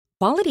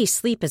Quality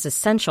sleep is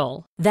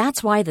essential.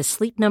 That's why the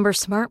Sleep Number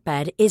Smart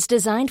Bed is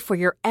designed for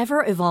your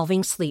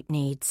ever-evolving sleep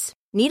needs.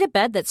 Need a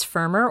bed that's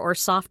firmer or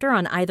softer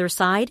on either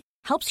side?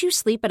 Helps you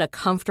sleep at a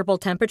comfortable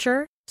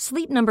temperature?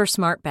 Sleep Number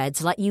Smart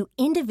Beds let you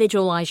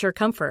individualize your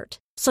comfort,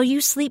 so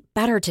you sleep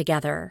better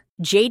together.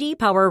 J.D.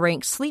 Power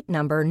ranks Sleep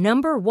Number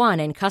number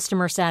 1 in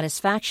customer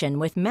satisfaction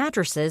with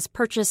mattresses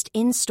purchased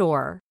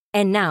in-store.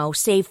 And now,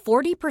 save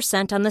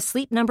 40% on the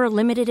Sleep Number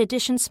Limited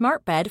Edition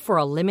Smart Bed for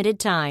a limited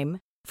time.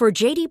 For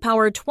J.D.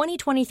 Power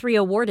 2023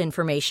 award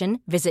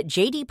information, visit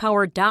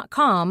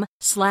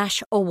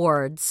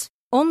jdpower.com/awards.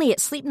 Only at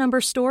Sleep Number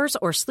stores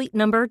or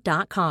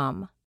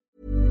sleepnumber.com.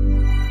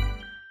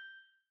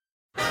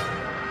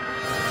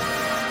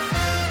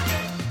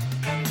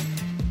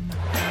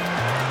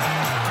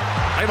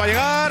 Ahí va a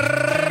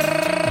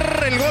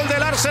llegar el gol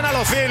del Arsenal.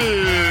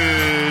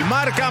 Özil.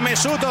 Marca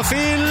Mesut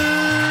Özil.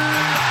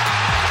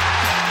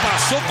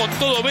 Pasó con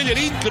todo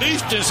Bellerín,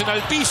 Christensen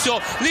al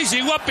piso, le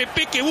llegó a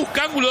Pepe que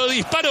busca ángulo de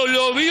disparo,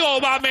 lo vio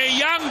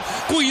Aubameyang,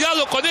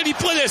 cuidado con él y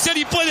puede ser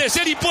un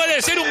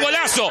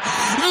golazo.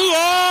 ¡Gol!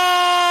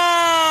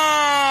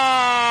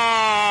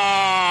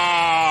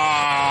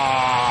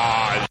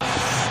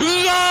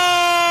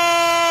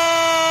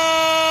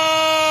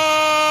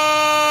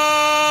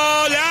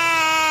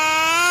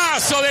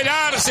 ¡Golazo del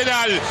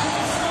Arsenal!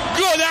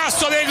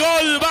 ¡Golazo de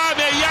gol,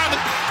 Aubameyang!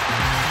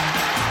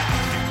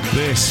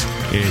 This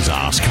is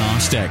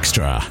Arscast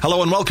Extra.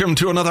 Hello and welcome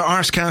to another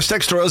Arscast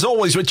Extra, as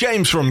always with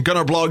James from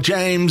Gunnerblog.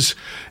 James,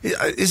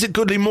 is it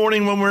goodly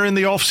morning when we're in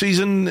the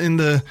off-season, in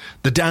the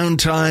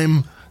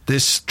downtime,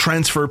 this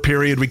transfer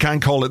period? We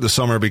can't call it the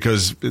summer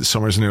because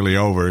summer's nearly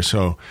over,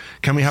 so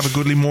can we have a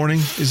goodly morning?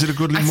 Is it a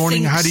goodly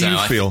morning? How do you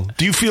feel?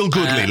 Do you feel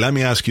goodly? Let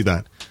me ask you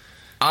that.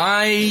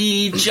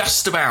 I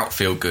just about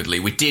feel goodly.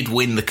 We did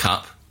win the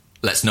cup,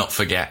 let's not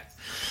forget.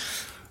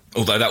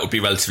 Although that would be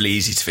relatively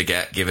easy to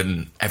forget,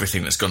 given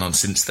everything that's gone on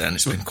since then.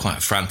 It's been quite a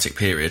frantic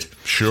period.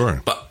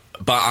 Sure. But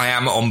I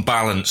am, on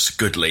balance,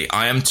 goodly.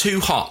 I am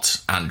too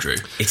hot, Andrew.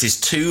 It is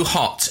too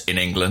hot in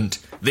England.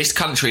 This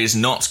country is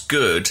not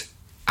good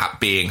at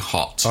being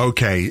hot.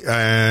 Okay.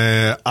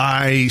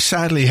 I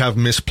sadly have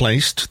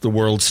misplaced the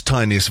world's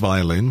tiniest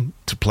violin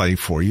to play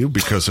for you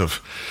because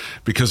of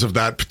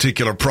that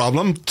particular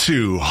problem.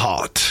 Too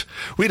hot.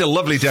 We had a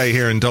lovely day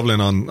here in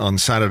Dublin on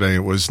Saturday.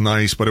 It was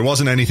nice, but it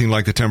wasn't anything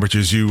like the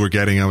temperatures you were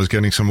getting. I was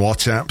getting some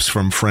WhatsApps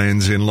from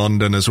friends in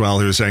London as well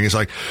who were saying it's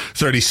like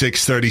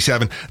 36,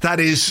 37. That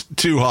is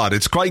too hot.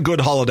 It's quite good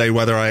holiday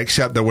weather. I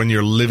accept that when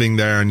you're living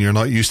there and you're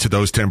not used to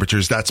those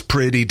temperatures, that's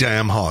pretty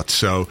damn hot.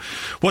 So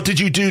what did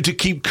you do to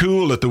keep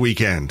cool at the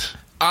weekend?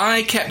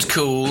 I kept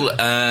cool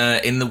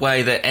in the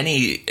way that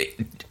any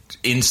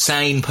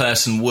insane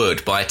person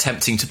would, by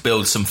attempting to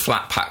build some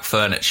flat pack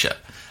furniture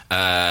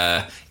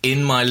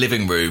in my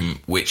living room,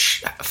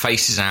 which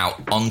faces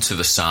out onto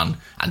the sun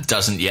and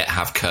doesn't yet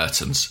have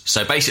curtains.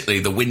 So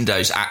basically the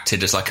windows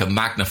acted as like a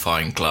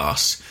magnifying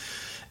glass,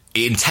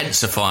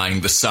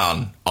 intensifying the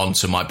sun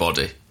onto my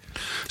body.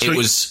 So it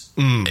was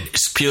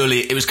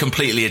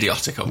completely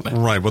idiotic of me.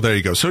 Right, well there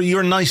you go. So you're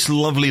a nice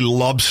lovely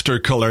lobster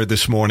colour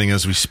this morning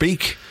as we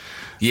speak.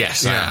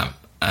 Yes, yeah. I am.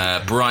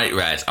 Bright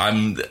red.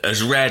 I'm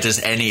as red as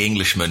any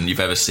Englishman you've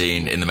ever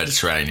seen in the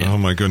Mediterranean. Oh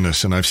my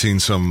goodness! And I've seen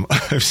some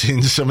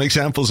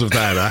examples of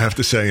that, I have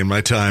to say, in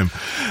my time.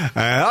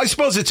 I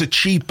suppose it's a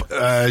cheap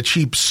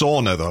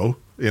sauna, though,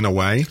 in a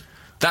way.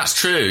 That's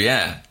true.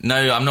 Yeah.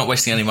 No, I'm not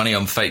wasting any money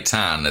on fake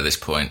tan at this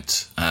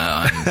point.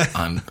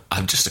 I'm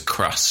just a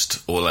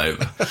crust all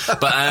over.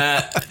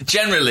 But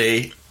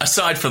generally,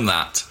 aside from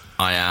that,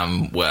 I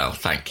am well.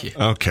 Thank you.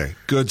 Okay.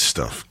 Good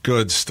stuff.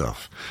 Good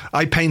stuff.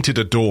 I painted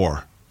a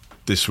door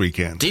this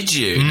weekend. Did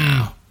you?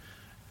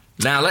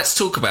 Now let's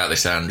talk about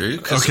this, Andrew.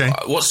 Okay.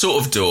 What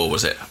sort of door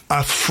was it?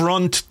 A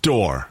front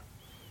door.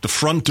 The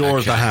front door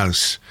of the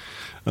house,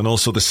 and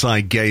also the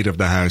side gate of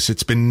the house.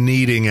 It's been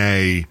needing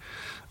a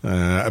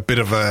bit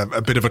of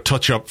a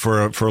touch up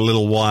for a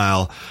little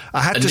while.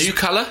 I had new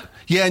colour?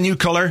 Yeah, new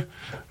colour.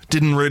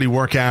 Didn't really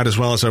work out as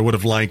well as I would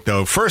have liked,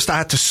 though. First, I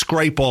had to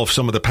scrape off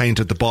some of the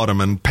paint at the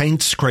bottom, and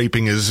paint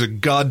scraping is a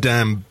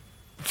goddamn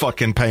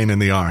fucking pain in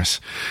the arse.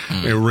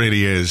 It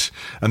really is.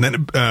 And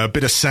then a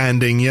bit of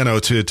sanding,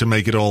 to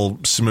make it all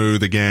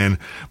smooth again.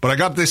 But I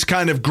got this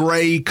kind of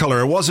grey colour.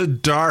 It was a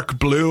dark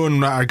blue,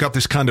 and I got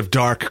this kind of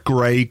dark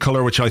grey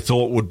colour, which I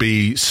thought would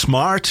be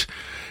smart.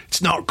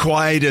 It's not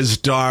quite as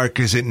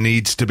dark as it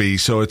needs to be,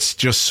 so it's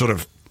just sort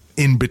of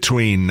in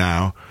between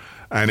now,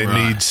 and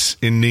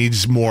it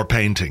needs more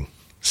painting.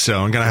 So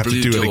I'm going to have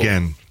to do it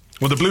again.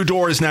 Well, the blue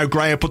door is now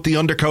grey. I put the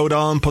undercoat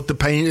on, put the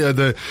paint,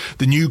 the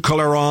new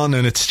colour on,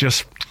 and it's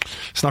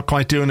not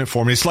quite doing it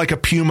for me. It's like a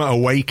Puma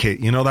away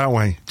kit, that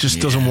way. It just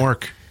doesn't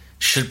work.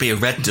 Should be a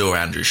red door,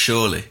 Andrew,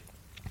 surely.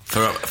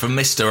 From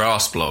Mr.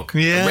 Arseblog.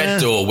 Yeah. A red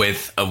door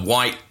with a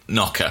white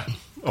knocker.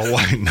 A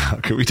white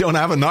knocker. We don't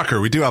have a knocker.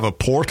 We do have a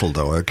portal,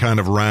 though, a kind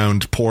of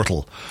round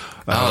portal.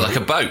 Like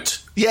a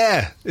boat?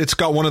 Yeah. It's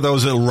got one of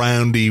those little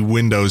roundy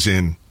windows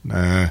in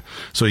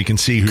so you can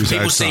see who's Can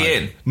people outside. see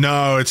in?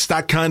 No, it's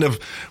that kind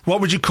of,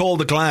 what would you call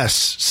the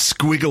glass?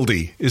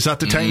 Squiggledy. Is that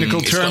the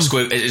technical term? Has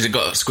it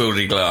got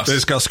squiggledy glass?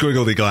 It's got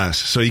squiggledy glass,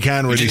 so you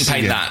can't really You didn't see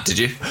paint it. that, did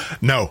you?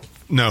 No.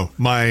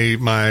 My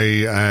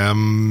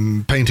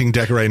painting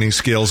decorating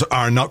skills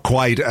are not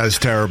quite as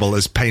terrible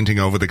as painting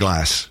over the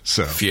glass.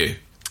 So Few.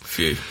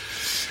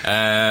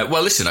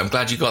 Well, listen, I'm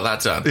glad you got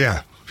that done.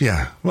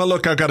 yeah. Well,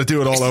 look, I've got to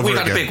do it all over We've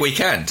again. had a big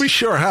weekend. We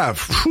sure have.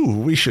 Whew,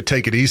 we should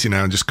take it easy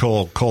now and just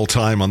call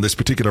time on this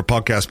particular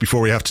podcast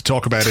before we have to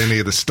talk about any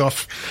of the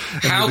stuff.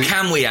 How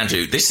can we,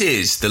 Andrew? This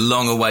is the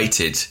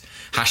long-awaited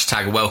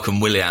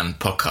 #WelcomeWillian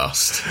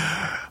podcast.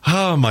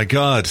 Oh, my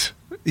God.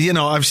 You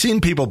know, I've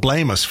seen people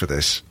blame us for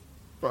this.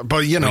 But,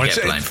 you know, We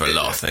get blamed for a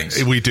lot of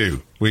things. We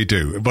do.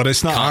 But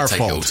it's not our take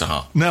fault. it all to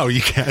heart. No,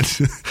 you can't.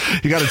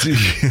 You got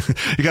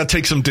to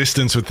take some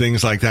distance with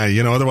things like that.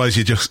 You know, otherwise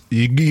you just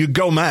you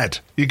go mad.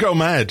 You go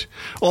mad.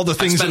 All the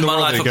things I in spend the my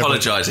world. life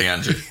apologising,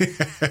 Andrew.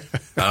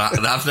 I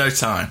have no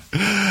time.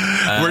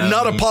 We're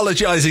not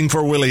apologising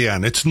for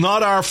Willian. It's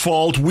not our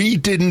fault. We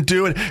didn't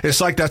do it. It's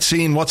like that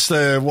scene. What's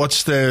the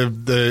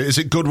is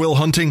it Good Will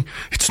Hunting?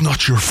 It's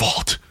not your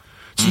fault.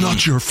 It's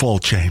not your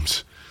fault,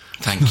 James.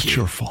 Thank Not you.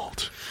 your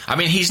fault. I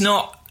mean, he's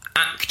not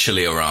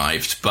actually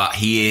arrived, but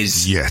he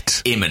is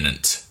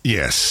imminent.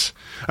 Yes.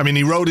 I mean,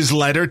 he wrote his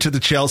letter to the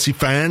Chelsea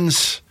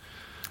fans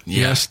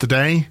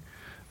yesterday.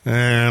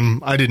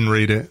 I didn't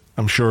read it.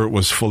 I'm sure it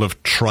was full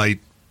of trite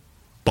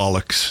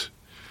bollocks.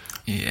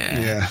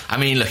 Yeah. I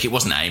mean, look, it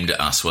wasn't aimed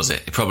at us, was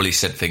it? It probably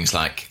said things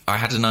like, I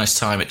had a nice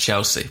time at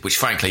Chelsea, which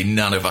frankly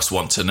none of us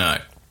want to know.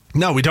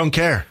 No, we don't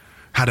care.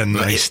 Had a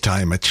nice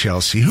time at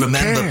Chelsea. Who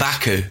Remember cares?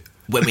 Baku?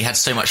 When we had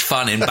so much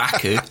fun in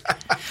Baku.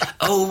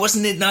 Oh,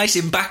 wasn't it nice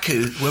in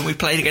Baku when we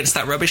played against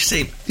that rubbish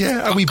team?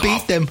 Yeah, and we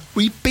beat them.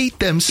 We beat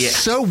them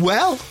so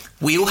well.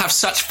 We all have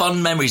such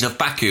fond memories of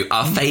Baku,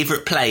 our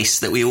favourite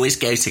place that we always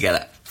go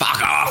together.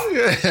 Fuck off!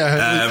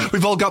 Yeah,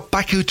 we've all got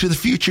Baku to the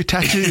Future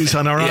tattoos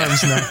on our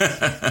arms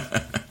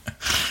now.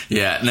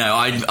 Yeah, no,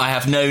 I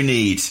have no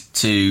need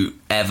to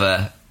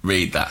ever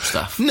read that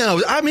stuff.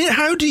 No, I mean,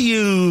 how do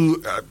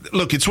you...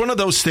 look, it's one of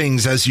those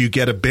things, as you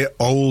get a bit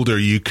older,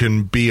 you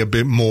can be a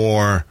bit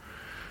more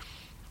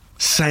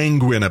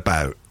sanguine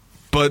about.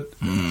 But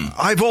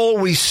I've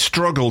always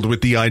struggled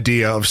with the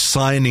idea of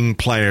signing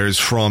players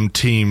from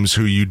teams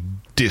who you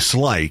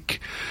dislike.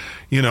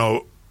 You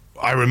know,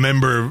 I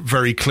remember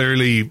very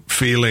clearly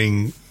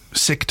feeling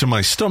sick to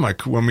my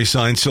stomach when we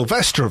signed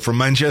Silvestre from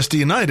Manchester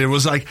United. It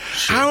was like,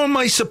 how am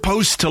I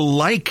supposed to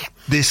like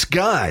this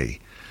guy?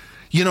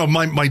 You know,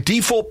 my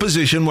default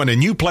position when a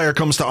new player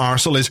comes to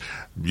Arsenal is,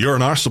 you're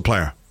an Arsenal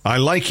player. I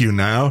like you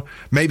now.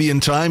 Maybe in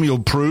time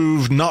you'll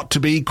prove not to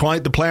be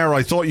quite the player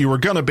I thought you were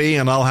going to be,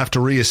 and I'll have to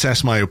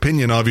reassess my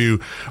opinion of you.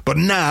 But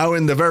now,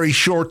 in the very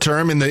short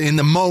term, in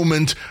the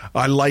moment,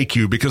 I like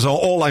you because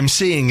all I'm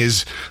seeing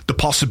is the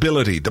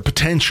possibility, the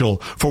potential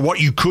for what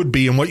you could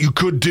be and what you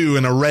could do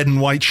in a red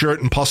and white shirt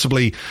and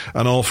possibly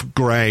an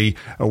off-grey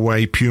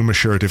away Puma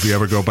shirt if you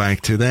ever go back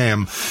to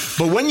them.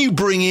 But when you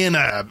bring in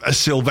a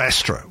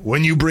Silvestre,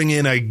 when you bring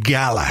in a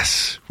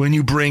Gallas, when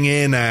you bring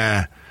in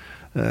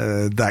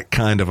that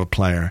kind of a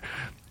player,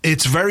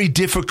 it's very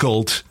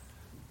difficult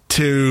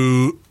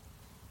to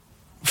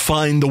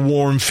find the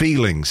warm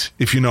feelings,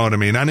 if you know what I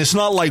mean. And it's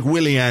not like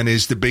Willian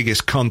is the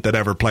biggest cunt that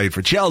ever played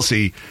for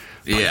Chelsea.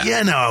 But,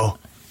 you know,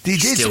 he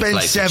did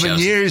spend 7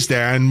 years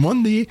there and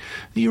won the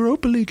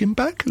Europa League in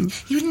Baku.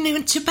 You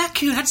went to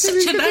Baku, had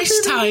such a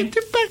nice time.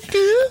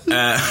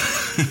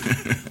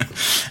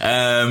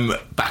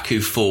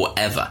 Baku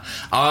forever.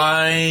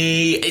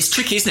 It's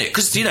tricky, isn't it?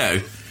 Because, you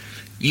know,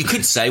 you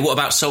could say, what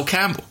about Sol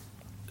Campbell?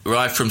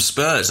 Arrived from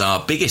Spurs,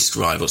 our biggest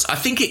rivals. I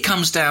think it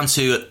comes down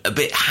to a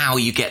bit how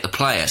you get the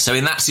player. So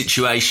in that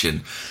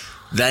situation,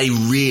 they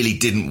really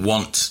didn't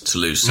want to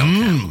lose Sol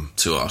Campbell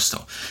to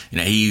Arsenal. You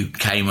know, he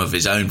came of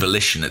his own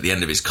volition at the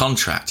end of his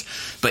contract.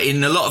 But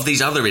in a lot of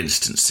these other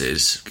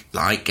instances,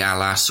 like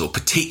Gallas or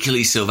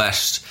particularly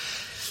Silvestre,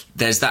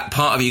 there's that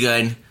part of you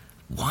going,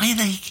 why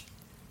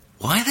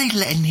are they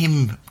letting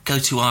him go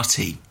to our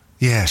team?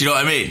 Yeah. Do you know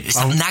what I mean? It's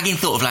that nagging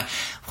thought of like,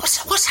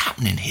 what's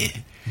happening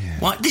here? Yeah.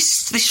 Why they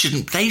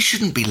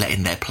shouldn't be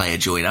letting their player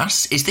join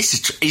us? Is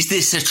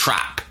this a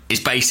trap? Is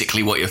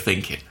basically what you're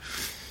thinking.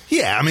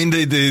 Yeah, I mean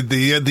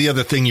the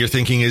other thing you're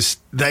thinking is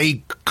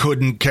they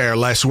couldn't care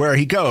less where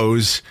he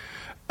goes,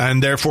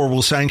 and therefore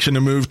will sanction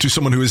a move to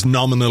someone who is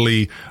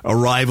nominally a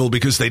rival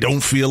because they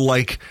don't feel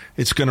like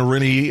it's going to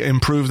really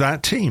improve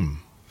that team.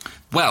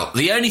 Well,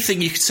 the only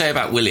thing you could say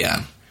about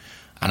Willian,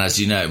 and as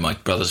you know, my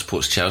brother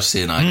supports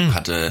Chelsea, and I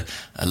had a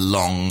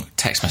long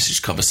text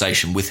message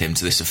conversation with him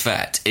to this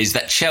effect, is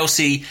that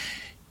Chelsea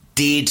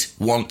did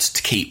want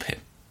to keep him.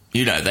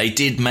 You know, they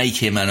did make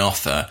him an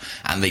offer,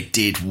 and they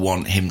did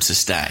want him to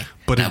stay.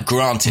 But now,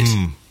 granted,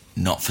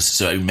 not for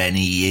so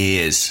many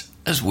years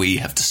as we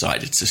have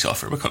decided to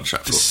offer him a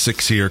contract for.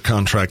 6-year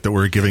contract that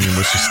we're giving him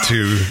was just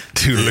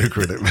too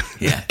lucrative.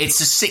 Yeah, it's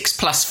a 6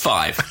 plus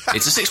 5.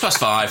 It's a 6 plus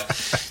 5,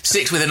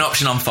 6 with an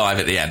option on 5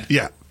 at the end.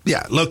 Yeah.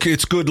 Yeah, look,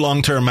 it's good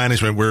long-term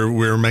management.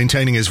 We're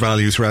maintaining his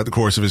value throughout the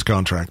course of his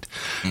contract.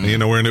 You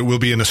know, we'll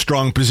be in a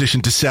strong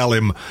position to sell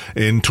him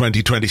in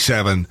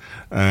 2027.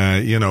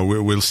 You know,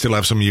 we'll still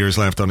have some years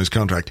left on his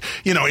contract.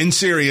 You know, in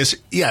serious,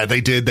 yeah, they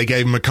did. They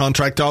gave him a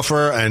contract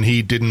offer, and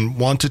he didn't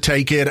want to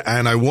take it.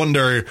 And I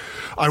wonder,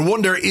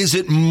 is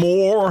it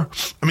more?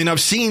 I mean,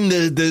 I've seen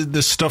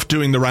the stuff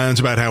doing the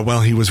rounds about how,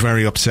 well, he was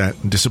very upset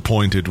and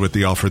disappointed with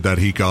the offer that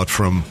he got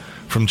from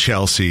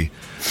Chelsea,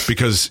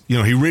 because, you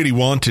know, he really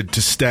wanted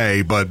to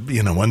stay, but,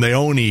 you know, when they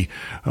only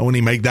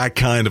make that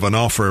kind of an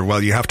offer,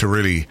 well, you have to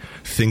really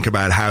think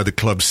about how the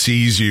club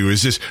sees you.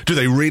 Do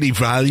they really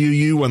value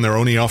you when they're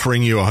only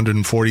offering you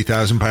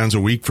 £140,000 a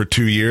week for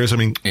 2 years? I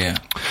mean, yeah.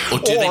 Or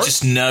do they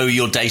just know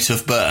your date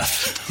of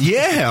birth?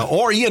 Yeah.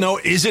 Or, you know,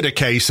 is it a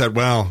case that,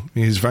 well,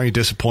 he's very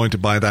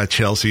disappointed by that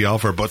Chelsea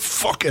offer, but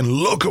fucking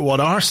look at what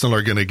Arsenal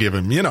are going to give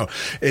him. You know,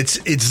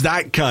 it's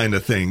that kind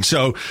of thing.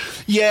 So,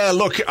 yeah,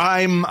 look,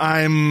 I'm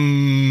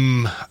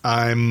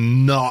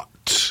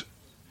not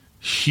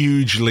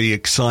hugely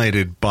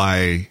excited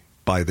by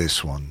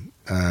this one.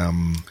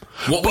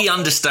 What we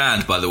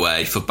understand, by the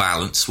way, for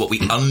balance, what we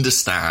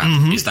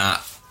understand is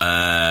that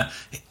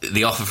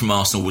the offer from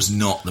Arsenal was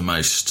not the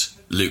most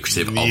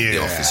lucrative of the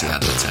offers he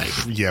had on the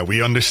table. Yeah,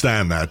 we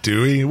understand that,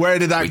 do we? Where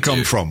did that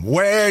come from?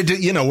 Where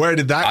did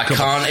that come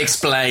from? I can't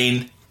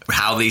explain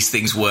how these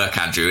things work,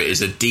 Andrew. It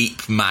is a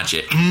deep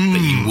magic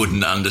that you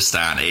wouldn't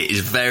understand. It is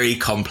very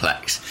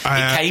complex.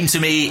 It came to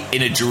me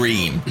in a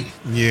dream.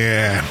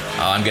 Yeah.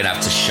 Oh, I'm going to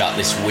have to shut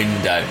this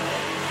window.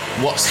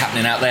 What's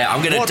happening out there?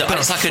 I'm going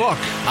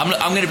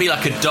to be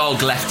like a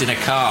dog left in a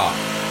car.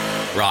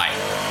 Right.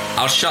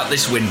 I'll shut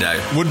this window.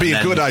 Would be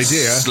a good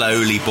idea.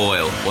 Slowly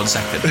boil. 1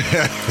 second.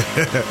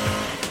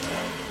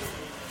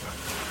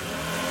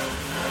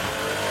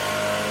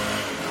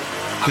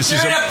 I'm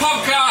doing a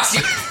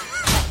podcast.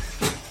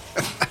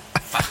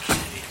 Fucking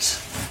idiots.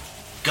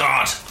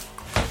 God.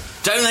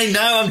 Don't they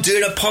know I'm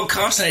doing a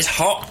podcast and it's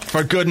hot?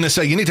 For goodness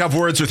sake, you need to have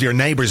words with your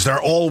neighbours. They're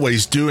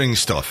always doing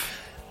stuff.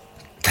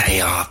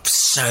 They are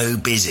so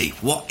busy.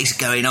 What is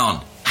going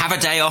on? Have a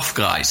day off,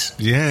 guys.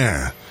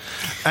 Yeah.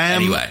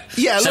 Anyway.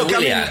 Yeah, so look,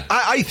 Willian,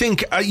 I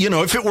think, you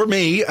know, if it were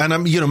me,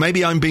 and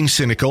maybe I'm being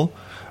cynical,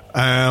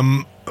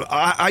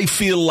 I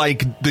feel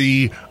like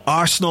the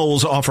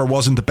Arsenal's offer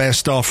wasn't the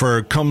best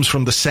offer, comes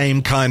from the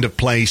same kind of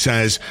place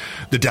as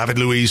the David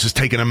Luiz has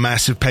taken a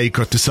massive pay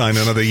cut to sign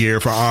another year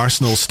for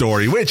Arsenal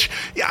story, which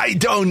I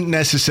don't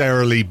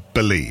necessarily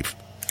believe.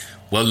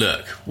 Well,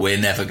 look, we're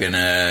never going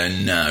to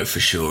know for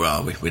sure,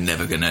 are we? We're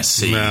never going to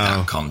see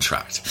that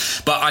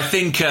contract. But I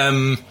think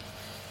I'm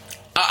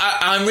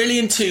really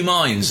in two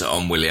minds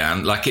on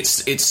Willian. Like,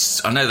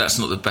 it's. I know that's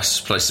not the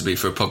best place to be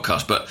for a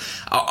podcast, but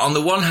on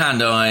the one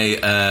hand,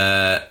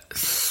 I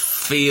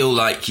feel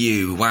like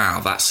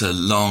wow, that's a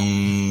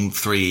long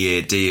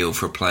 3-year deal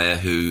for a player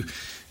who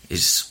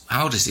is,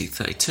 how old is he,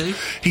 32?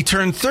 He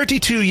turned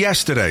 32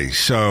 yesterday,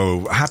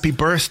 so happy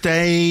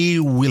birthday,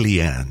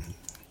 Willian.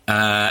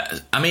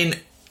 I mean,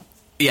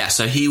 yeah,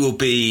 so he will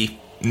be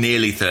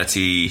nearly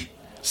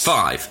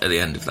 35 at the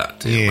end of that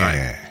deal,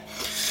 right?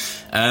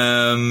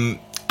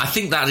 I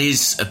think that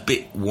is a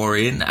bit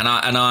worrying, and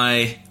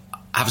I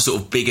have a sort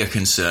of bigger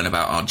concern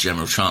about our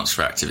general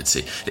transfer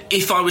activity.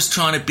 If I was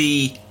trying to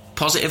be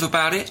positive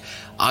about it,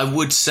 I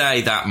would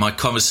say that my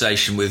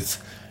conversation with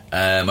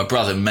my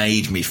brother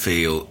made me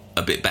feel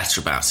a bit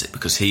better about it,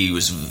 because he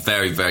was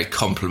very, very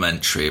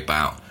complimentary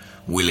about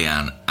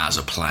Willian as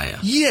a player.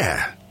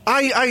 Yeah.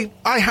 I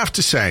have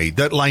to say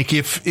that, like,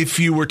 if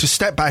you were to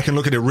step back and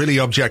look at it really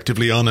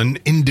objectively on an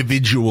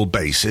individual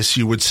basis,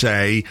 you would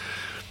say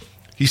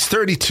he's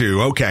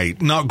 32, okay,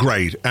 not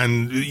great,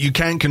 and you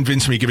can't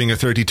convince me giving a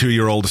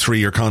 32-year-old a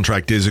 3-year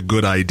contract is a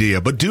good idea.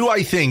 But do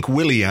I think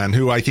Willian,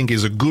 who I think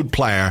is a good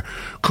player,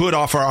 could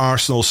offer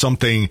Arsenal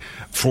something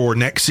for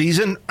next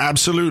season?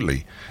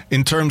 Absolutely.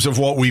 In terms of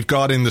what we've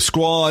got in the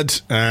squad,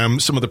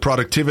 some of the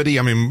productivity,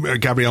 I mean,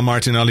 Gabriel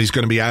Martinelli's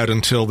going to be out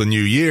until the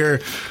new year.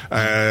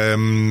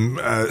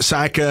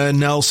 Saka,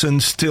 Nelson,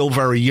 still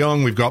very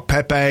young. We've got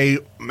Pepe.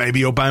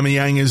 Maybe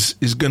Aubameyang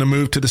is going to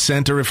move to the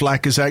centre if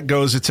Lacazette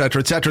goes, etc.,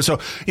 etc. So,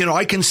 you know,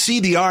 I can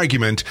see the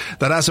argument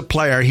that as a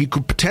player, he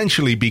could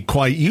potentially be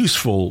quite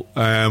useful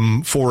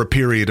for a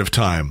period of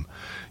time.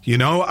 You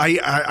know,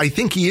 I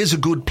think he is a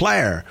good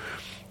player.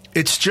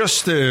 It's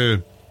just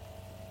the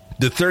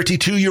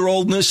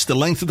 32-year-oldness, the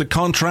length of the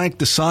contract,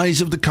 the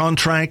size of the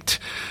contract,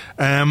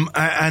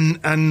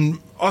 and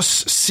us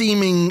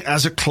seeming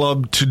as a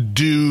club to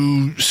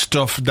do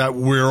stuff that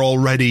we're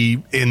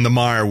already in the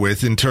mire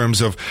with, in terms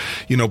of,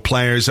 you know,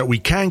 players that we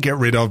can't get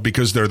rid of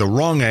because they're the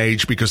wrong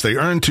age, because they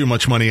earn too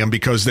much money, and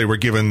because they were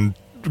given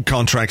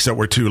contracts that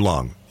were too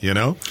long, you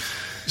know?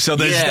 So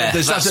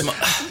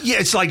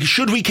it's like,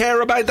 should we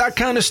care about that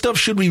kind of stuff?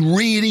 Should we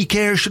really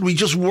care? Should we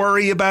just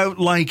worry about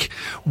like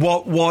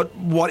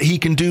what he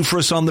can do for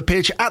us on the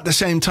pitch? At the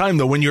same time,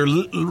 though, when your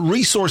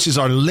resources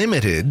are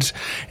limited,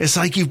 it's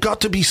like you've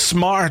got to be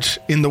smart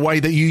in the way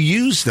that you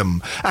use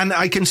them. And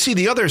I can see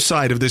the other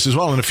side of this as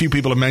well. And a few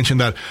people have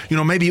mentioned that, you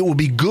know, maybe it would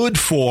be good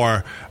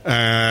for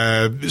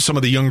some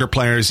of the younger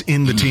players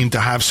in the team to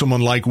have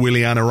someone like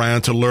Willian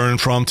around to learn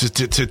from,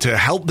 to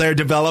help their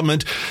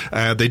development.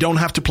 They don't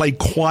have to play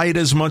quite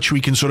as much.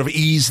 We can sort of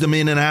ease them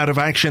in and out of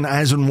action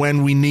as and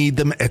when we need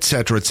them,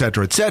 etc.,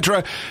 etc.,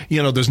 etc.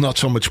 You know, there's not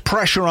so much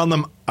pressure on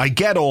them. I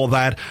get all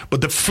that,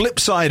 but the flip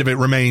side of it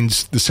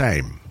remains the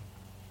same.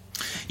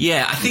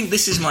 Yeah, I think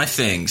this is my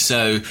thing.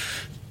 So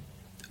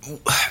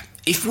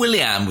if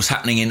Willian was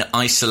happening in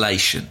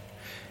isolation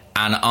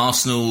and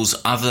Arsenal's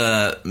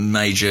other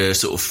major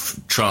sort of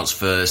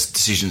transfers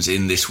decisions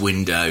in this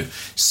window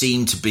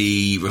seem to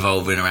be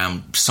revolving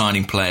around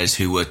signing players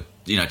who were,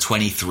 you know,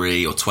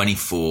 23 or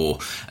 24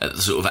 at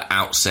the sort of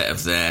outset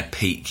of their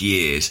peak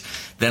years,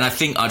 then I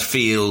think I'd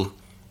feel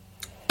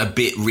a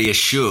bit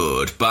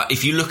reassured. But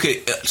if you look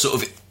at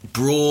sort of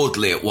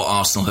broadly at what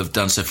Arsenal have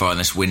done so far in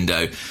this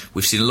window,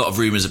 we've seen a lot of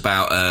rumours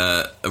about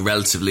a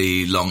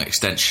relatively long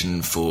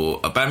extension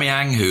for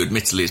Aubameyang, who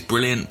admittedly is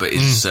brilliant but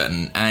is a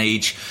certain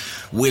age.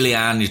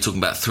 Willian, you're talking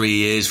about 3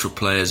 years for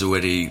players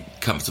already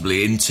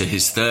comfortably into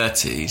his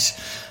 30s.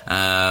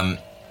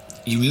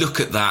 You look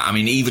at that, I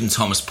mean, even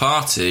Thomas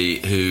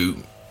Partey, who,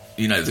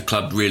 you know, the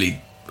club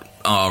really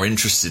are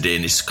interested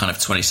in, is kind of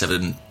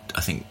 27,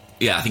 I think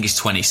he's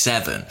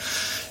 27.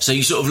 So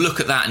you sort of look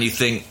at that and you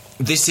think,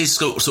 this is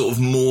sort of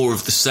more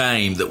of the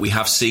same that we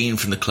have seen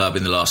from the club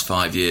in the last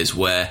 5 years,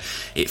 where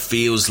it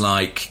feels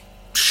like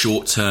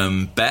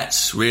short-term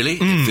bets, really.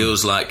 It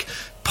feels like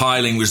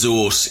piling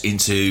resource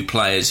into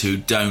players who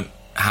don't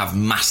have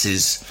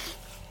masses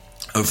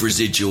of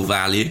residual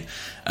value.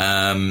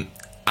 And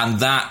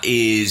that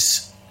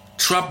is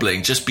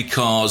troubling just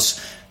because,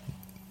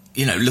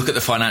 you know, look at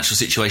the financial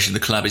situation the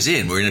club is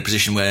in. We're in a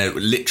position where we're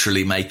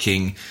literally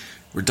making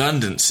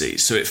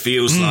redundancies. So it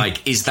feels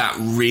like, is that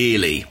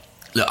really...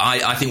 Look,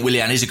 I think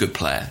Willian is a good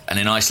player, and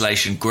in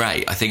isolation,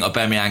 great. I think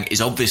Aubameyang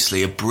is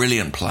obviously a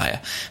brilliant player,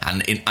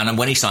 and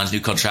when he signs a new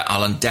contract,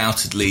 I'll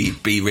undoubtedly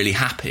be really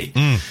happy.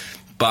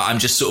 But I'm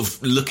just sort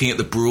of looking at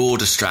the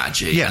broader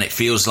strategy, and it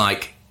feels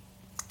like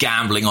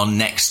gambling on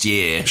next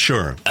year.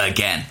 Sure.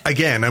 Again,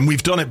 and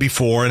we've done it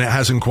before and it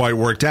hasn't quite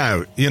worked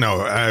out. You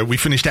know, we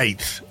finished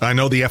 8th. I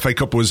know the FA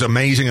Cup was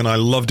amazing and I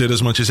loved it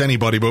as much as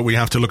anybody, but we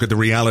have to look at the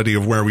reality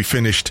of where we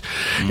finished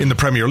in the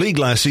Premier League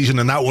last season,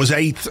 and that was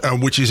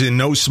 8th, which is in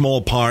no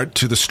small part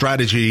to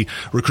the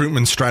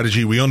recruitment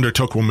strategy we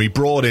undertook when we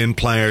brought in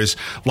players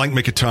like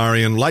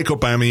Mkhitaryan, like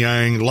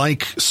Aubameyang,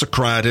 like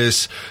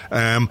Sokratis,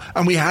 and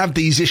we have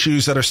these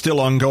issues that are still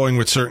ongoing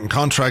with certain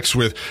contracts,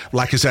 with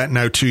Lacazette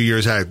now 2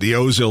 years out, the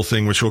Ozil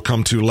thing, which we'll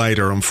come to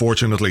later,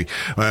 unfortunately.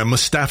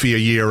 Mustafi a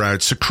year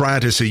out,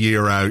 Sokratis a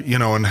year out, you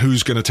know, and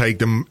who's going to take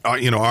them?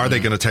 You know, are they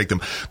going to take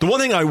them? The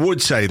one thing I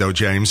would say, though,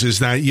 James, is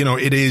that, you know,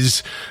 it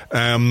is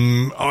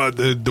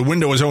the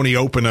window is only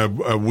open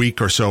a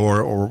week or so,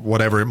 or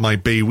whatever it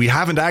might be. We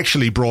haven't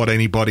actually brought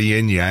anybody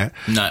in yet.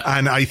 No.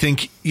 And I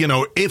think, you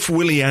know, if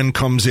Willian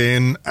comes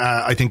in,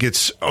 I think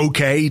it's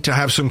okay to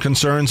have some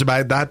concerns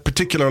about that,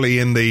 particularly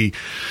in the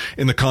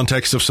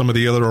context of some of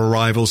the other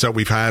arrivals that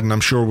we've had, and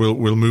I'm sure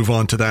we'll move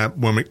on to that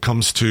when it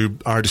comes to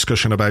our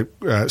discussion about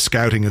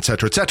scouting,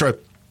 etc., etc.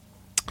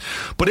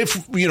 But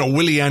if, you know,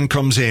 Willian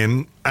comes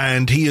in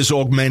and he is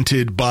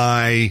augmented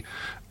by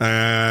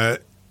a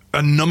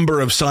number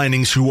of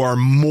signings who are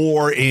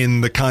more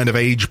in the kind of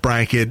age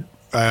bracket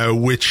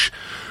which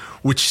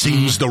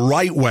seems the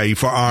right way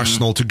for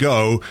Arsenal to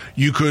go,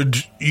 you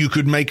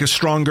could make a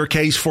stronger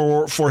case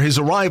for his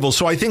arrival.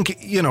 So I think,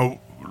 you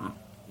know,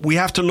 we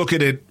have to look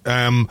at it.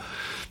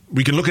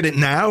 We can look at it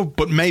now,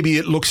 but maybe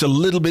it looks a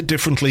little bit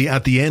differently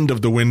at the end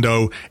of the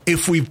window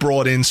if we've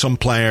brought in some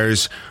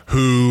players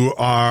who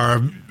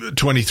are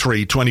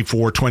 23,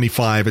 24,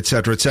 25,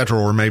 etc., etc.,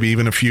 or maybe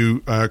even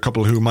a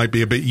couple who might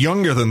be a bit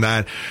younger than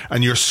that,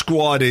 and your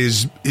squad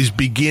is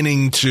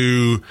beginning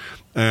to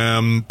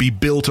be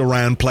built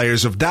around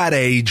players of that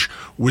age,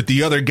 with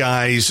the other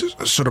guys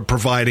sort of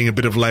providing a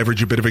bit of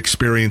leverage, a bit of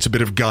experience, a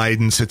bit of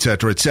guidance,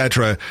 etc.,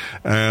 etc.,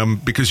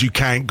 because you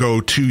can't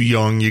go too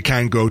young, you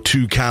can't go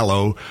too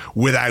callow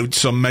without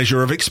some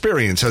measure of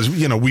experience. As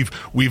you know,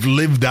 we've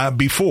lived that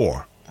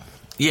before.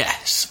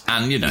 Yes,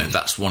 and you know,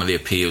 that's one of the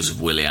appeals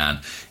of Willian,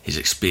 his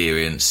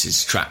experience,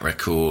 his track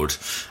record.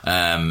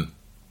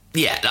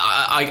 Yeah,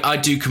 I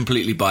do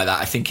completely buy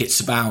that. I think it's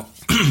about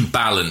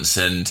balance,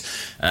 and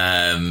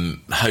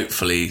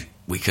hopefully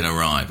we can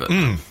arrive at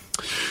that.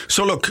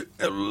 So look,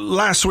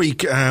 last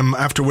week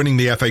after winning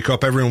the FA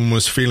Cup, everyone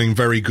was feeling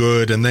very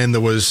good, and then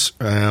there was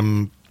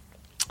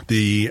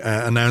the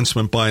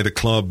announcement by the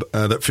club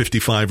that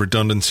 55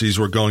 redundancies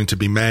were going to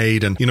be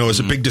made, and you know, it was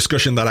a big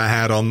discussion that I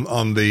had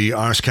on the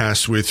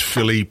Arscast with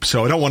Philippe,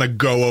 so I don't want to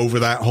go over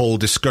that whole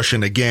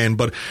discussion again,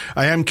 but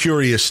I am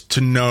curious to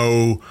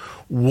know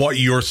what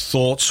your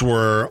thoughts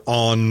were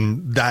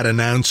on that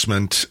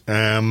announcement,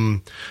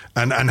 and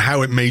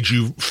how it made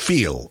you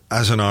feel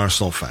as an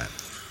Arsenal fan.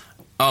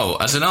 Oh,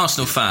 as an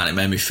Arsenal fan, it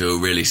made me feel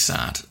really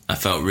sad. I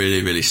felt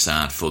really, really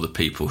sad for the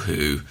people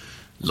who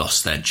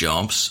lost their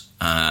jobs.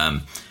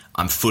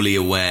 I'm fully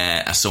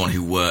aware, as someone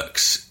who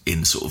works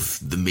in sort of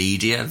the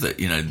media, that,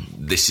 you know,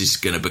 this is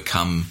going to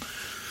become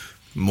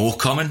more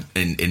common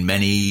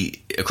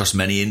across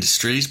many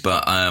industries.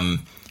 But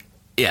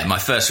yeah, my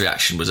first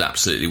reaction was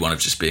absolutely one of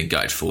just being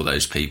gutted for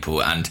those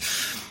people. And,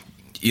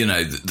 you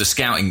know, the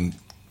scouting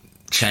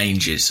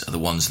changes are the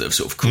ones that have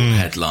sort of caught the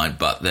headline,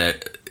 but there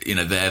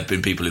have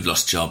been people who've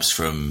lost jobs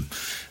from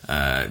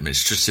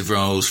administrative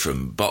roles,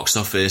 from box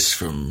office,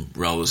 from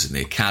roles in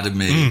the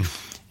academy.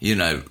 You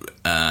know,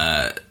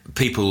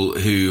 people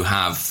who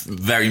have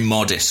very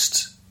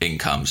modest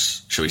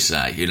incomes, shall we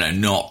say? You know,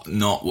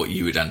 not what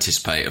you would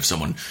anticipate of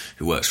someone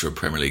who works for a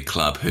Premier League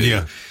club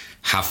who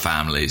have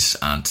families,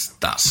 and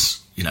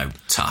that's, you know,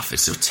 tough.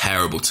 It's a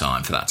terrible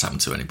time for that to happen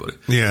to anybody.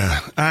 Yeah,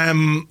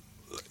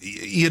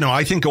 you know,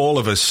 I think all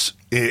of us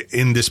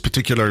in this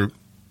particular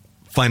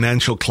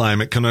financial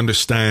climate can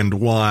understand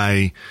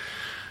why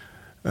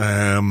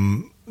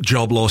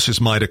job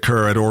losses might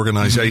occur at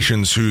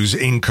organisations whose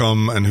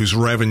income and whose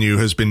revenue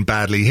has been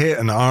badly hit.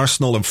 And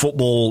Arsenal and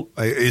football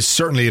is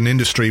certainly an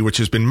industry which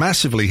has been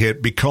massively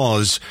hit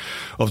because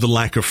of the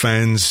lack of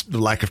fans, the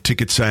lack of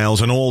ticket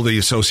sales, and all the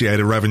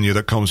associated revenue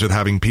that comes with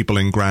having people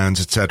in grounds,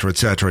 etc.,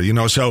 etc. You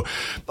know, so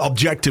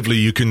objectively,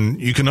 you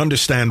can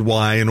understand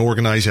why an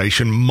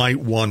organisation might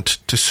want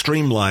to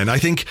streamline. I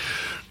think,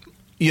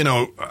 you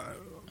know,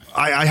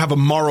 I have a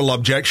moral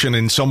objection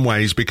in some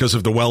ways because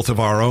of the wealth of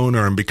our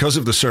owner and because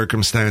of the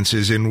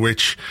circumstances in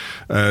which,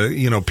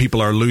 you know,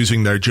 people are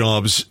losing their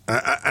jobs,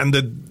 and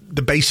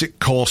the basic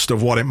cost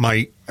of what it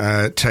might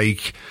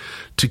take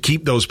to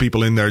keep those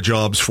people in their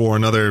jobs for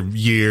another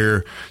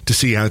year to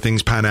see how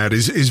things pan out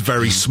is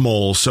very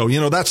small. So, you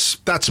know,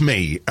 that's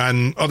me.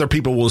 And other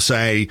people will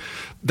say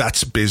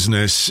that's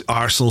business.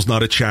 Arsenal's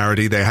not a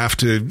charity. They have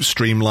to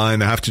streamline.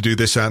 They have to do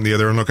this, that, and the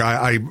other. And look,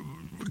 I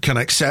can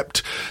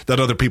accept that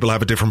other people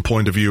have a different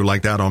point of view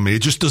like that on me.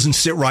 It just doesn't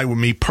sit right with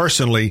me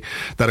personally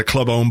that a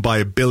club owned by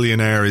a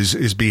billionaire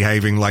is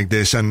behaving like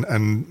this,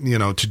 and you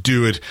know, to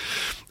do it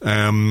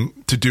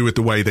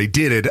the way they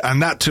did it.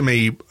 And that, to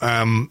me,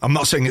 I'm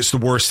not saying it's the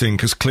worst thing,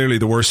 because clearly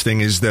the worst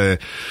thing is the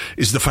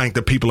fact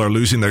that people are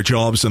losing their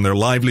jobs and their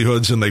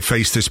livelihoods, and they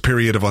face this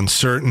period of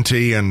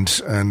uncertainty and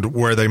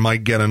where they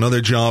might get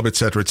another job,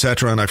 etc.,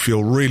 etc. And I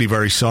feel really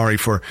very sorry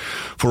for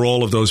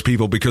all of those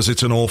people, because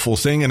it's an awful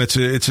thing, and it's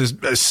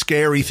a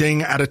scary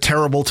thing at a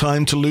terrible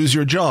time to lose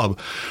your job.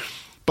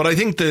 But I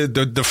think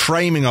the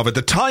framing of it,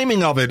 the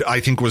timing of it, I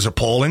think was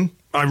appalling.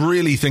 I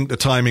really think the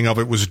timing of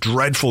it was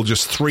dreadful,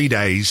 just 3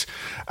 days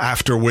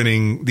after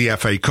winning the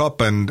FA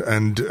Cup, and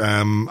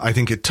I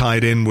think it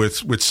tied in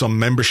with some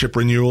membership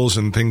renewals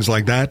and things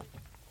like that.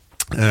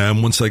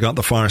 Once they got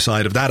the far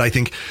side of that, I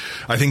think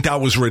that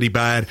was really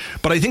bad.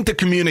 But I think the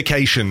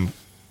communication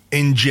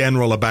in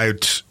general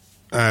about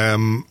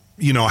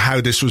you know, how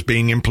this was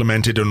being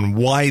implemented and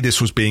why this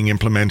was being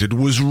implemented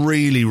was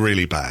really,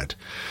 really bad.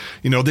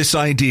 You know, this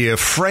idea,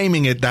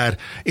 framing it that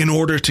in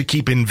order to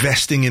keep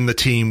investing in the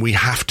team, we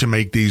have to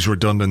make these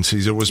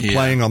redundancies. It was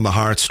playing on the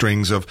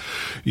heartstrings of,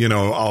 you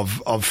know,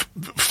 of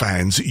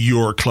fans,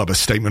 your club, a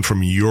statement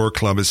from your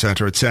club,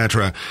 etc.,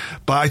 etc.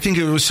 But I think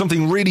it was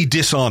something really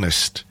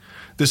dishonest.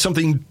 There's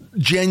something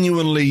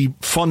genuinely,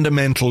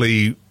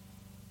 fundamentally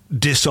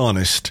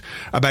dishonest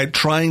about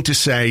trying to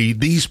say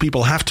these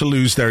people have to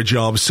lose their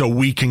jobs so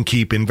we can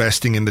keep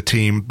investing in the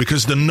team,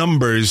 because the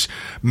numbers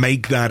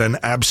make that an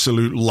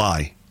absolute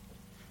lie.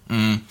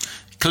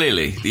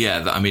 Clearly,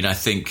 yeah. I mean, I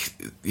think,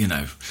 you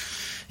know,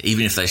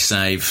 even if they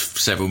save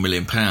several £1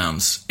 million,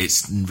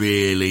 it's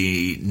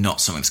really not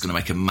something that's going to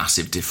make a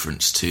massive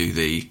difference to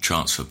the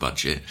transfer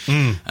budget.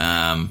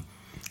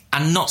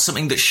 And not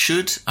something that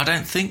should, I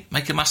don't think,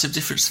 make a massive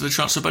difference to the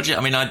transfer budget.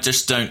 I mean, I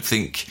just don't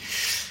think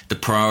the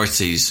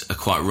priorities are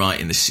quite right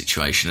in this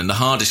situation. And the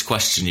hardest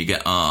question you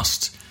get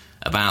asked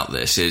about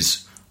this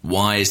is,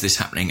 why is this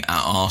happening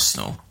at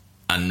Arsenal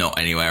and not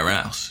anywhere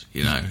else?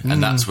 You know,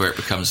 and that's where it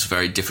becomes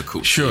very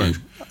difficult. Sure.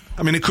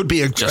 I mean, it could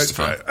be a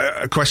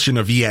question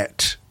of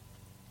yet.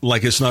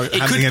 Like, it's not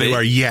happening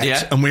anywhere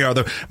yet, and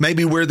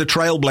maybe we're the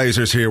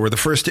trailblazers here. We're the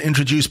first to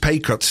introduce pay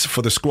cuts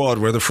for the squad.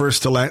 We're the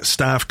first to let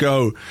staff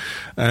go.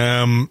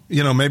 You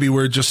know, maybe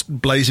we're just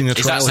blazing a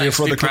trail here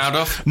for the proud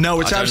of. No,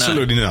 it's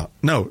absolutely not.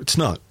 No, it's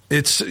not.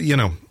 It's, you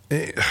know,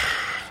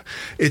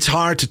 it's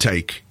hard to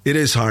take. It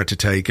is hard to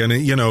take, and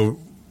you know,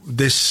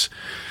 this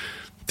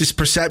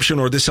perception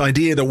or this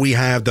idea that we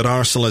have that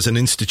Arsenal as an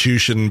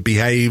institution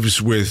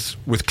behaves with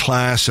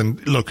class.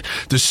 And look,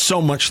 there's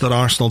so much that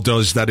Arsenal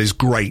does that is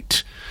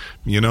great.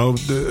 You know,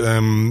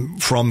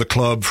 from the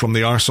club, from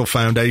the Arsenal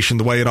Foundation,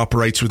 the way it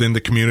operates within the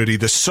community.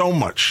 There's so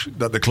much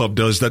that the club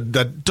does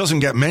that doesn't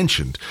get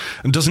mentioned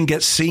and doesn't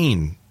get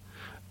seen.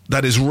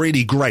 That is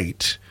really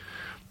great.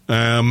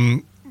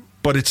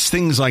 But it's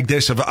things like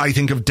this I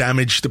think have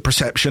damaged the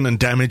perception and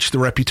damaged the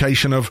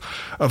reputation of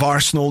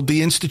Arsenal,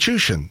 the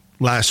institution,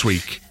 last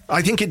week.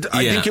 I think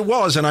it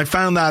was, and I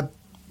found that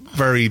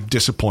very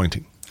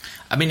disappointing.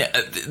 I mean,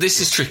 this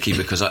is tricky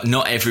because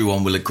not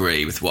everyone will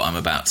agree with what I'm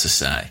about to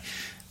say.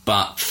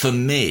 But for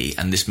me,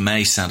 and this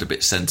may sound a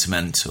bit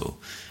sentimental,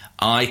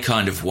 I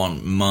kind of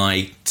want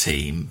my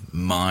team,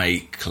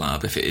 my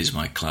club, if it is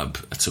my club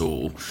at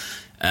all,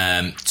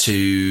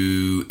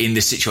 to, in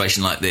this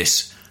situation like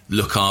this,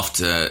 look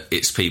after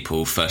its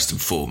people first and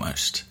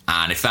foremost.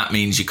 And if that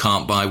means you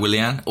can't buy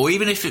Willian, or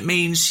even if it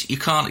means you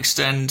can't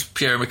extend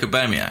Pierre-Emerick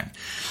Aubameyang,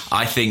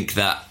 I think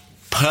that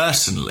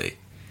personally,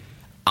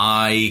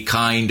 I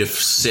kind of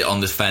sit on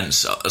the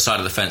fence, side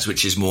of the fence,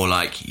 which is more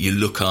like you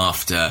look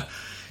after,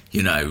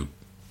 you know,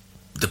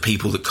 the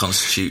people that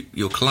constitute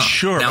your club.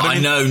 Sure. Now, I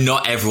know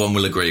not everyone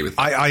will agree with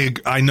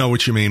that. I know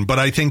what you mean, but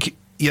I think,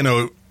 you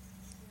know,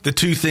 the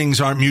two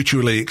things aren't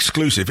mutually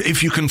exclusive.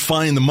 If you can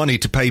find the money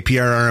to pay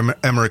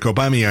Pierre-Emerick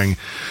Aubameyang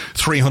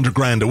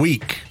 $300,000 a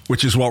week,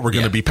 which is what we're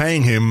going to be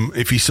paying him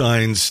if he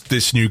signs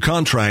this new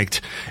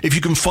contract, if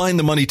you can find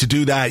the money to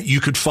do that,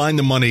 you could find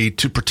the money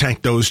to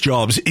protect those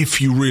jobs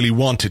if you really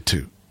wanted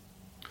to.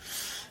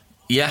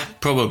 Yeah,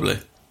 probably.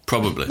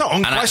 No,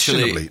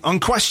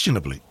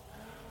 unquestionably.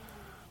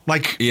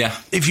 Like,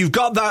 if you've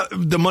got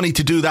the money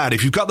to do that,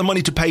 if you've got the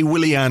money to pay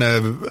Willian a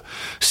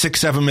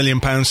 £6-7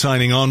 million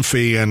signing on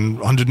fee and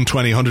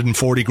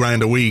 140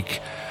 grand a week,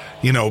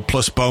 you know,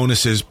 plus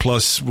bonuses,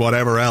 plus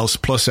whatever else,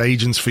 plus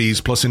agents'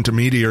 fees, plus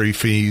intermediary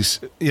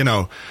fees, you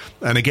know,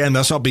 and again,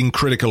 that's not being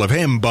critical of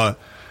him, but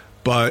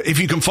if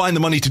you can find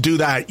the money to do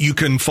that, you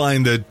can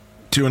find the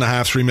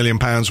 £2.5-3 million,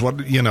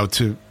 what, you know,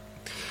 to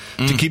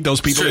keep those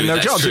people in their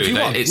jobs if you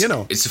want.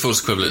 It's a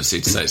false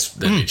equivalency to say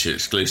they're mutually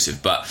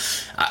exclusive, but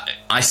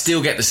I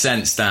still get the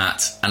sense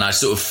that, and I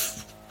sort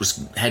of was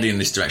heading in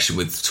this direction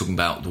with talking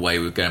about the way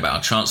we're going about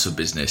our transfer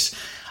business.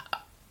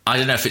 I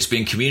don't know if it's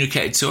being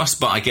communicated to us,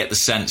 but I get the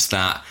sense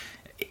that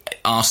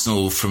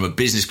Arsenal, from a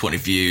business point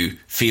of view,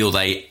 feel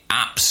they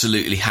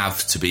absolutely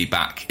have to be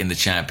back in the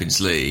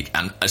Champions League,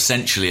 and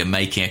essentially are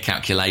making a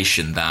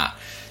calculation that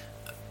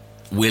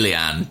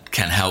Willian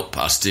can help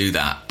us do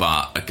that,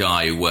 but a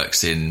guy who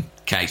works in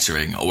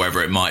catering or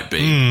wherever it might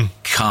be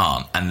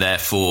can't, and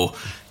therefore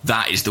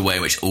that is the way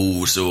in which all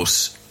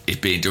resource is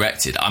being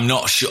directed. I'm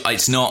not sure, I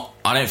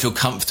don't feel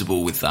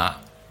comfortable with that,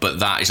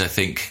 but that is, I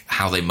think,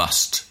 how they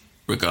must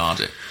regard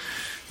it.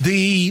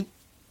 The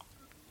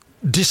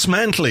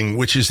dismantling,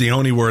 which is the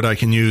only word I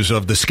can use,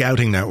 of the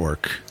scouting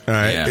network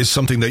is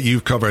something that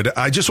you've covered.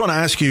 I just want to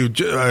ask you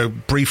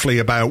briefly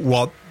about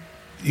what,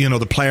 you know,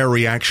 the player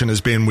reaction has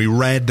been. We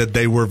read that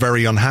they were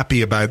very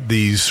unhappy about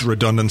these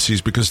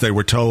redundancies because they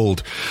were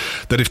told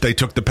that if they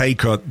took the pay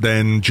cut,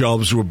 then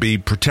jobs would be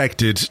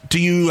protected. Do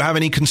you have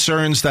any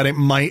concerns that it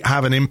might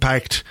have an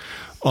impact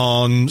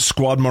on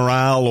squad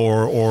morale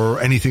or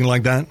anything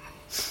like that?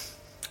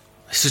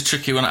 It's a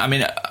tricky one. I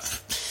mean,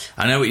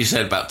 I know what you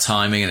said about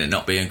timing and it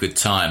not being a good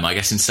time. I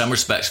guess in some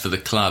respects for the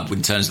club,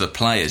 in terms of the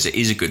players, it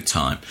is a good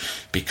time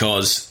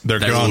because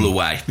they're all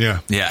away. Yeah.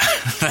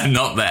 They're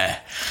not there.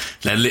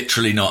 They're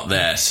literally not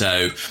there.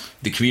 So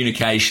the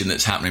communication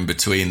that's happening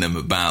between them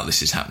about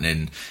this is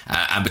happening,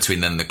 and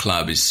between them and the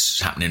club, is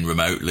happening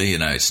remotely. You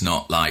know, it's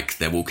not like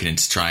they're walking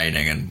into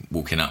training and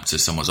walking up to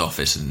someone's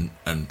office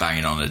and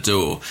banging on a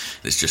door.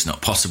 It's just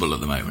not possible at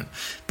the moment.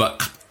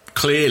 But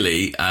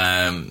clearly,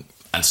 and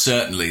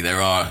certainly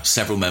there are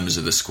several members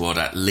of the squad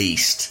at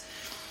least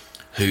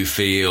who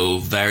feel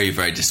very,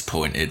 very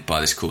disappointed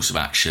by this course of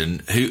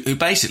action, who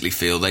basically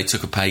feel they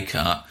took a pay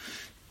cut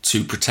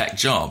to protect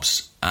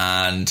jobs.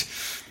 And,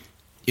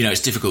 you know,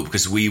 it's difficult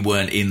because we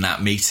weren't in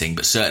that meeting,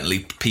 but certainly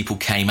people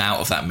came out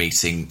of that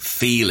meeting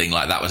feeling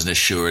like that was an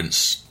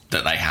assurance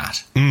that they had,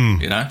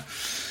 you know?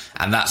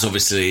 And that's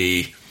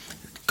obviously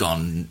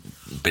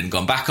been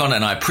gone back on,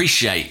 and I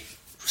appreciate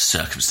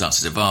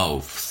circumstances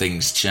evolve,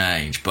 things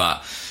change,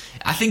 but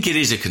I think it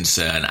is a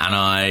concern, and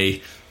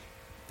I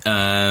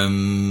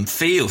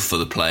feel for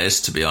the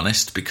players, to be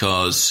honest,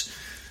 because,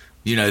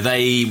 you know,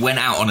 they went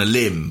out on a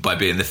limb by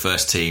being the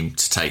first team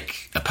to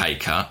take a pay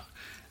cut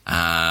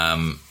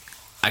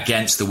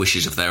against the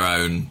wishes of their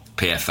own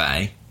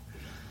PFA,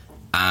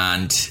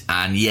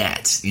 and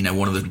yet, you know,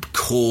 one of the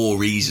core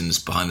reasons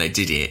behind they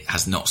did it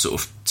has not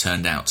sort of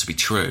turned out to be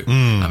true.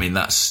 I mean,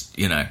 that's,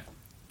 you know,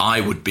 I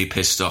would be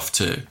pissed off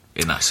too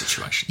in that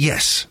situation.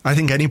 Yes, I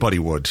think anybody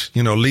would.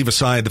 You know, leave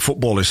aside the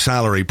footballer's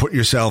salary, put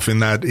yourself in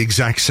that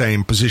exact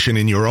same position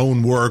in your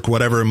own work,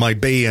 whatever it might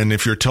be, and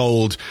if you're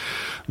told,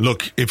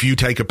 look, if you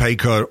take a pay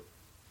cut,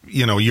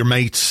 you know, your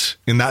mates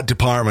in that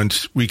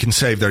department, we can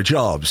save their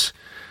jobs,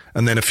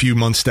 and then a few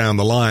months down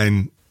the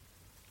line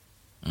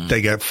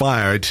they get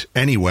fired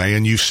anyway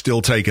and you've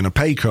still taken a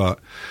pay cut,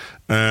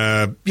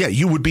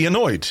 you would be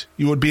annoyed.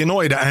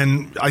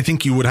 And I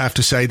think you would have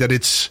to say that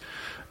it's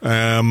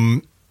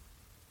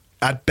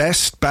at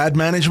best bad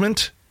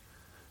management,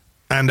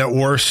 and at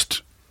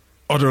worst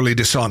utterly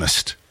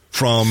dishonest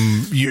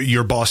from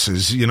your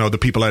bosses, you know, the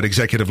people at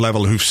executive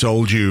level who've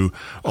sold you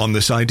on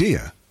this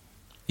idea.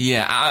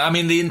 Yeah, I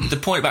mean, the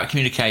point about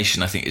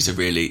communication, I think, is a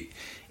really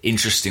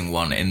interesting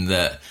one, in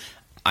that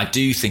I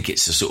do think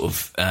it's a sort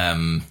of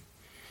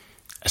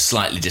a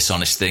slightly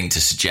dishonest thing to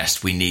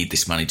suggest we need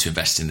this money to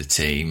invest in the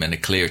team, and a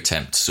clear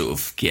attempt to sort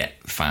of get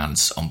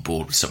fans on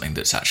board with something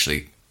that's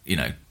actually,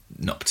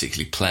 not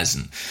particularly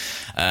pleasant.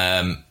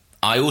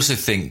 I also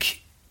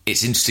think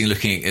it's interesting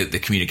looking at the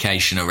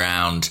communication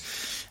around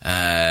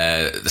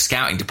the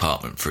scouting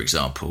department, for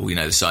example.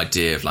 This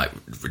idea of like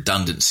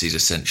redundancies,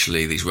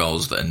 essentially, these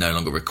roles that are no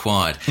longer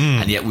required.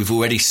 And yet we've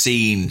already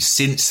seen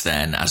since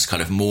then, as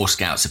kind of more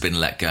scouts have been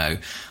let go,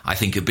 I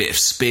think a bit of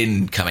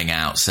spin coming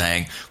out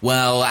saying,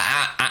 well,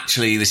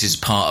 actually this is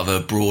part of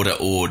a broader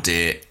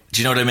audit.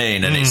 Do you know what I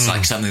mean? And it's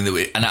like something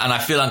that and I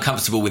feel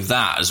uncomfortable with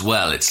that as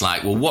well. It's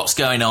like, well, what's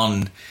going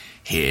on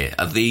here?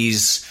 Are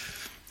these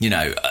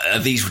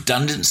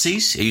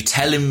redundancies? Are you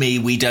telling me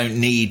we don't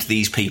need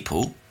these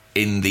people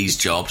in these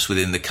jobs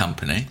within the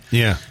company?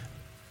 Yeah.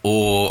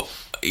 Or,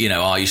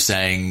 are you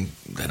saying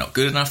they're not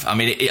good enough? I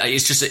mean,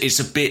 it's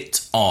a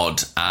bit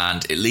odd,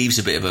 and it leaves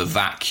a bit of a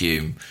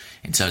vacuum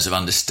in terms of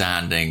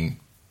understanding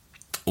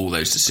all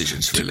those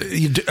decisions,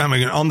 really. I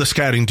mean, on the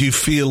scouting, do you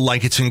feel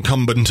like it's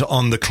incumbent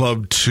on the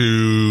club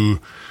to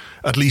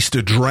at least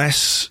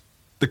address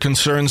the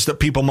concerns that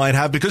people might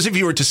have? Because if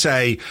you were to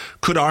say,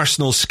 could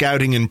Arsenal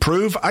scouting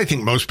improve? I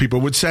think most people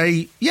would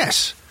say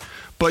yes.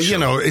 But,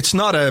 sure. it's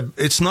not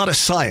a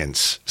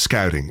science,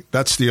 scouting.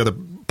 That's the other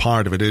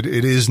part of it.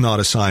 It is not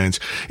a science.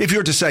 If you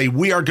were to say,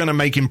 we are going to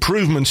make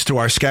improvements to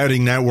our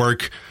scouting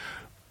network,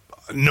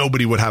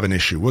 nobody would have an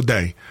issue, would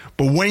they?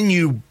 But when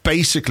you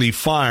basically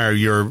fire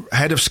your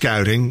head of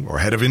scouting or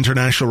head of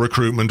international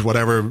recruitment,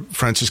 whatever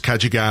Francis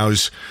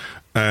Kajigau's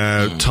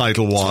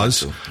title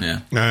was,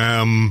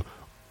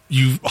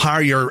 you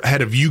hire your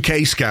head of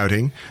UK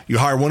scouting. You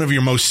hire one of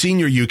your most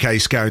senior UK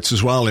scouts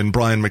as well, in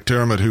Brian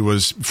McDermott, who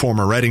was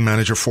former Reading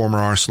manager, former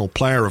Arsenal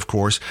player, of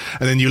course.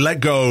 And then you let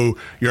go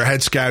your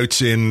head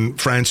scouts in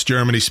France,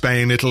 Germany,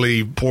 Spain,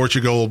 Italy,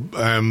 Portugal,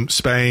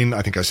 Spain.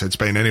 I think I said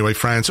Spain anyway,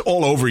 France,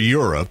 all over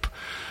Europe.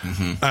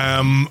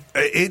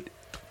 It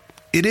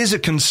is a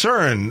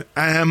concern.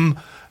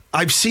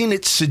 I've seen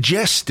it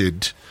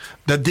suggested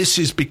that this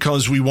is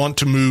because we want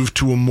to move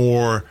to a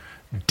more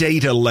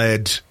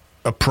data-led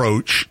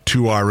approach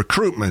to our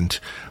recruitment.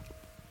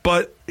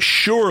 But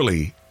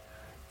surely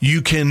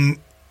you can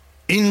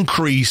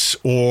increase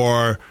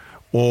or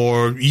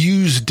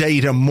use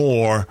data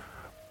more,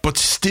 but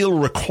still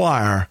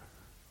require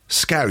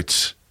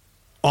scouts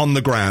on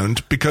the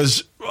ground,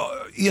 because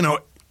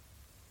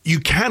you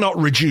cannot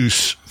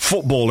reduce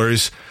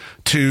footballers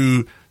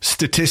to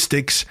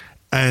statistics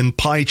and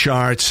pie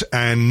charts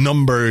and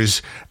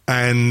numbers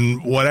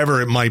and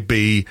whatever it might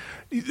be.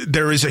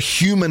 There is a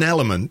human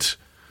element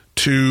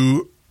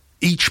to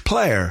each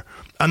player,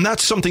 and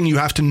that's something you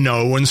have to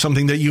know and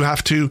something that you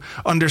have to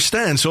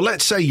understand. So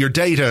let's say your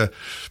data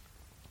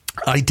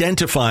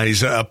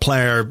identifies a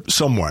player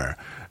somewhere,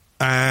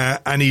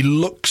 and he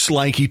looks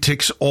like he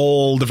ticks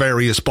all the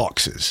various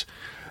boxes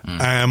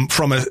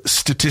from a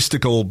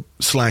statistical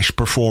 /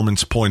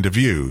 performance point of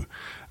view,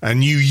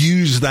 and you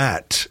use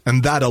that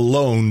and that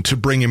alone to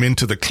bring him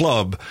into the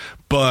club.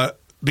 But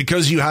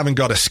because you haven't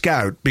got a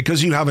scout,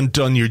 because you haven't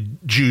done your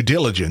due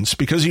diligence,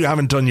 because you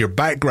haven't done your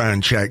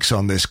background checks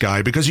on this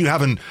guy, because you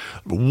haven't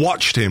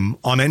watched him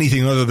on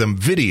anything other than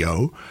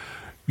video,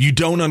 you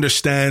don't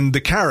understand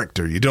the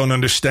character. You don't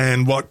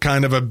understand what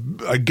kind of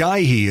a guy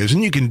he is.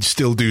 And you can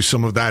still do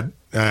some of that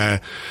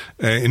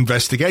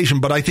investigation.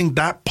 But I think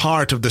that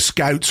part of the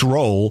scout's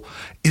role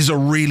is a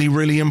really,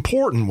 really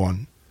important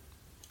one.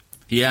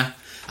 Yeah.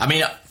 I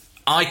mean,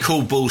 I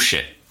call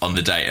bullshit on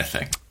the data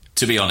thing,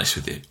 to be honest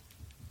with you.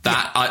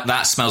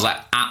 That smells like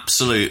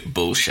absolute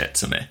bullshit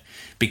to me,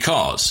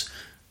 because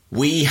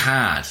we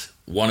had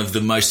one of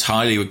the most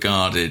highly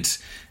regarded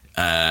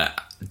data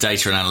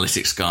and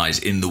analytics guys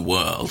in the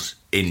world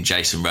in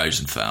Jason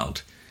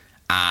Rosenfeld,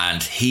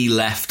 and he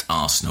left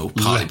Arsenal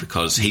partly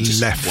because he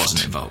just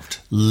wasn't involved.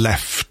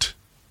 Left.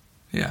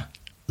 Yeah,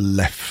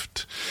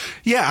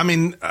 I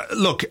mean,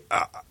 look,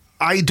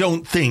 I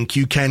don't think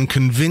you can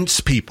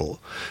convince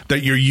people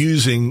that you're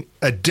using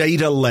a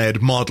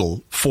data-led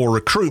model for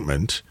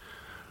recruitment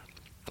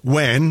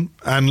when,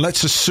 and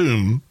let's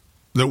assume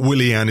that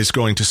Willian is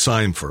going to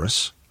sign for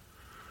us,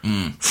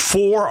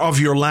 4 of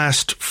your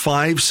last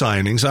 5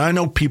 signings, I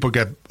know people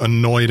get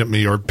annoyed at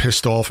me or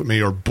pissed off at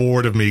me or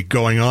bored of me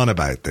going on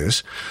about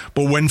this,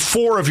 but when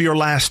 4 of your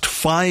last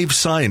 5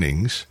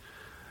 signings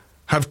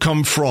have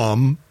come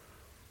from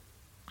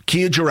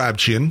Kia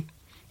Jarabchian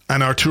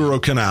and Arturo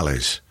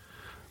Canales,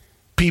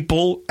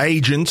 people,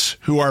 agents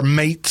who are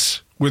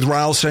mates with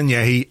Raul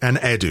Sanllehi and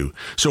Edu.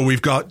 So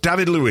we've got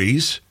David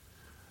Luiz,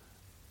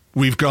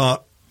 we've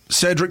got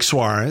Cedric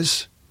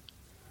Suarez,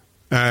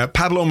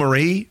 Pablo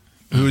Marie,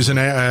 who is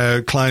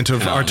a client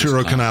of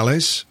Arturo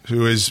Canales,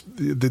 who is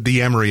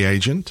the Emery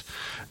agent,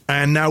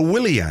 and now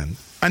Willian.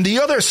 And the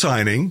other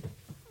signing,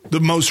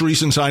 the most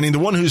recent signing, the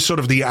one who's sort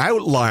of the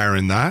outlier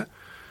in that,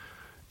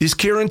 is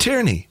Kieran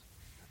Tierney.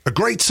 A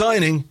great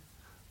signing,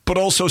 but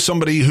also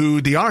somebody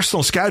who the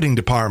Arsenal scouting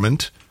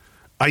department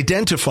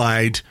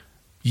identified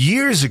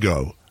years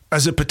ago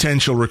as a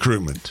potential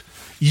recruitment.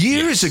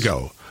 Years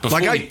ago.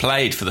 Before he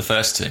played for the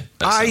first team.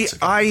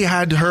 I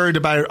had heard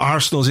about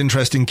Arsenal's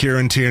interest in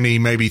Kieran Tierney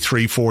maybe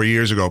 3-4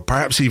 years ago,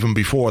 perhaps even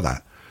before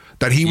that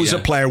he was a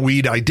player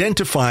we'd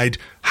identified.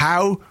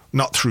 How?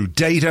 Not through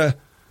data,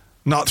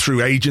 not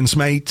through agents'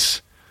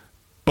 mates,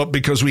 but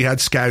because we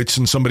had scouts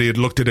and somebody had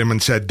looked at him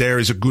and said, there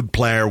is a good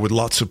player with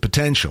lots of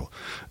potential.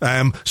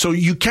 So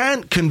you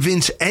can't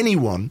convince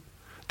anyone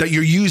that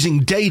you're using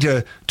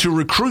data to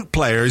recruit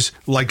players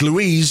like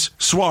Luis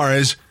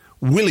Suarez,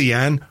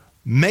 Willian,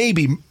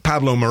 maybe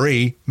Pablo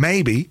Mari,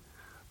 maybe,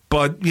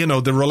 but, you know,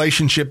 the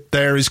relationship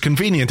there is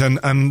convenient.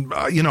 And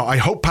you know, I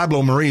hope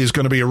Pablo Mari is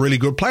going to be a really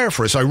good player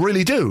for us. I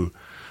really do.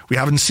 We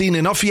haven't seen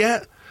enough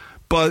yet,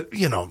 but,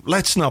 you know,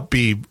 let's not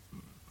be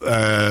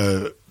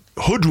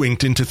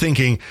hoodwinked into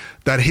thinking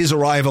that his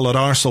arrival at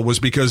Arsenal was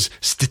because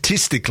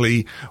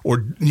statistically,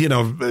 or, you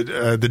know,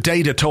 the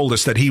data told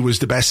us that he was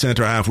the best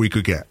centre-half we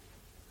could get.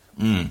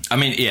 I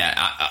mean, yeah,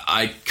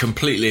 I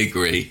completely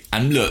agree.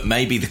 And look,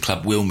 maybe the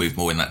club will move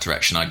more in that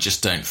direction. I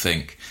just don't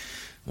think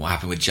what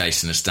happened with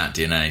Jason and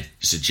StatDNA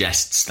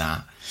suggests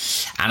that.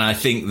 And I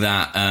think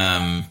that...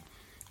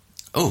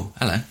 hello.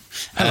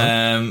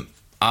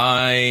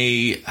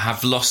 I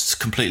have lost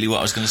completely what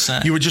I was going to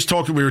say. We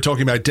were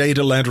talking about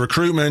data-led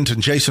recruitment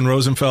and Jason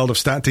Rosenfeld of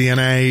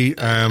StatDNA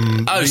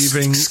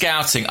leaving.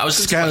 Scouting. I was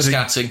going to talk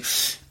about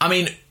scouting. I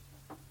mean...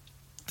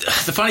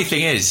 The funny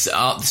thing is,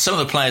 some of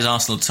the players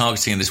Arsenal are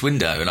targeting in this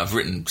window, and I've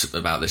written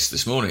about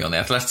this morning on The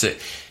Athletic,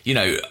 you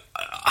know,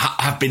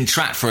 have been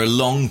tracked for a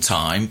long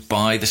time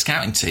by the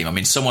scouting team. I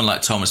mean, someone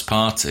like Thomas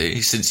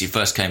Partey, since he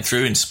first came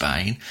through in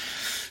Spain,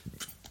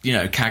 you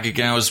know,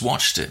 Kagawa's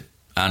watched him,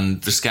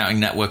 and the scouting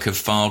network have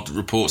filed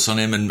reports on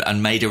him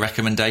and made a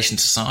recommendation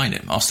to sign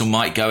him. Arsenal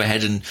might go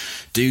ahead and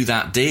do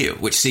that deal,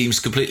 which seems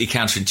completely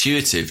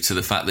counterintuitive to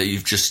the fact that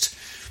you've just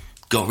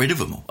got rid of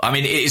them all. I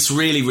mean, it's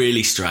really,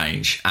 really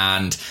strange.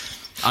 And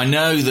I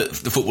know that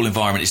the football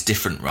environment is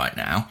different right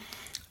now,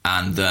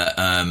 and that,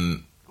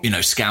 you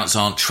know, scouts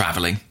aren't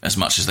travelling as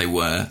much as they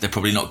were. They're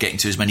probably not getting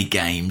to as many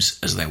games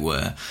as they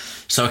were.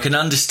 So I can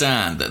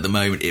understand that at the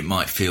moment it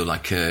might feel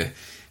like a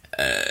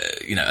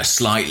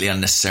slightly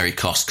unnecessary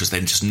cost because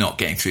they're just not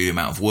getting through the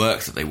amount of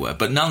work that they were.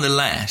 But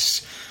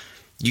nonetheless,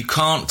 you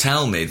can't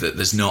tell me that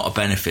there's not a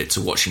benefit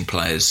to watching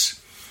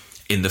players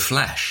in the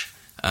flesh.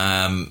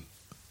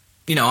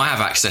 You know, I have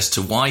access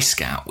to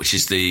Y-Scout, which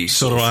is the...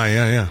 So do I,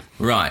 yeah.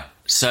 Right.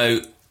 So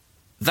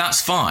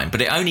that's fine,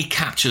 but it only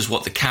captures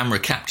what the camera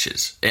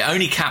captures. It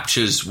only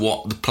captures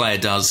what the player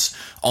does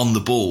on the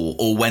ball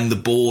or when the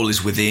ball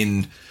is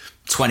within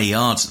 20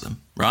 yards of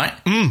them, right?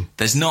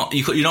 There's not...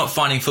 You're not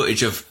finding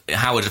footage of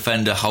how a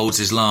defender holds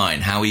his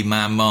line, how he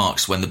man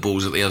marks when the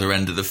ball's at the other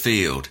end of the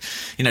field.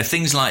 You know,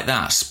 things like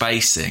that,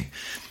 spacing.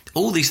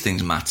 All these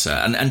things matter.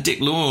 And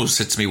Dick Laws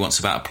said to me once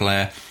about a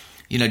player...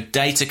 You know,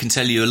 data can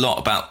tell you a lot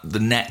about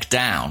the neck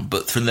down,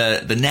 but from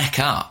the neck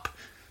up,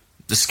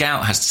 the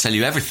scout has to tell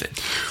you everything.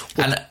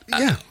 Well,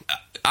 and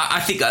I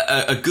think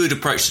a good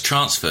approach to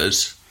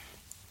transfers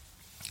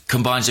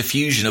combines a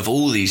fusion of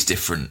all these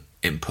different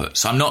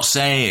inputs. I'm not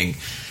saying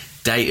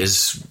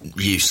data's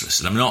useless,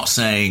 and I'm not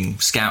saying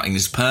scouting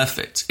is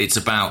perfect. It's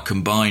about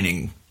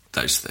combining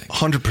those things.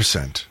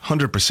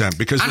 100%.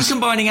 Because and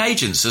combining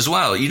agents as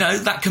well. You know,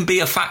 that can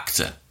be a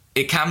factor.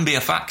 It can be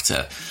a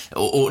factor.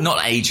 Or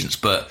not agents,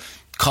 but...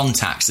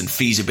 contacts and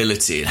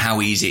feasibility and how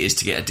easy it is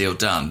to get a deal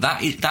done.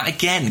 That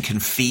again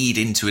can feed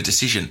into a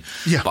decision.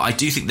 Yeah. But I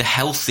do think the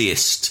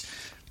healthiest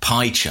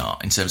pie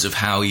chart in terms of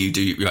how you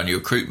run your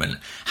recruitment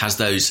has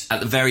those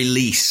at the very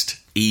least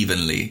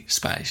evenly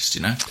spaced,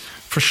 you know?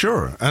 For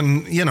sure.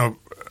 And, you know,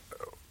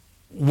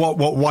 what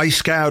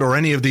Y-Scout or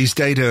any of these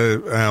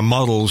data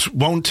models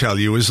won't tell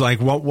you is like,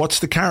 what's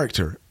the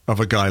character of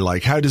a guy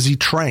like? How does he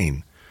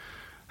train?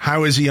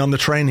 How is he on the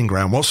training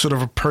ground? What sort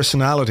of a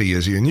personality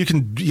is he? And you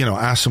can, you know,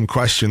 ask some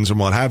questions and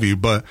what have you.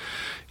 But,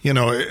 you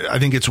know, I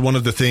think it's one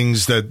of the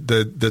things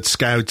that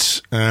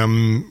scouts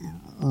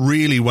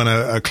really, when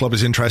a club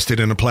is interested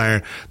in a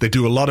player, they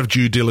do a lot of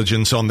due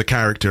diligence on the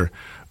character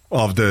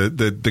of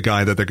the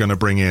guy that they're going to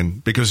bring in.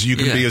 Because you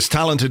can be as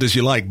talented as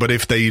you like, but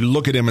if they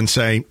look at him and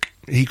say,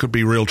 he could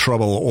be real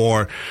trouble,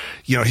 or,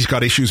 you know, he's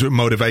got issues with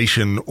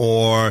motivation,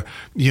 or,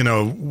 you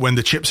know, when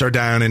the chips are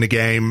down in a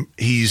game,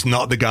 he's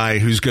not the guy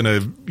who's going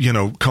to, you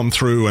know, come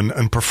through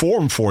and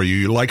perform for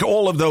you. Like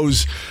all of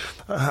those,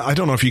 I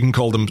don't know if you can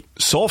call them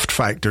soft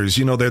factors,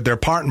 you know, they're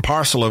part and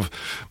parcel of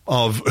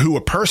who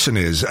a person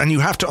is. And you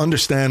have to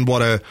understand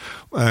what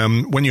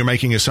when you're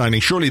making a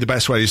signing, surely the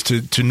best way is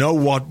to know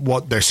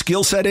what their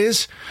skill set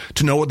is,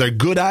 to know what they're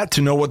good at,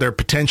 to know what they're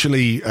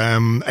potentially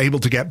able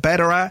to get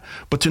better at,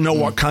 but to know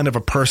what kind of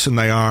a person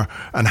they are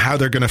and how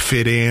they're going to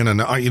fit in.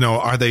 And, you know,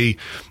 are they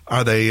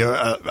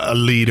a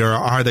leader?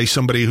 Are they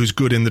somebody who's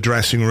good in the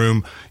dressing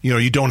room? You know,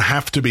 you don't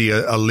have to be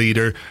a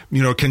leader.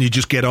 You know, can you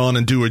just get on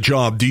and do a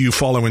job? Do you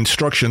follow instructions?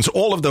 instructions,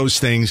 all of those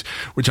things,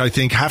 which I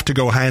think have to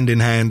go hand in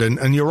hand.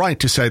 And you're right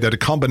to say that a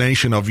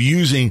combination of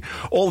using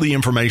all the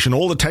information,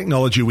 all the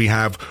technology we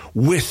have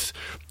with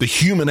the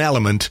human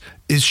element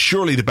is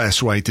surely the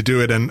best way to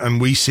do it. And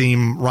we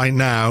seem right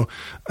now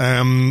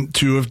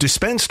to have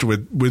dispensed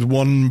with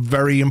one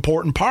very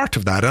important part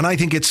of that. And I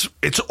think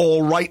it's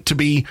all right to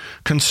be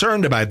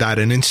concerned about that.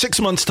 And in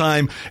 6 months'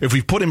 time, if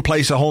we've put in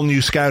place a whole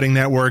new scouting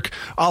network,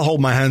 I'll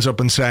hold my hands up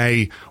and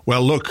say,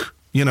 well, look,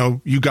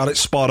 you got it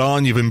spot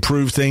on. You've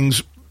improved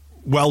things.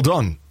 Well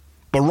done.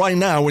 But right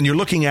now, when you're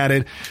looking at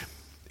it,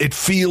 it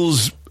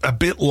feels a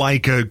bit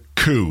like a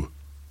coup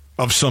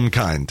of some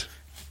kind.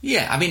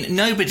 Yeah, I mean,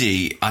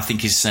 nobody, I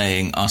think, is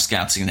saying our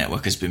scouting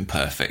network has been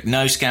perfect.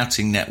 No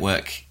scouting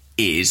network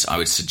is, I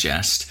would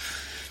suggest,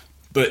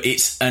 but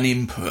it's an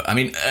input. I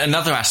mean,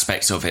 another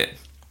aspect of it,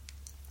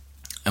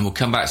 and we'll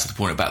come back to the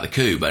point about the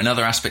coup, but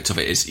another aspect of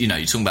it is, you're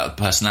talking about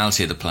the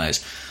personality of the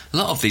players. A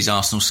lot of these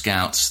Arsenal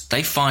scouts,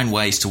 they find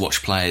ways to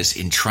watch players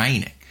in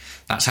training.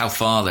 That's how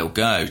far they'll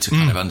go to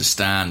kind of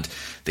understand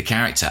the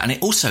character. And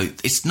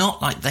it's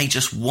not like they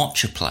just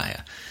watch a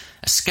player.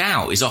 A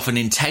scout is often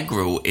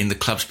integral in the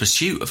club's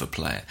pursuit of a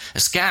player. A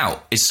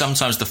scout is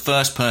sometimes the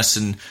first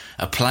person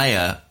a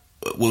player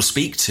will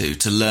speak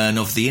to learn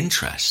of the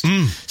interest.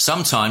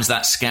 Sometimes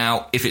that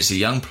scout, if it's a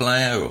young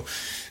player or,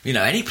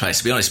 any player,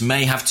 to be honest,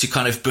 may have to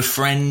kind of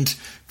befriend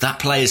that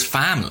player's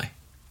family.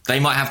 They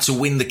might have to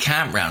win the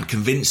camp round,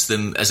 convince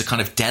them as a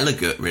kind of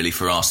delegate, really,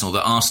 for Arsenal,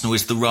 that Arsenal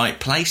is the right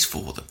place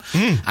for them.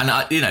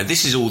 And,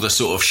 this is all the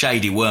sort of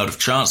shady world of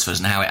transfers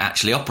and how it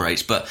actually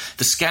operates. But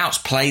the scouts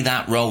play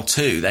that role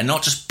too. They're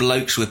not just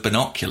blokes with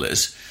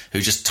binoculars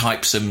who just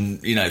type some,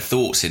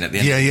 thoughts in at the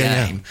end of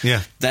the game.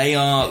 Yeah. They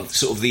are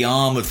sort of the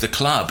arm of the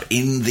club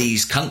in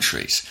these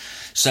countries.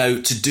 So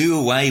to do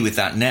away with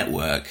that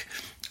network,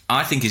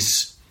 I think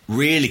is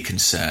really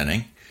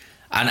concerning.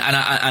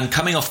 And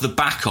coming off the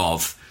back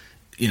of,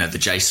 the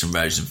Jason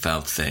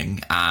Rosenfeld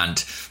thing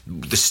and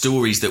the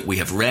stories that we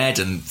have read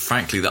and,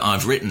 frankly, that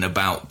I've written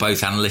about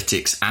both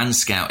analytics and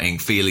scouting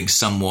feeling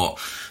somewhat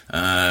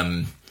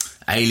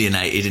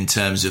alienated in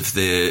terms of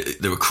the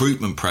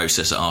recruitment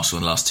process at Arsenal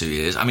in the last 2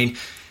 years. I mean,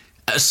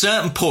 at a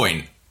certain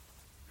point,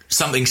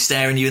 something's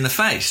staring you in the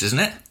face, isn't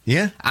it?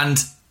 Yeah. And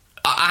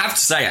I have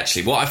to say,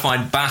 actually, what I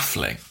find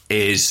baffling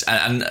is,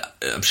 and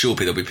I'm sure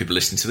there'll be people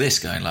listening to this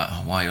going like,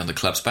 oh, why are you on the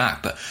club's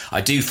back? But I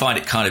do find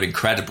it kind of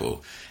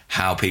incredible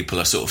how people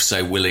are sort of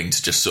so willing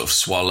to just sort of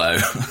swallow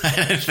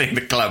anything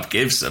the club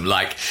gives them.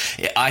 Like,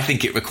 I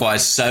think it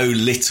requires so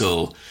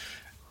little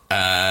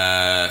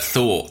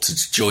thought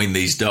to join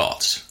these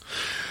dots.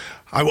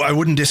 I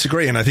wouldn't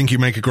disagree, and I think you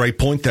make a great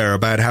point there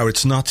about how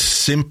it's not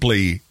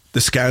simply the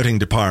scouting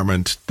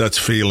department that's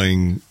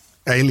feeling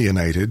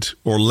alienated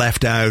or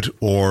left out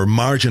or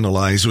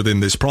marginalised within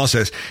this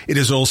process. It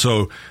is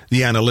also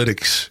the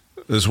analytics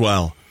as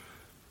well.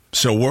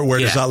 So where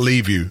does that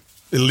leave you?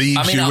 It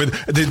leaves you with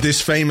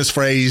this famous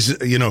phrase,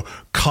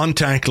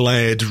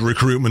 contact-led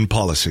recruitment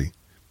policy.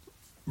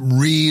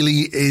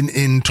 Really,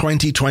 in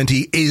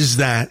 2020, is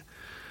that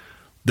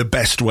the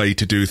best way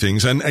to do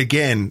things? And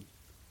again,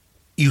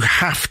 you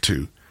have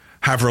to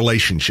have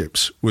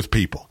relationships with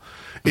people.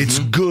 It's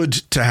good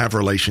to have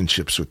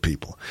relationships with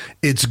people.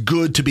 It's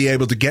good to be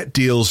able to get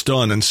deals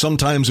done. And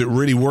sometimes it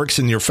really works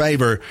in your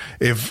favor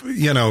if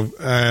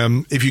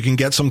you can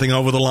get something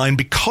over the line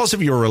because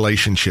of your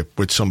relationship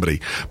with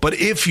somebody. But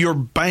if you're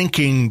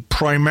banking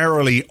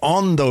primarily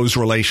on those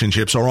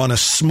relationships or on a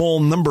small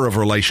number of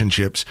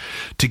relationships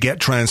to get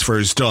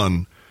transfers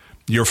done,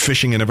 you're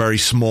fishing in a very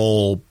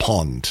small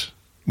pond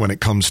when it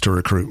comes to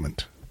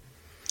recruitment.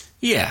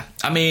 Yeah.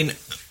 I mean,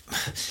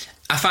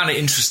 I found it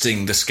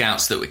interesting, the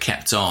scouts that were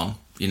kept on,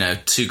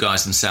 2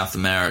 guys in South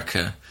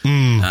America.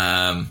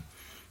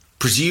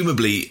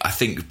 Presumably, I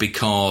think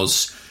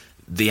because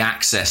the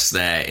access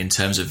there in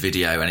terms of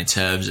video and in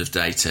terms of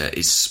data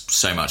is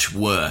so much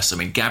worse. I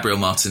mean, Gabriel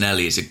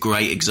Martinelli is a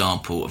great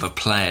example of a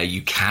player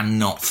you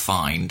cannot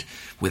find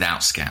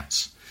without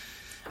scouts.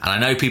 And I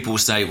know people will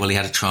say, well, he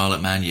had a trial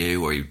at Man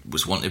U or he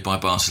was wanted by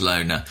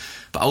Barcelona,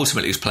 but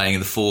ultimately he was playing in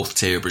the 4th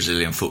tier of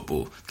Brazilian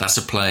football. That's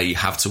a player you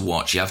have to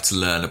watch, you have to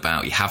learn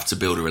about, you have to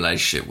build a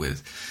relationship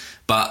with.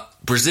 But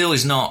Brazil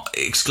is not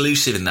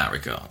exclusive in that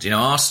regard.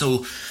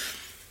 Arsenal,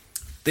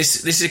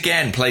 this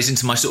again plays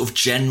into my sort of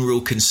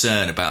general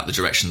concern about the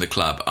direction of the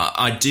club.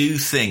 I do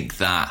think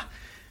that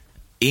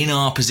in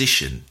our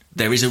position,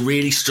 there is a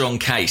really strong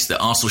case that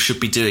Arsenal should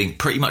be doing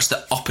pretty much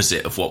the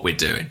opposite of what we're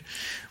doing.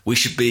 We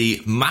should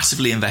be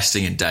massively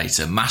investing in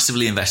data,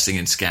 massively investing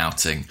in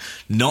scouting,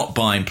 not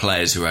buying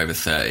players who are over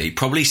 30,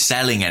 probably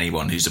selling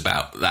anyone who's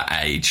about that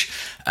age,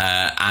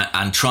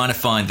 and trying to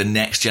find the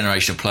next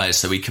generation of players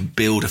so we can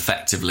build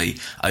effectively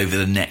over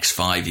the next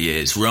 5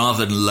 years,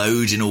 rather than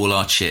loading all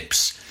our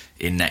chips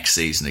in next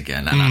season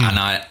again. And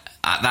I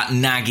that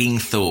nagging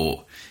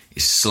thought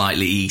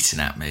slightly eating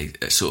at me,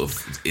 sort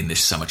of in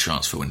this summer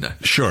transfer window.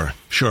 Sure.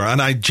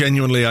 And I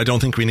don't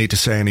think we need to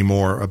say any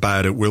more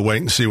about it. We'll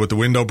wait and see what the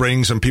window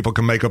brings, and people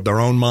can make up their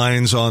own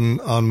minds on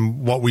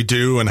what we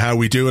do and how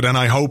we do it. And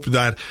I hope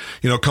that,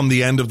 come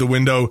the end of the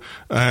window,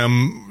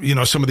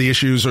 some of the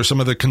issues or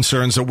some of the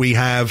concerns that we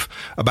have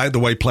about the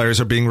way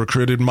players are being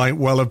recruited might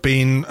well have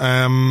been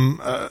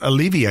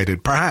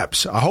alleviated,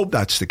 perhaps. I hope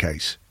that's the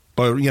case.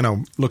 But,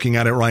 looking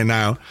at it right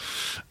now...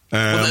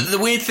 Well, the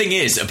weird thing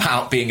is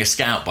about being a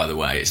scout, by the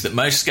way, is that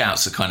most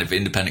scouts are kind of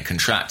independent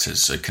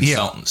contractors, so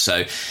consultants.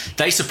 Yeah. So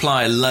they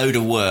supply a load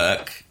of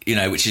work,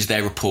 which is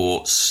their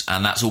reports,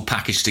 and that's all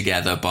packaged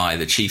together by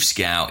the chief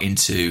scout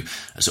into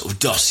a sort of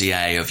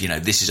dossier of,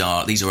 these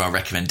are our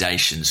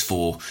recommendations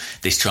for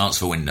this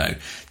transfer window.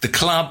 The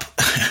club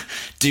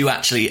do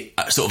actually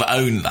sort of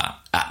own that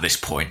at this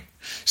point.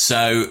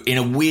 So in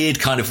a weird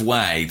kind of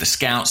way, the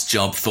scout's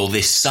job for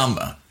this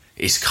summer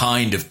is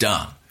kind of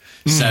done.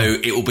 So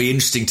it will be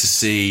interesting to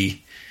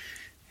see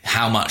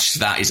how much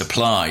that is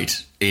applied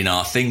in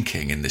our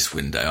thinking in this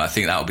window. I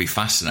think that will be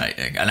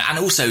fascinating. And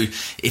also,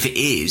 if it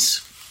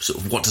is, sort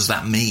of what does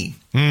that mean,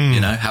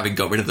 having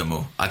got rid of them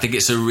all? I think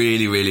it's a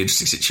really, really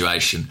interesting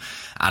situation.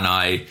 And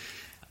I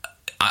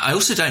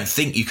also don't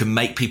think you can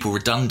make people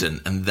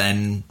redundant and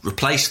then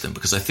replace them,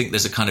 because I think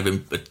there's a kind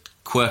of a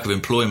quirk of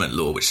employment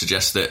law which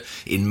suggests that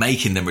in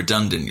making them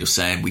redundant, you're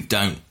saying we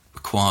don't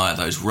require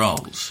those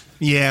roles.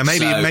 Yeah,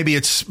 maybe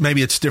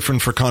it's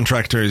different for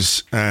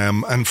contractors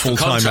and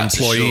full-time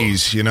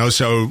employees, sure.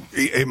 So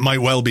it might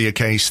well be a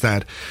case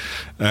that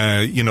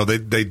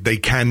they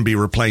can be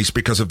replaced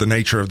because of the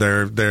nature of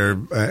their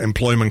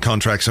employment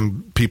contracts,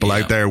 and people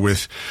out there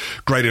with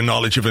greater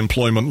knowledge of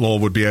employment law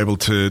would be able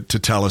to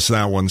tell us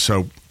that one.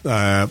 So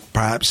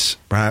perhaps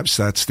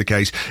that's the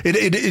case.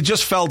 It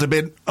just felt a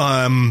bit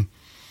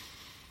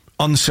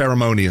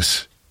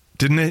unceremonious,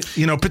 didn't it?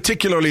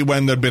 Particularly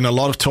when there'd been a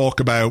lot of talk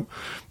about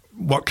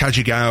what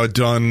Kajigao had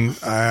done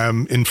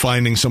in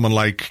finding someone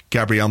like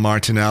Gabriel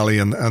Martinelli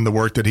and the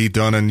work that he'd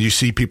done. And you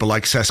see people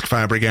like Cesc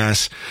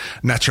Fabregas,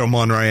 Nacho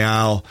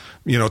Monreal,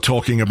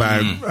 talking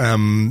about,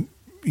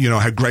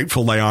 how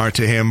grateful they are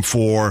to him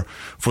for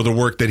the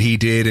work that he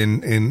did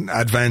in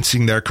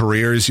advancing their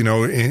careers.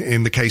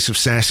 In the case of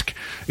Cesc,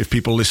 if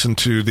people listen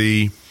to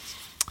the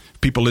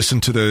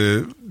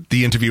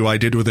interview I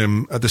did with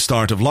him at the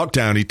start of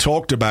lockdown, he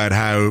talked about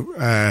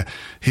how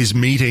his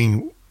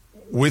meeting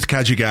with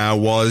Kajigao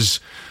was,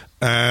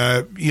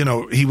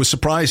 he was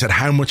surprised at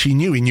how much he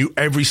knew. He knew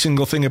every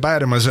single thing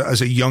about him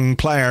as a young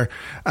player,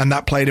 and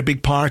that played a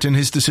big part in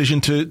his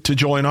decision to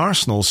join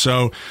Arsenal.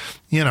 So,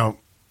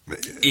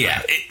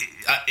 Yeah,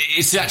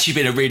 it's actually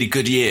been a really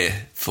good year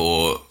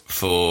for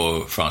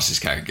Francis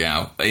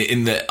Kajigao.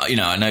 In that,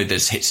 I know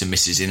there's hits and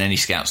misses in any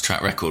scout's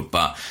track record,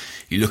 but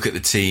you look at the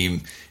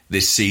team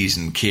this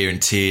season, Kieran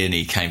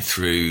Tierney came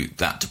through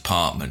that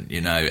department.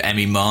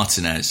 Emi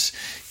Martinez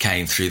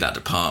came through that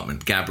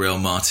department. Gabriel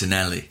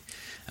Martinelli.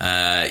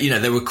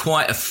 There were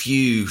quite a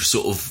few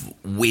sort of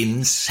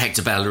wins.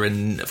 Hector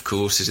Bellerin, of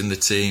course, is in the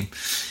team.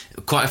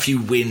 Quite a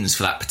few wins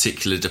for that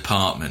particular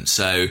department.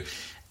 So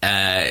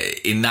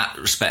in that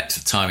respect,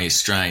 the timing is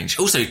strange.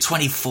 Also,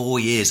 24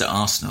 years at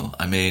Arsenal.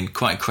 I mean,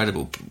 quite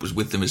incredible. Was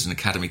with them as an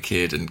academy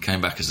kid and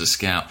came back as a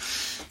scout.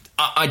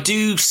 I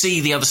do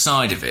see the other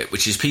side of it,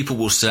 which is people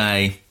will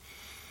say,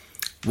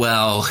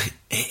 well,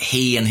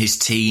 he and his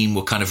team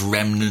were kind of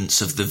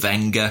remnants of the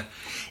Wenger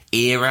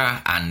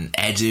era, and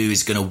Edu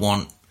is going to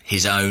want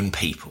his own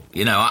people.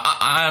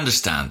 I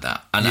understand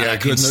that. And yeah,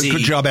 good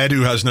job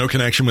Edu has no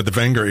connection with the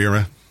Wenger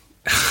era.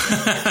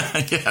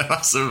 Yeah,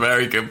 that's a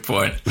very good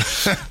point.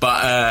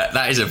 But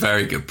that is a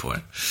very good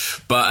point.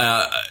 But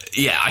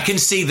I can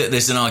see that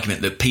there's an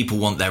argument that people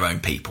want their own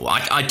people.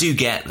 I do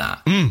get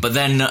that. But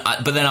then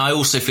I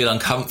also feel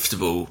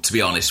uncomfortable, to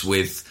be honest,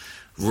 with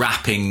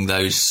wrapping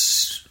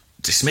those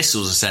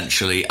dismissals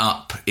essentially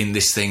up in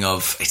this thing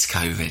of it's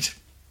COVID.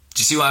 Do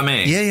you see what I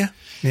mean?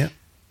 Yeah.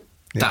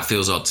 That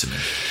feels odd to me.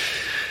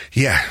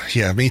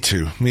 Yeah, me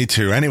too.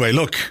 Anyway,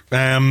 look,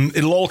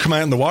 it'll all come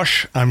out in the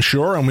wash, I'm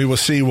sure, and we will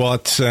see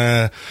what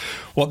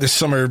this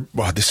summer,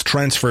 this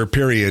transfer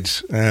period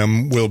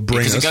will bring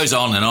us. Because it goes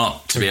on and on,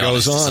 to be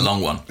honest. It's a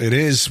long one. It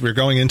is. We're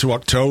going into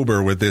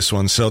October with this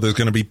one, so there's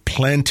going to be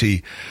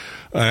plenty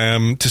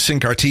to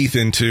sink our teeth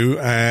into.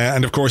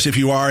 And of course, if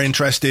you are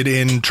interested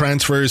in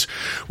transfers,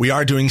 we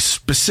are doing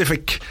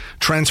specific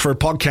transfer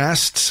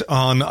podcasts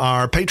on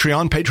our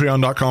Patreon,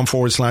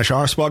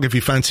 patreon.com/Arspog. If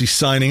you fancy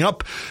signing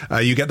up,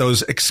 you get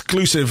those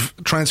exclusive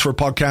transfer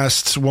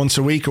podcasts once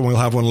a week, and we'll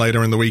have one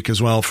later in the week as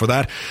well for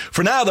that.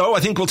 For now, though, I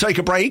think we'll take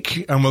a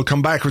break and we'll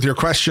come back with your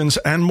questions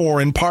and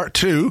more in part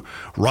 2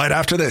 right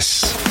after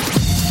this.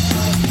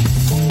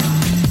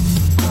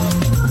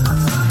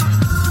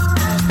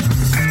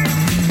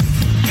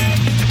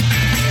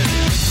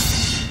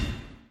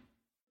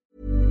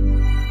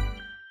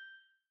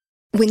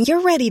 When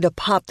you're ready to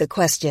pop the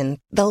question,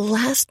 the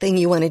last thing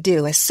you want to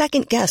do is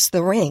second-guess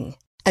the ring.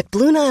 At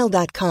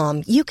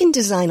BlueNile.com, you can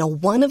design a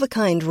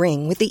one-of-a-kind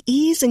ring with the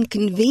ease and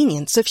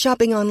convenience of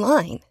shopping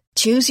online.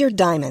 Choose your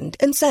diamond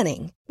and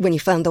setting. When you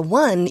find the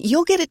one,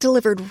 you'll get it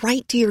delivered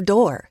right to your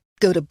door.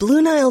 Go to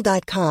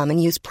BlueNile.com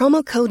and use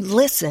promo code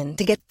LISTEN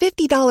to get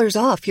 $50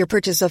 off your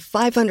purchase of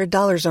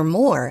 $500 or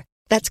more.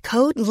 That's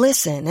code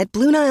LISTEN at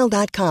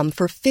BlueNile.com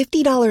for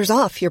 $50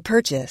 off your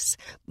purchase.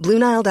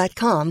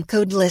 BlueNile.com,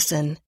 code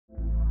LISTEN.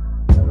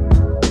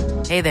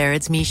 Hey there,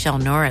 it's Michelle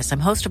Norris. I'm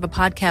host of a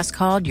podcast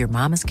called Your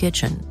Mama's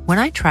Kitchen. When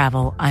I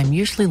travel, I'm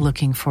usually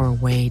looking for a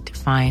way to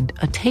find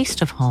a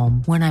taste of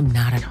home when I'm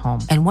not at home.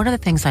 And one of the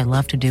things I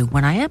love to do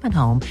when I am at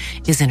home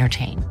is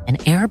entertain. And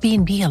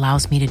Airbnb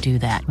allows me to do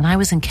that. When I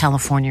was in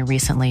California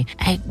recently,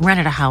 I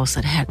rented a house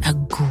that had a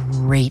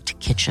great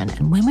kitchen.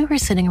 And when we were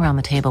sitting around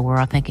the table, we're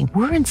all thinking,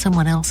 we're in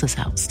someone else's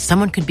house.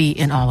 Someone could be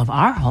in all of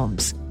our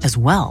homes as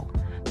well.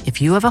 If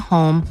you have a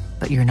home,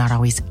 but you're not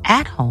always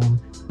at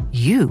home,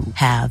 you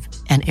have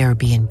an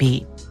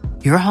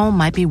Airbnb. Your home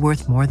might be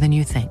worth more than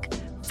you think.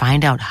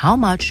 Find out how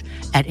much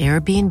at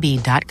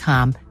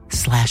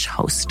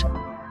airbnb.com/host.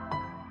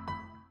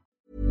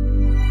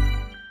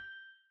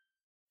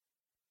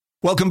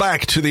 Welcome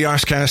back to the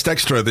Arscast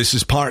Extra. This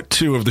is part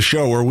 2 of the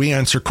show where we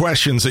answer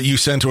questions that you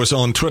sent to us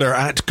on Twitter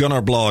at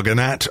Gunnerblog and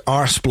at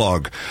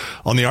Arseblog,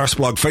 on the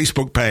Arseblog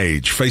Facebook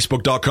page,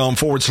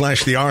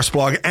 facebook.com/the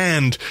Arseblog,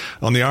 and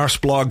on the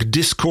Arseblog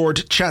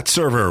Discord chat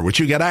server, which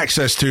you get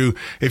access to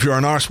if you're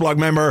an Arseblog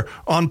member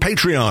on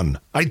Patreon.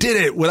 I did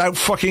it without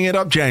fucking it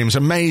up, James.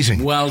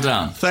 Amazing. Well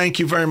done. Thank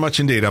you very much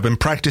indeed. I've been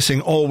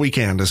practicing all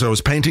weekend. As I was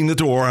painting the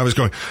door, I was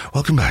going,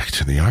 welcome back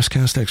to the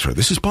Arscast Extra.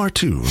 This is part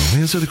 2.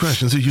 These are the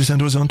questions that you sent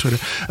to us on Twitter.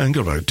 And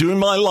go about doing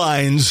my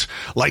lines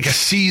like a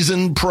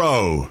seasoned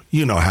pro.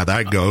 You know how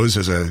that goes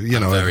as a, you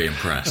know, very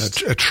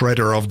impressed. A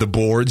treader of the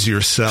boards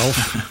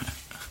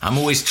yourself. I'm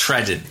always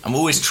treading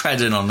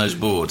on those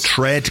boards.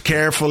 Tread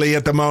carefully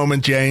at the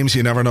moment, James.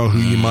 You never know who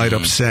you might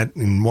upset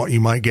and what you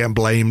might get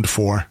blamed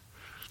for.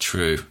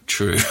 True.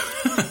 It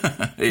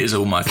is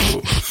all my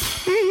fault.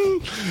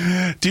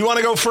 Do you want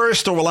to go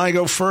first, or will I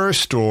go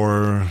first,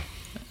 or?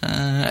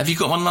 Have you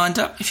got one lined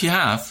up? If you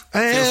have,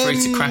 feel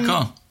free to crack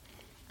on.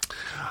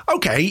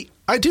 Okay,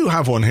 I do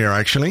have one here,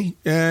 actually.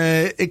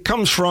 It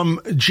comes from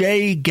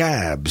Jay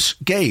Gabes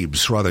at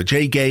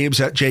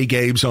Jay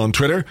Gabes on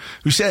Twitter,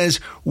 who says,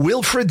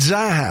 Wilfred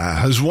Zaha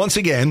has once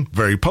again,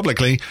 very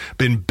publicly,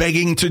 been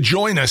begging to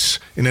join us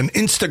in an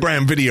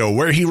Instagram video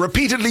where he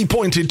repeatedly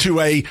pointed to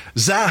a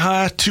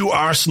Zaha to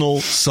Arsenal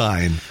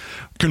sign.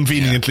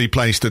 Conveniently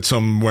placed it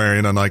somewhere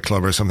in a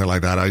nightclub or something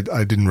like that. I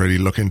didn't really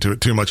look into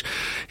it too much.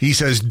 He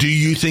says, do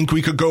you think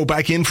we could go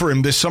back in for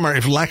him this summer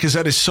if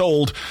Lacazette is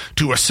sold,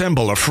 to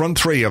assemble a front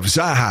three of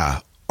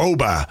Zaha,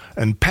 Oba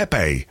and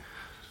Pepe?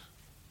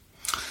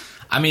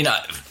 I mean,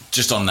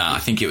 just on that, I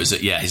think it was,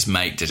 his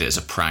mate did it as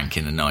a prank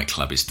in a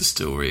nightclub is the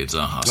story.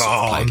 Zaha sort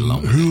of played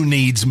along. Who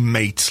needs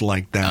mates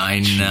like that? I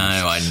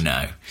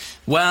know.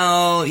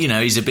 Well, you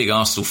know, he's a big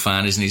Arsenal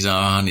fan, isn't he,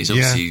 Zaha? And he's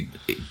obviously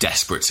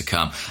desperate to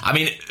come. I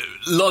mean,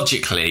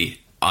 logically,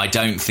 I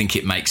don't think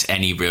it makes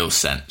any real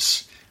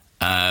sense.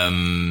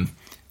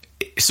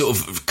 Sort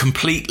of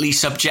completely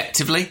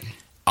subjectively,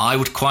 I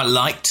would quite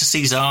like to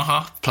see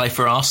Zaha play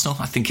for Arsenal.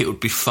 I think it would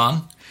be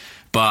fun.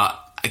 But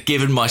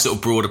given my sort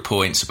of broader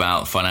points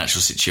about the financial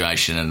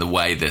situation and the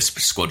way this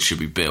squad should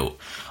be built,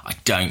 I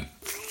don't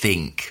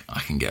think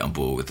I can get on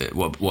board with it.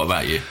 What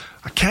about you?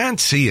 I can't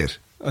see it.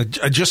 I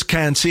just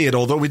can't see it,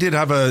 although we did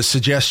have a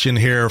suggestion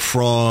here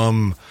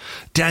from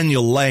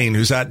Daniel Lane,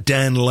 who's at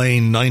Dan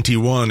Lane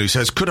 91, who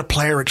says, could a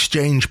player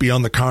exchange be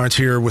on the cards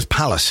here with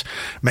Palace?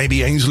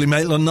 Maybe Ainsley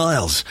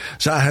Maitland-Niles.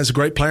 Zaha has a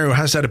great player who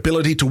has that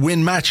ability to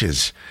win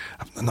matches.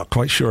 I'm not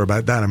quite sure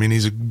about that. I mean,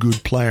 he's a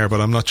good player, but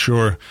I'm not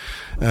sure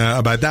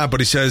about that.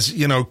 But he says,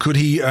 you know, could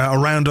he,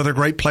 around other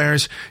great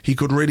players, he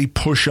could really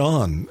push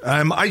on.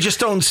 I just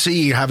don't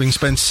see, having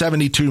spent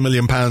 £72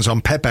 million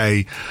on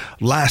Pepe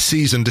last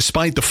season,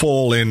 despite the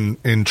fall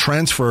in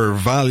transfer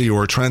value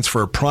or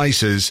transfer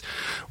prices,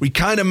 we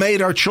kind of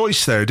made our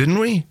choice there, didn't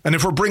we? And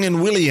if we're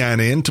bringing Willian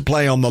in to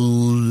play on the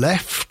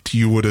left,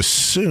 you would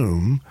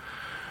assume,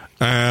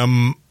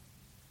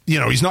 you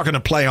know, he's not going to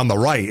play on the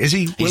right, is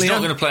he, Willian? He's not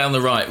going to play on the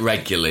right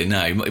regularly,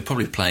 no. He'll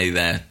probably play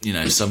there, you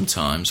know,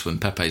 sometimes when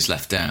Pepe's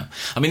left out.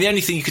 I mean, the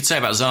only thing you could say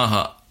about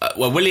Zaha,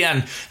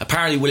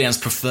 apparently Willian's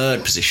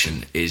preferred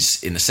position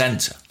is in the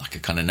centre, like a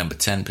kind of number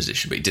 10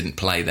 position, but he didn't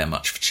play there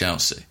much for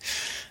Chelsea.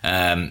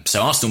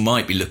 So Arsenal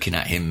might be looking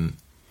at him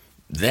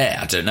there.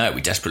 I don't know.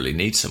 We desperately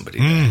need somebody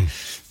there.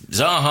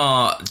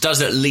 Zaha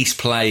does at least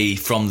play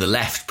from the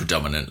left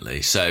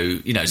predominantly. So,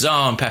 you know,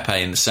 Zaha and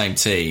Pepe in the same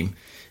team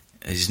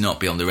is not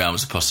beyond the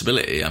realms of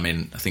possibility. I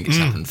mean, I think it's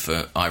happened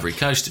for Ivory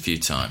Coast a few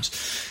times.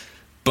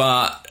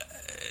 But,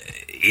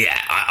 yeah,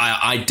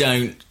 I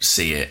don't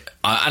see it.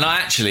 I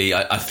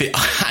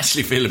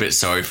actually feel a bit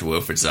sorry for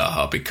Wilfred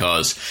Zaha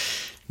because,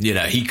 you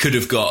know, he could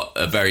have got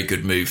a very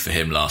good move for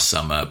him last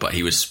summer, but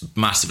he was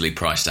massively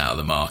priced out of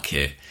the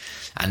market.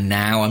 And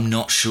now I'm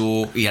not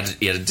sure. He had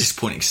a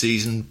disappointing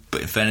season,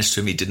 but in fairness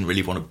to him, he didn't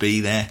really want to be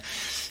there.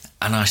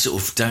 And I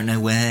sort of don't know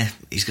where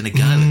he's going to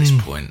go at this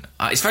point.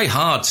 It's very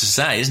hard to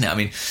say, isn't it? I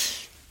mean,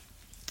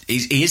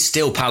 he is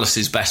still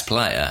Palace's best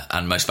player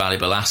and most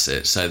valuable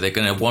asset, so they're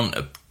going to want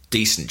a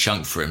decent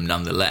chunk for him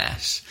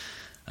nonetheless.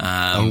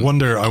 I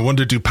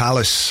wonder, do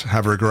Palace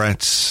have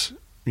regrets,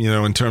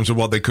 in terms of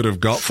what they could have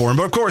got for him?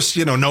 But of course,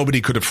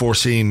 nobody could have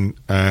foreseen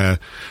a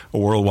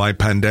worldwide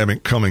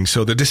pandemic coming.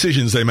 So the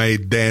decisions they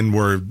made then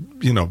were,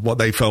 what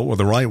they felt were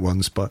the right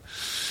ones. But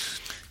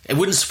it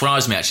wouldn't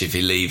surprise me, actually, if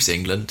he leaves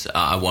England.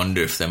 I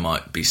wonder if there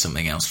might be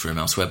something else for him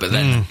elsewhere. But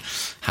then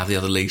have the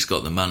other leagues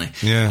got the money?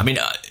 Yeah. I mean,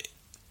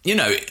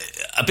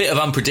 a bit of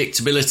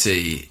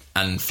unpredictability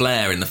and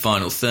flair in the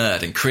final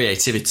third and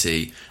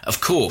creativity,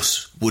 of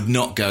course, would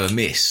not go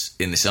amiss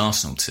in this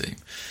Arsenal team.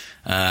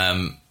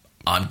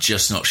 I'm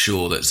just not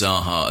sure that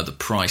Zaha, at the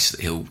price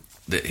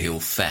that he'll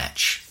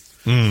fetch,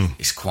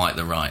 is quite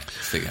the right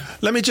figure.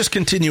 Let me just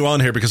continue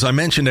on here, because I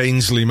mentioned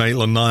Ainsley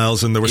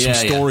Maitland-Niles, and there were some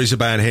stories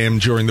about him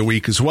during the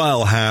week as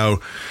well, how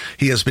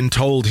he has been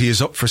told he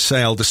is up for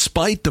sale,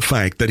 despite the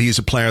fact that he's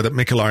a player that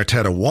Mikel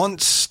Arteta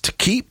wants to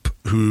keep,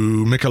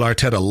 who Mikel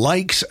Arteta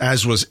likes,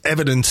 as was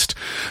evidenced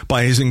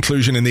by his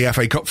inclusion in the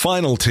FA Cup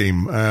final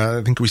team.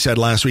 I think we said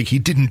last week he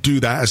didn't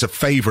do that as a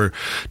favour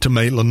to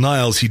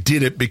Maitland-Niles. He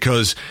did it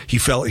because he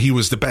felt he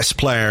was the best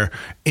player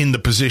in the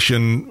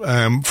position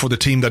for the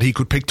team that he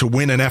could pick to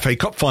win an FA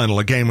Cup final,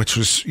 a game which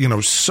was,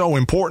 so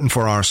important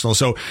for Arsenal.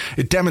 So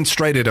it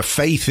demonstrated a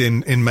faith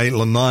in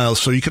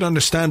Maitland-Niles. So you can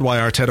understand why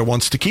Arteta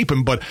wants to keep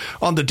him. But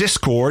on the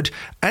Discord,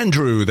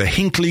 Andrew, the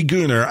Hinkley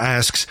Gooner,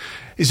 asks,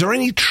 is there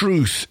any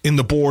truth in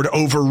the board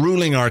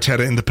overruling Arteta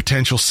in the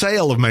potential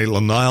sale of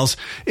Maitland-Niles?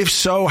 If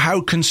so,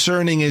 how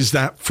concerning is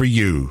that for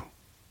you?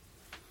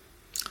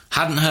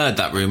 Hadn't heard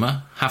that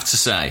rumour, have to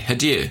say.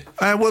 Had you?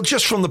 Well,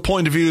 just from the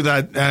point of view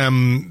that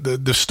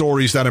the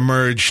stories that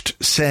emerged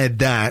said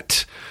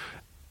that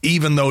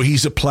even though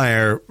he's a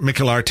player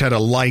Mikel Arteta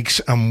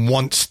likes and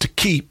wants to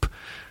keep,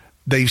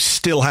 they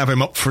still have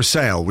him up for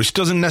sale, which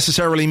doesn't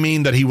necessarily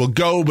mean that he will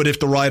go, but if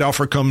the right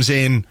offer comes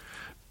in,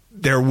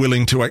 they're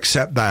willing to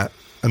accept that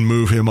and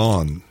move him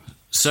on.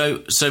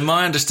 So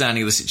my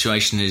understanding of the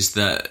situation is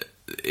that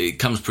it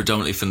comes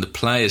predominantly from the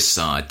player's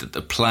side, that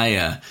the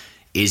player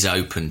is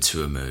open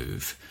to a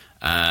move.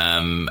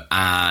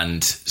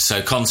 And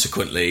so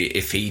consequently,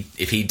 if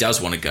he does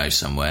want to go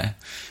somewhere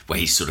where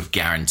he's sort of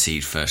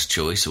guaranteed first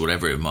choice or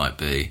whatever it might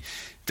be,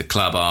 the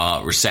club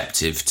are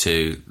receptive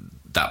to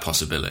that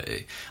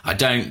possibility. I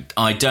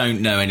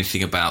don't know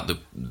anything about the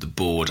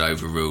board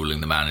overruling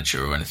the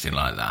manager or anything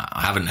like that.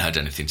 I haven't heard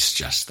anything to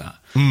suggest that.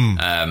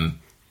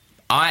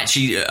 I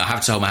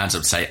have to hold my hands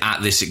up and say,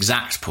 at this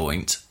exact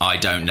point, I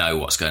don't know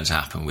what's going to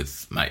happen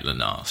with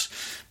Maitland-Niles,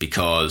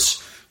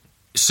 because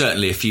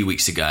certainly a few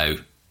weeks ago,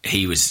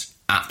 he was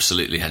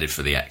absolutely headed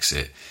for the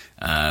exit.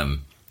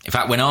 In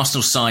fact, when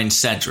Arsenal signed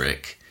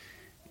Cedric,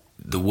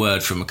 the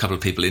word from a couple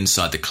of people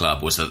inside the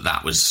club was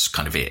that was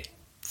kind of it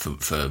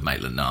for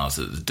Maitland-Niles,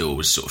 that the door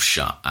was sort of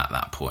shut at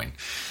that point.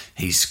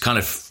 He's kind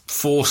of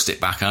forced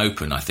it back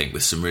open, I think,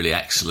 with some really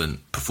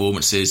excellent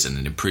performances and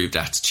an improved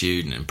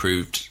attitude and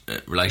improved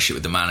relationship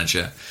with the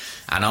manager.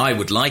 And I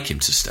would like him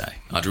to stay.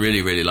 I'd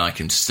really, really like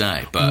him to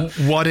stay. But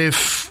what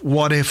if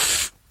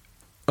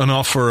an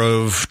offer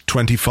of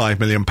 £25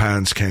 million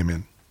came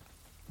in?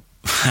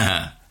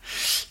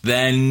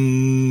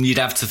 Then you'd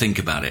have to think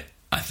about it,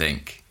 I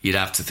think. You'd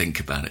have to think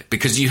about it.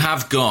 Because you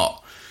have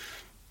got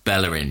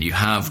Bellerin, you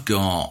have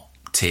got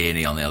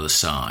Tierney on the other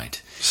side.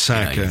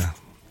 Saka.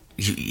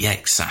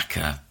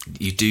 Saka.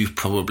 You do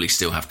probably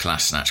still have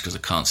Kolasinac, because I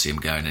can't see him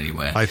going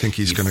anywhere. I think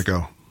he's going to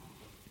go.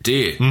 Do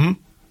you? Mm-hmm.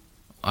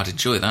 I'd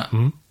enjoy that.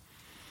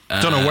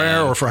 Mm-hmm. Don't know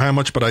where or for how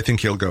much, but I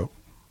think he'll go.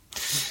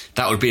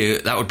 That would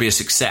be a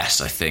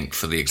success, I think,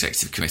 for the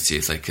executive committee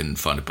if they can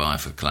find a buyer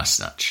for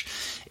Kolasinac.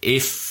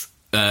 If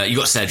you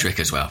got Cedric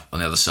as well on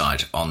the other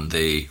side on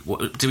the,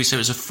 what did we say it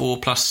was a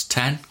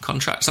 4+10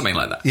 contract, something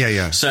like that?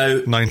 Yeah.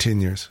 So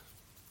 19 years.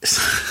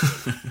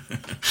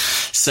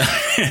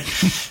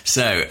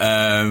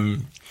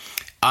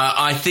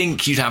 I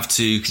think you'd have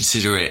to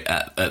consider it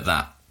at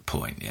that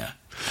point. Yeah,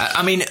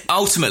 I mean,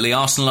 ultimately,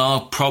 Arsenal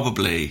are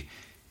probably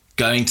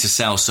going to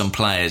sell some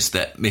players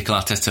that Mikel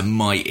Arteta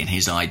might, in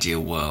his ideal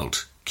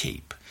world,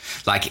 keep.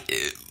 Like,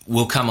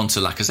 we'll come on to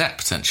Lacazette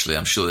potentially.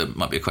 I'm sure there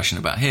might be a question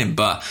about him,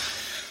 but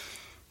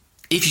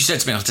if you said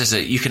to me,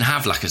 Arteta, you can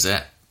have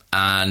Lacazette,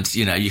 and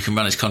you can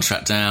run his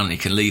contract down, and he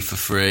can leave for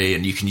free,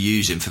 and you can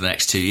use him for the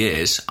next 2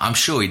 years, I'm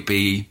sure he'd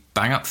be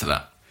bang up for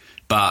that.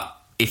 But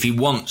if he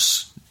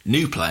wants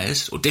new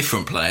players or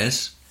different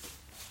players,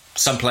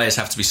 some players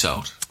have to be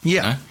sold.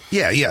 Yeah.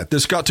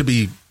 There's got to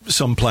be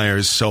some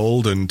players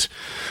sold and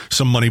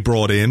some money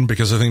brought in,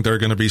 because I think there are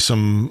going to be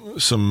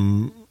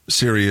some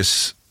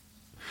serious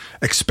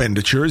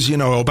expenditures. You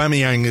know,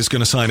 Aubameyang is going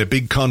to sign a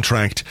big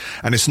contract,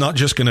 and it's not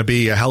just going to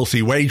be a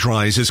healthy wage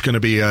rise. It's going to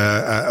be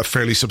a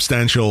fairly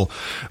substantial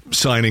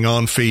signing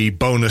on fee,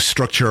 bonus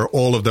structure,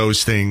 all of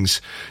those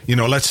things. You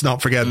know, let's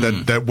not forget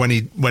that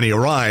when he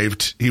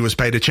arrived, he was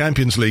paid a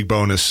Champions League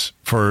bonus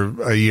for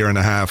a year and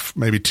a half,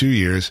 maybe 2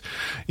 years,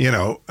 you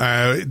know,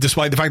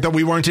 despite the fact that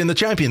we weren't in the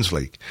Champions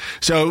League.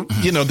 So,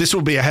 you know, this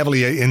will be a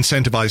heavily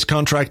incentivized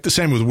contract. The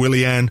same with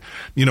Willian.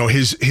 You know,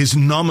 his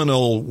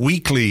nominal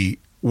weekly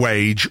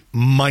wage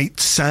might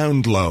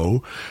sound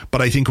low,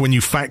 but I think when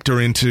you factor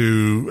in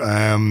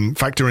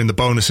the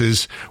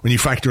bonuses, when you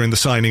factor in the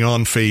signing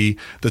on fee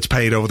that's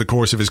paid over the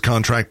course of his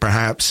contract,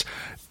 perhaps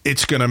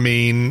it's going to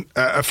mean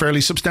a fairly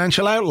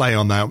substantial outlay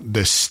on that.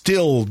 There's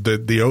still the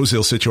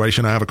Ozil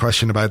situation. I have a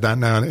question about that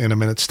now in a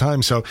minute's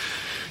time. So,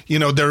 you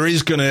know, there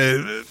is going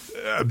to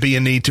be a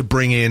need to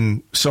bring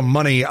in some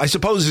money. I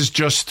suppose it's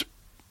just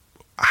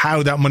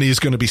how that money is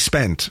going to be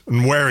spent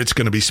and where it's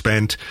going to be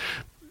spent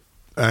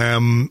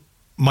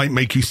might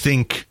make you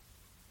think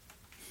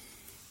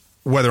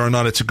whether or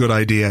not it's a good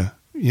idea.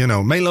 You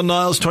know,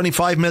 Maitland-Niles,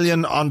 25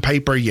 million on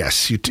paper,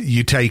 yes, you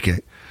take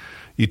it.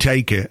 You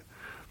take it.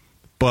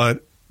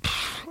 But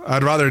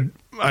I'd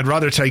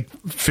rather take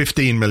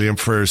 15 million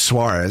for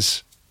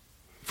Suarez,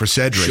 for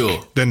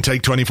Cedric, than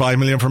take 25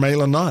 million for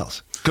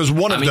Maitland-Niles. Because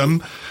one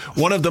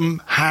of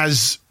them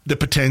has the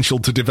potential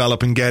to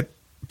develop and get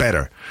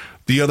better.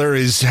 The other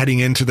is heading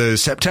into the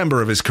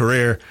September of his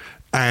career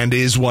and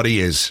is what he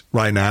is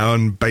right now.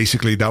 And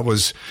basically that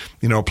was,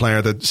 you know, a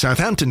player that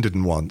Southampton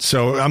didn't want.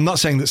 So I'm not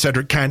saying that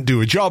Cedric can't do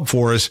a job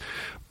for us,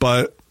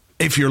 but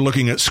if you're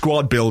looking at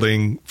squad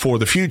building for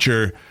the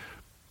future,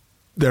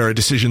 there are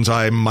decisions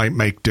I might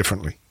make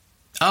differently.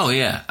 Oh,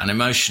 yeah. And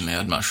emotionally,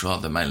 I'd much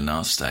rather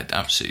Maitland-Niles stay.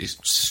 Absolutely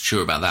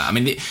sure about that. I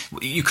mean,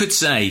 you could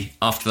say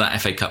after that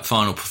FA Cup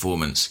final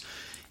performance,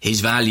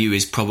 his value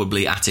is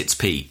probably at its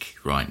peak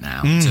right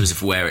now in terms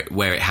of where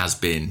it has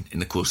been in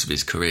the course of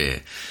his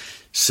career.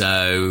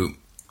 So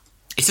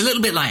it's a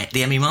little bit like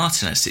the Emi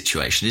Martinez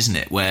situation, isn't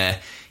it? Where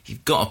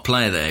you've got a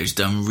player there who's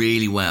done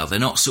really well. They're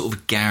not sort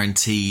of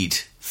guaranteed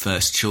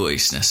first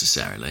choice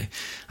necessarily,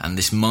 and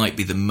this might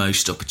be the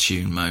most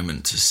opportune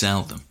moment to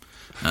sell them.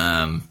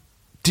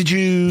 Did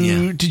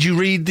you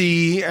read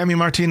the Emi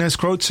Martinez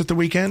quotes at the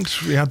weekend?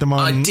 We had them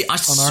on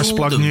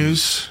Arsblog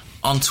News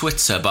on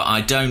Twitter, but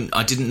I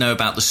didn't know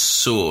about the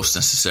source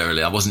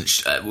necessarily. I wasn't.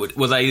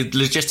 Were they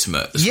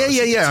legitimate?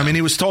 Yeah. I mean,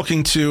 he was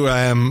talking to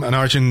an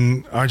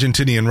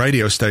Argentinian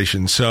radio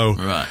station. So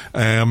right.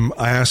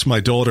 I asked my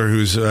daughter,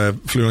 who's a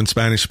fluent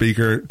Spanish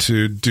speaker,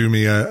 to do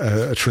me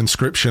a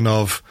transcription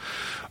of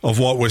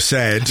what was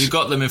said. Have you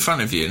got them in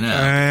front of you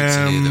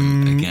now? To hear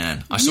them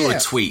again. I saw a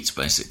tweet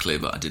basically,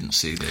 but I didn't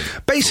see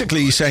the.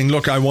 Basically, he's saying,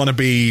 "Look, I want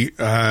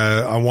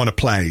to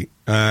play."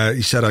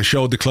 He said, "I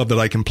showed the club that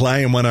I can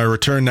play, and when I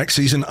return next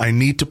season, I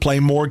need to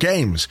play more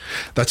games.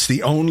 That's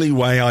the only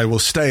way I will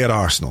stay at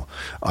Arsenal.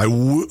 I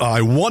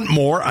want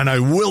more, and I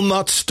will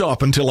not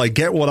stop until I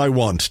get what I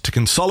want, to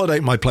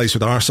consolidate my place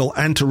with Arsenal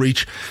and to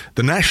reach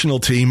the national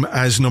team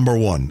as number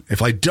one.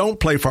 If I don't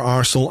play for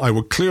Arsenal, I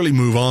will clearly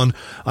move on.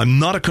 I'm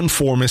not a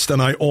conformist,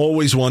 and I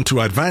always want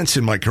to advance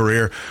in my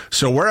career,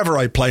 so wherever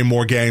I play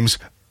more games,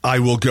 I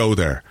will go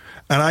there."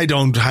 And I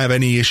don't have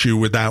any issue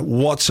with that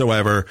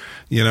whatsoever.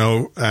 You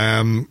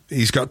know,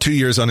 he's got 2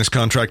 years on his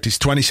contract. He's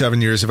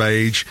 27 years of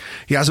age.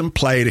 He hasn't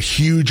played a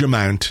huge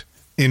amount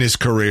in his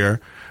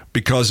career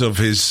because of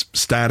his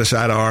status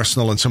at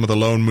Arsenal and some of the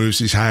loan moves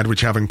he's had,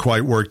 which haven't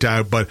quite worked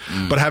out. But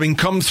having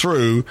come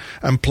through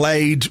and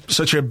played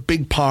such a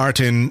big part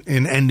in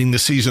ending the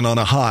season on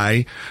a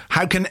high,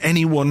 how can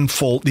anyone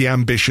fault the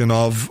ambition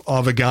of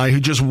a guy who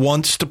just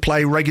wants to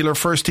play regular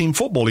first-team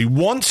football? He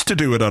wants to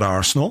do it at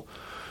Arsenal.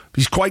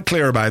 He's quite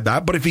clear about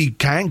that. But if he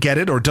can't get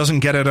it or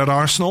doesn't get it at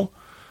Arsenal,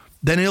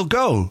 then he'll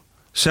go.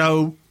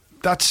 So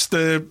that's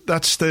the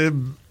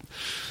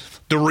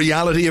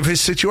reality of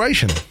his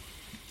situation.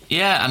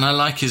 Yeah, and I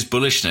like his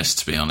bullishness,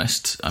 to be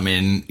honest. I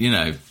mean, you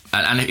know,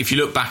 and if you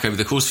look back over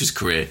the course of his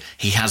career,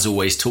 he has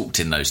always talked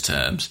in those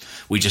terms.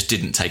 We just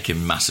didn't take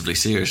him massively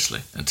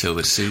seriously until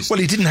this season.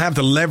 Well, he didn't have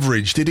the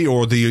leverage, did he?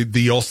 Or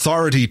the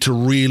authority to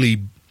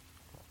really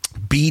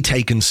be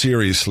taken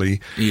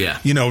seriously. Yeah.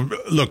 You know,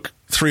 look,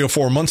 3 or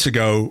 4 months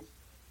ago,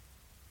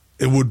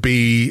 it would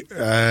be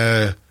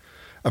a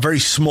very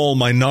small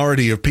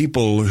minority of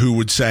people who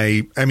would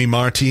say Emi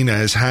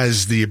Martinez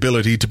has the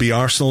ability to be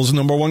Arsenal's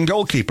number one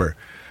goalkeeper.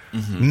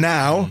 Mm-hmm.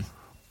 Now,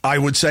 I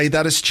would say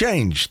that has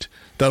changed.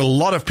 That a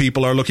lot of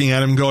people are looking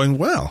at him going,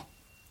 well,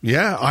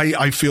 yeah,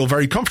 I feel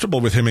very comfortable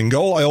with him in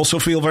goal. I also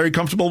feel very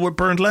comfortable with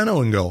Bernd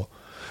Leno in goal.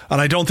 And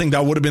I don't think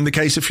that would have been the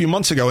case a few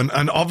months ago.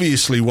 And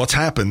obviously what's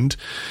happened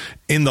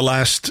in the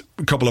last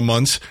couple of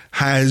months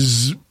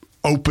has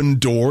opened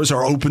doors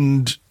or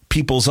opened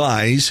people's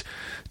eyes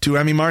to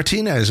Emi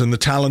Martinez and the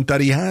talent that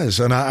he has.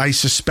 And I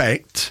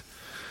suspect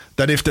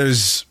that if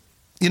there's,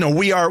 you know,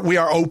 we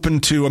are open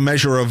to a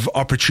measure of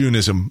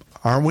opportunism,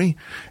 aren't we?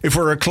 If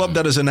we're a club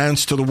that has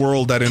announced to the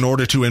world that in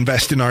order to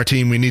invest in our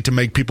team, we need to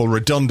make people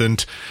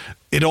redundant,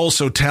 it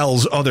also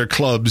tells other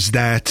clubs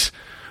that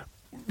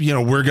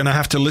we're going to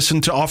have to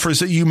listen to offers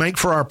that you make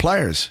for our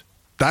players.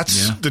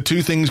 That's the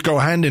two things go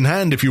hand in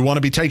hand. If you want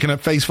to be taken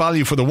at face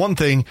value for the one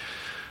thing,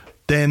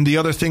 then the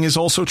other thing is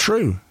also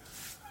true.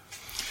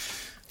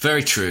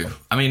 Very true.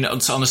 I mean, on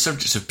the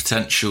subject of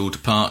potential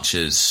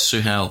departures,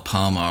 Suhail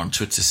Parmar on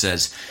Twitter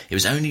says, it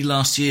was only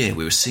last year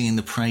we were singing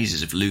the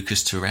praises of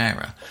Lucas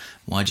Torreira.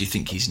 Why do you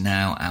think he's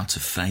now out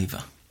of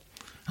favour?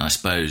 And I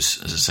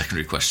suppose, as a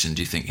secondary question,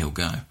 do you think he'll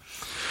go?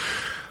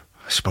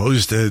 I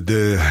suppose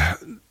the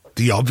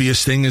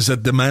obvious thing is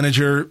that the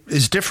manager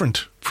is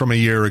different from a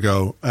year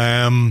ago.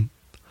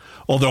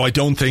 Although I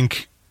don't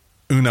think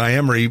Unai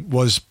Emery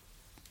was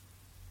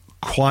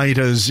quite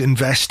as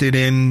invested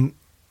in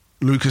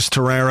Lucas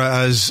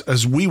Torreira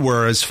as we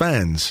were as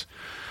fans.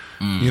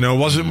 Who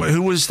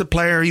was the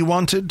player he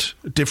wanted?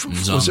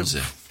 Nzonzi. Was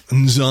it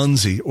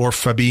Nzonzi or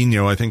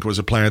Fabinho? I think was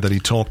a player that he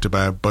talked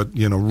about, but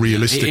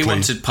realistically, he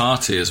wanted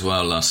Partey as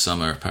well last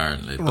summer,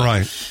 apparently. But,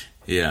 right?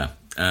 Yeah.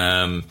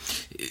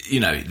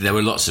 There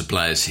were lots of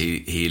players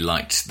he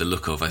liked the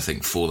look of, I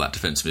think, for that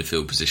defensive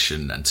midfield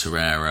position, and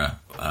Torreira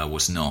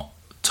was not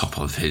top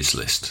of his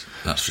list,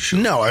 that's for sure.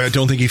 No, I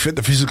don't think he fit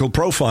the physical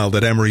profile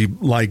that Emery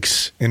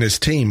likes in his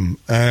team.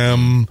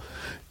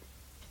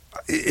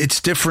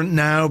 It's different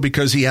now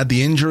because he had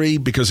the injury,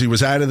 because he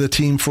was out of the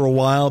team for a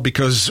while,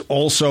 because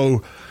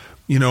also,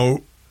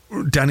 Dani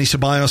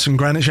Ceballos and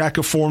Granit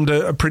Xhaka formed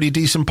a pretty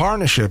decent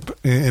partnership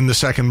in the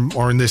second,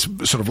 or in this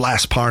sort of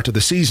last part of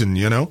the season,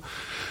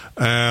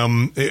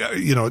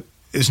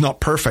 is not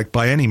perfect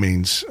by any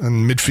means,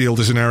 and midfield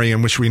is an area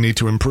in which we need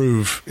to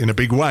improve in a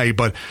big way,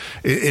 but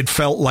it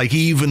felt like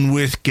even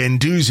with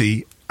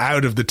Guendouzi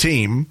out of the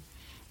team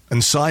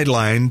and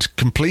sidelined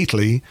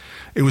completely,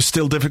 it was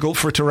still difficult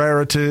for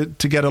Torreira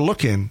to get a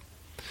look in.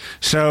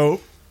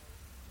 So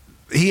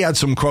he had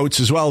some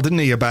quotes as well, didn't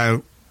he,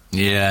 about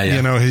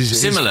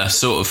his similar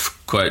sort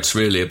of quotes,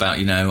 really, about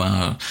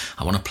I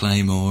want to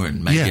play more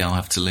and maybe I'll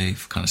have to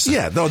leave, kind of stuff.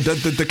 Yeah,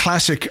 the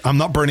classic "I'm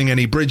not burning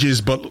any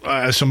bridges,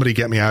 but somebody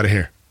get me out of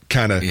here"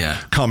 kind of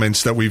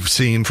comments that we've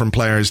seen from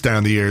players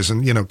down the years.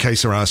 And que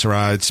sera,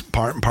 it's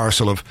part and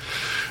parcel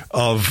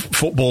of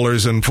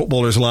footballers and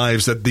footballers'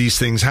 lives that these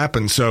things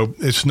happen. So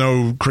it's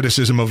no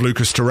criticism of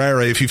Lucas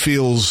Torreira if he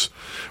feels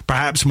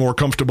perhaps more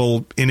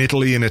comfortable in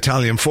Italy and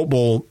Italian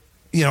football.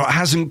 It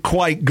hasn't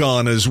quite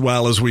gone as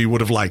well as we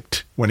would have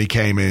liked when he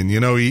came in.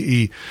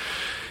 I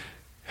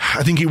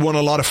think he won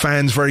a lot of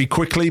fans very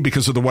quickly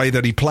because of the way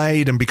that he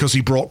played and because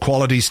he brought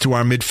qualities to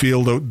our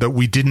midfield that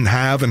we didn't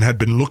have and had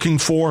been looking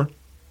for.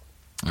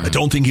 I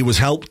don't think he was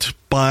helped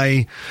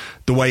by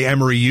the way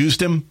Emery used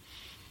him.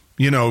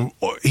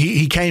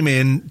 He came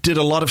in, did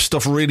a lot of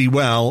stuff really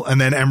well,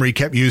 and then Emery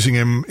kept using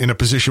him in a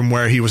position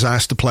where he was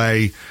asked to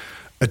play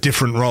a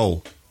different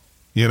role,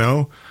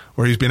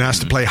 where he's been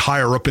asked to play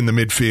higher up in the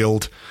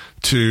midfield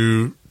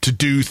to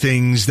do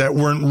things that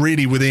weren't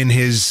really within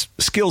his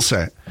skill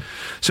set.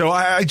 So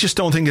I just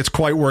don't think it's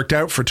quite worked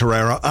out for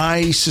Torreira.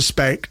 I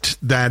suspect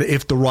that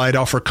if the right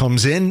offer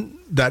comes in,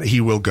 that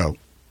he will go.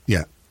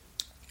 Yeah.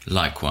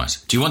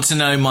 Likewise. Do you want to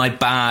know my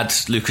bad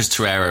Lucas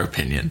Torreira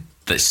opinion?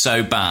 That's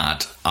so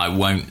bad I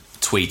won't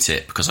tweet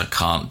it because I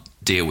can't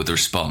deal with the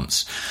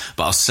response,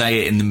 but I'll say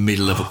it in the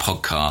middle of a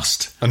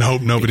podcast and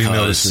hope nobody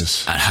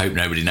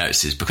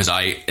notices. Because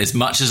as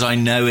much as I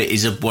know it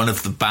is one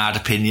of the bad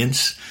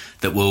opinions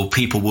that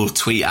people will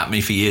tweet at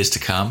me for years to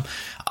come,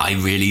 I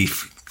really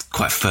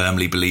quite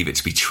firmly believe it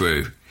to be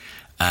true,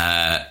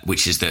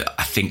 which is that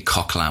I think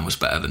Coquelin was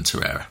better than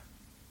Torreira.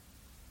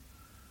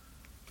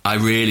 I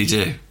really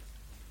do.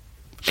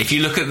 If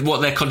you look at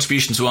what their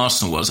contribution to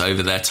Arsenal was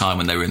over their time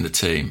when they were in the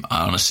team,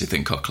 I honestly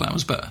think Coquelin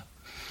was better.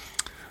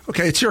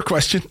 Okay, it's your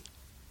question.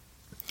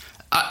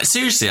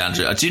 Seriously,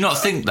 Andrew, do you not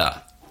think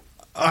that?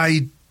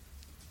 I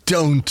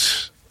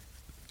don't.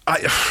 I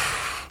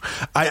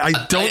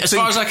don't. As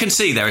far as I can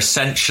see, they're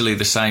essentially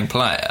the same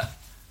player.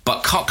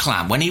 But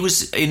Coquelin, when he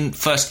was in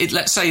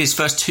let's say his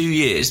first 2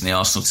 years in the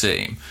Arsenal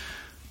team,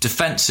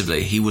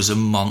 defensively he was a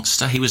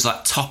monster. He was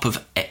like top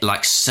of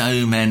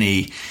so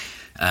many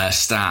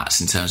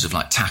stats in terms of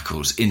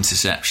tackles,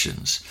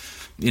 interceptions.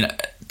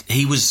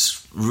 He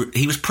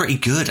was pretty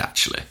good,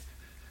 actually.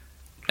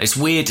 It's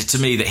weird to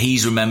me that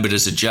he's remembered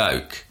as a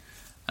joke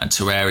and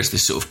Torreira is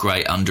this sort of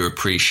great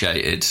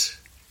underappreciated.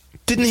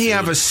 Didn't he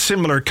have a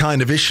similar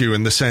kind of issue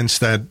in the sense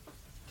that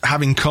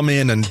having come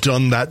in and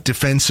done that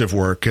defensive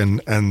work and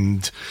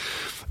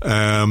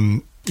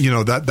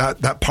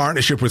that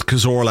partnership with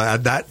Cazorla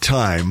at that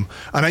time,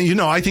 and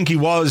I think he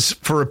was,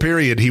 for a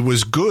period, he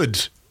was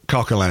good,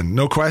 Coquelin,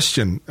 no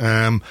question,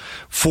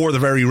 for the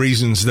very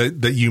reasons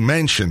that you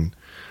mentioned.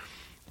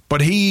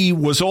 But he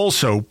was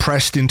also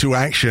pressed into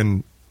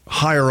action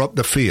higher up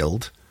the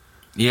field,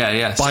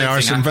 by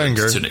Arsene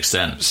Wenger to an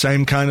extent.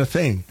 Same kind of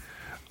thing.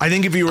 I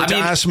think if you were to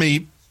ask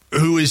me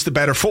who is the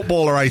better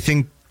footballer, I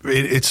think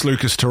it's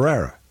Lucas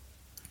Torreira.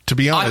 To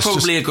be honest, I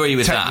probably agree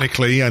with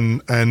technically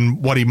that.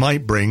 and what he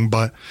might bring,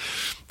 but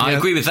I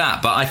agree with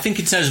that. But I think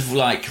in terms of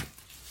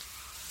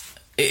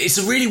it's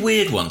a really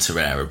weird one,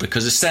 Torreira,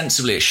 because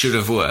ostensibly it should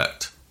have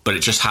worked, but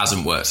it just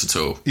hasn't worked at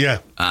all. Yeah,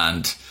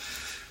 and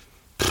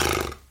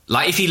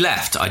Like, if he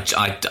left,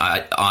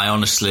 I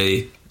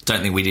honestly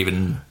don't think we'd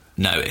even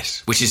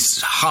notice, which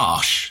is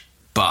harsh,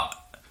 but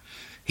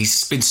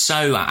he's been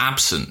so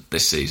absent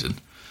this season.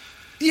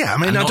 Yeah, I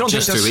mean, I don't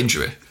just through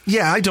injury.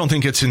 Yeah, I don't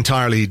think it's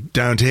entirely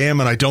down to him,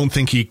 and I don't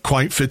think he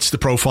quite fits the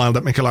profile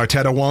that Mikel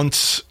Arteta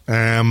wants.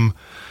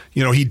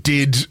 He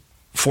did,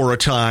 for a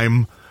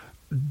time,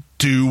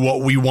 do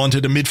what we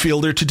wanted a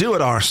midfielder to do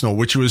at Arsenal,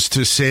 which was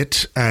to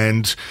sit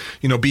and,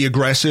 be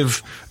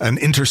aggressive and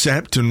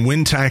intercept and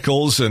win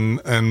tackles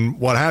and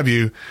what have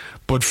you.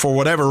 But for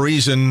whatever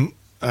reason,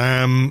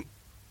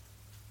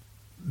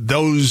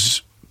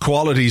 those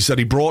qualities that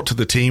he brought to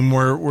the team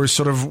were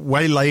sort of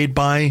waylaid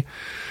by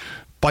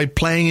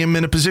playing him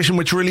in a position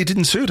which really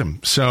didn't suit him.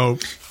 So,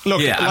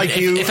 look,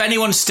 if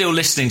anyone's still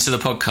listening to the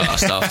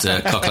podcast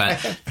after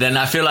Coquelin, then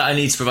I feel like I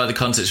need to provide the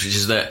context, which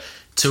is that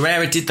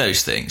Torreira did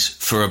those things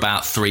for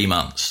about 3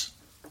 months.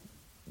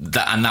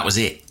 That was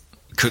it.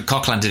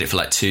 Coquelin did it for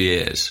like 2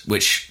 years,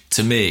 which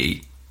to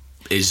me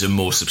is a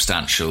more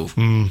substantial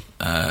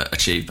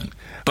achievement.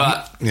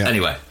 But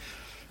anyway,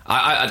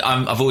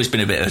 I've always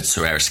been a bit of a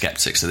Torreira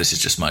sceptic, so this is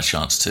just my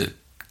chance to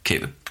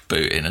kick the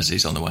boot in as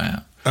he's on the way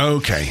out.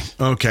 Okay.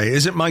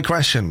 Is it my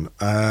question?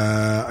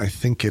 I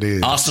think it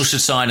is. Arsenal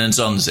should sign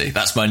Nzonzi.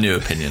 That's my new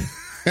opinion.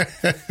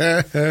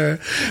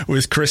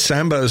 With Chris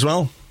Samba as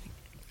well?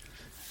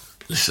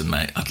 Listen,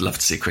 mate, I'd love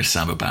to see Chris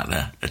Samba back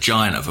there. A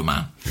giant of a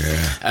man.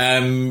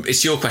 Yeah.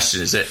 It's your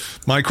question, is it?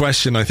 My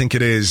question, I think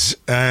it is.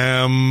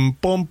 Joel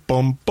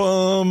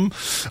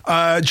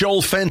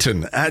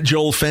Fenton, at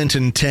Joel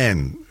Fenton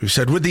 10, who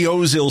said, with the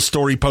Ozil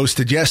story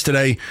posted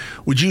yesterday,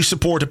 would you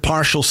support a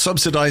partial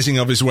subsidising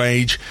of his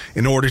wage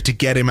in order to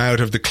get him out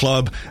of the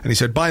club? And he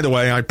said, by the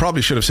way, I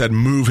probably should have said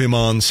move him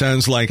on.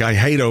 Sounds like I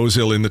hate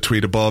Ozil in the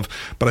tweet above,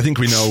 but I think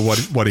we know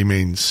what he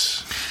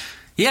means.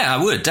 Yeah,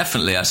 I would,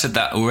 definitely. I said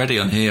that already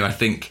on here. I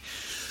think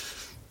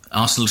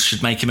Arsenal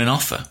should make him an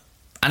offer.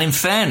 And in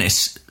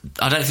fairness,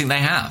 I don't think they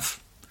have.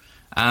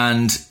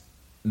 And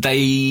they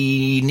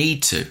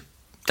need to.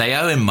 They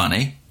owe him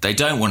money. They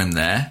don't want him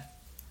there.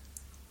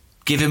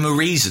 Give him a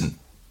reason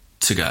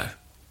to go.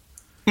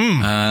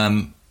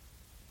 I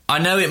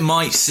know it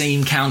might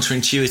seem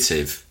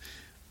counterintuitive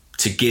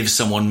to give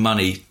someone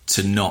money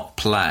to not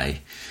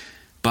play,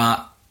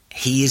 but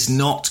he is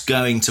not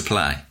going to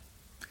play.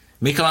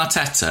 Mikel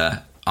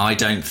Arteta, I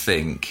don't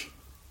think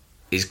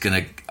is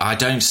going to... I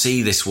don't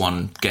see this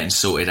one getting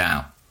sorted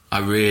out. I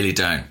really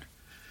don't.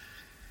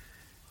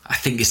 I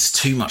think it's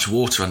too much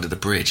water under the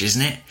bridge,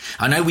 isn't it?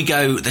 I know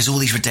there's all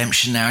these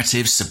redemption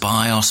narratives,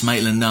 Ceballos,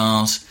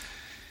 Maitland-Niles.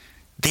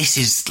 This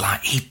is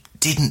like, he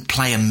didn't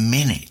play a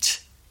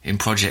minute in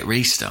Project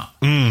Restart.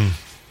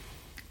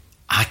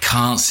 I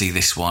can't see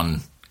this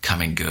one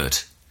coming good.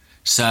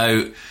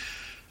 So,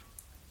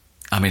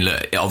 I mean,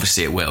 look,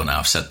 obviously it will now,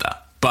 I've said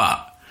that.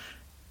 But...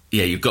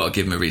 yeah, you've got to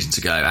give him a reason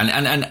to go.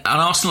 And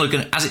Arsenal are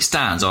going to, as it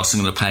stands,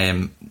 Arsenal are going to pay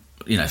him,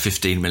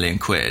 15 million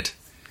quid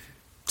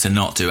to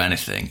not do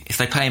anything. If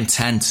they pay him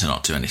 10 to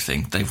not do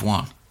anything, they've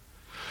won.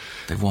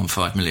 They've won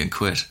 5 million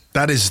quid.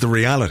 That is the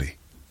reality.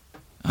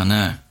 I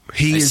know.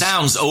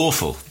 Sounds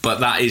awful,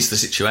 but that is the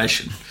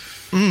situation.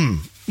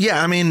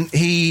 Yeah, I mean,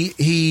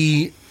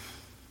 he's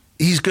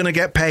going to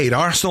get paid.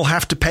 Arsenal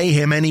have to pay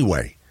him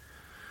anyway.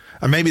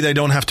 And maybe they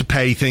don't have to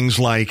pay things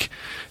like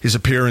his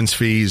appearance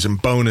fees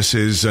and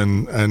bonuses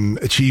and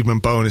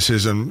achievement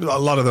bonuses. And a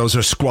lot of those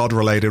are squad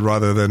related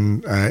rather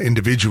than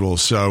individual.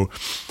 So,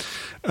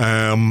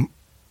 but,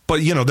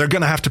 they're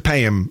going to have to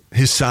pay him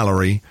his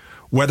salary,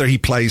 whether he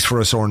plays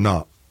for us or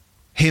not.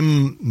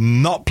 Him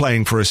not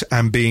playing for us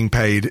and being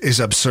paid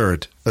is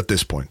absurd at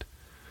this point.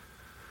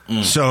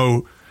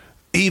 So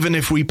even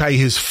if we pay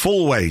his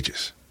full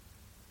wages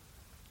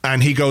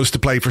and he goes to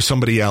play for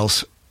somebody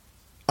else,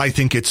 I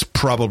think it's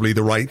probably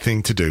the right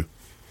thing to do.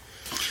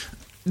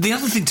 The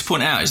other thing to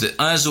point out is that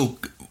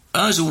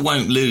Ozil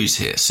won't lose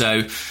here.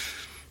 So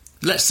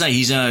let's say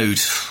he's owed,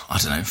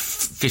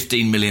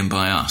 15 million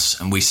by us,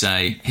 and we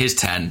say, here's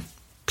 10,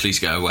 please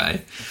go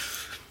away.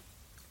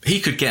 He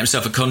could get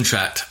himself a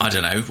contract,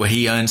 where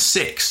he earns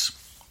 6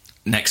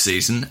 next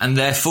season, and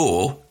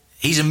therefore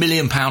he's £1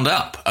 million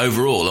up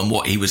overall on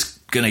what he was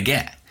going to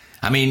get.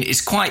 I mean,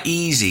 it's quite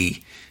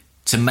easy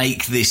to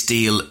make this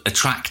deal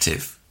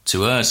attractive to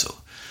Ozil.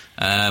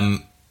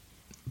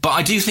 But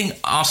I do think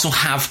Arsenal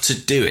have to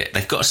do it.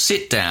 They've got to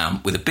sit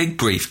down with a big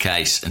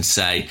briefcase and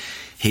say,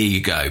 here you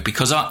go.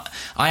 Because I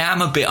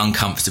am a bit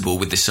uncomfortable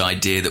with this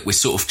idea that we're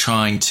sort of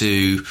trying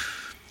to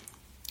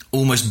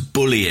almost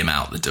bully him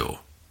out the door.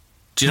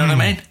 Do you know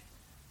what I mean?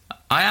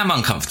 I am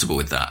uncomfortable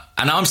with that.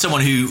 And I'm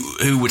someone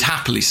who would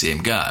happily see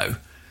him go.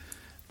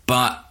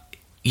 But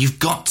you've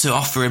got to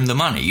offer him the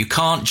money. You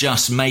can't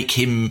just make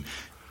him,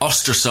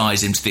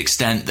 ostracise him to the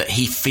extent that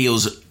he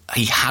feels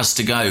he has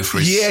to go for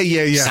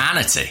his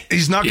sanity.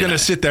 He's not going to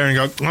sit there and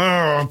go,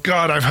 oh,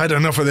 God, I've had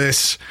enough of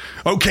this.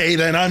 Okay,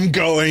 then I'm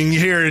going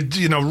here,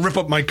 rip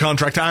up my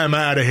contract. I'm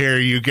out of here,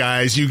 you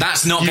guys.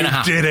 That's not going to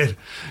happen. You did it.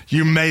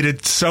 You made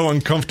it so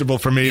uncomfortable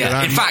for me.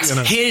 Yeah. In fact,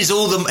 here's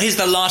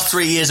the last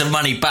 3 years of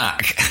money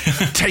back.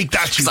 Take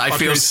that, you I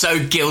feel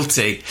so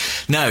guilty.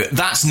 No,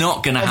 that's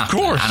not going to happen.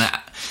 Of course.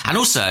 And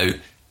also,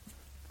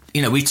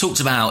 we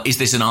talked about, is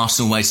this an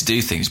Arsenal way to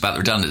do things, about the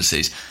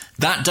redundancies?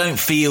 That don't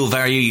feel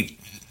very,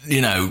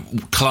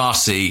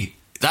 classy.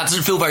 That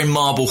doesn't feel very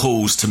Marble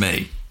Halls to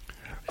me.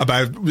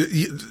 About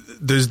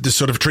the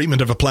sort of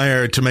treatment of a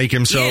player to make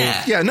him so...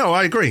 Yeah, no,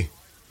 I agree.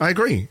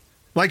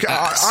 Like,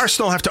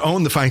 Arsenal have to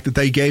own the fact that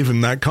they gave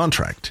him that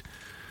contract.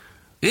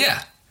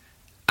 Yeah.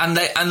 And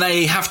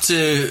they have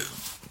to...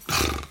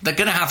 They're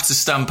going to have to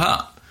stump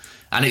up.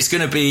 And it's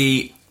going to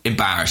be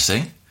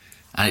embarrassing.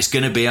 And it's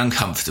going to be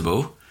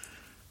uncomfortable.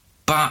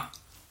 But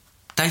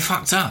they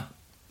fucked up.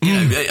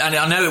 And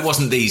I know it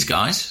wasn't these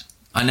guys.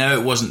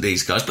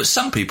 But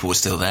some people were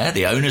still there.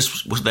 The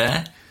owners were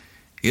there.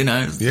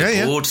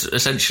 The board,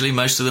 essentially,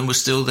 most of them were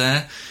still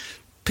there.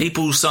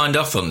 People signed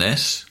off on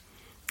this,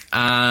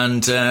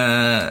 and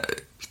they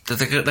got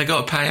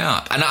to pay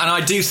up. And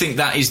I do think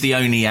that is the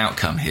only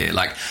outcome here.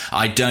 Like,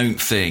 I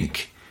don't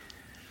think...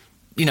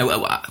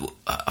 I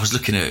was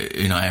looking at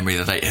Unai Emery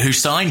the other day, who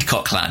signed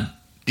Coquelin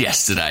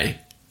yesterday.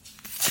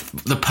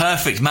 The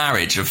perfect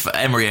marriage of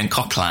Emery and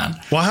Coquelin.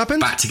 What happened?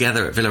 Back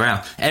together at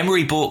Villarreal.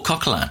 Emery bought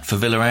Coquelin for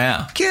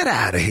Villarreal. Get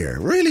out of here.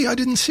 Really? I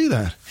didn't see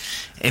that.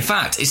 In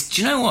fact, do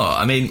you know what?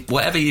 I mean,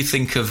 whatever you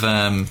think of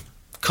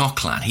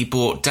Coquelin, he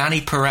bought Danny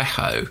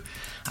Parejo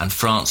and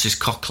Francis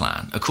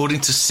Coquelin,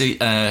 according to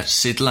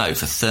Sid Lowe,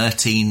 for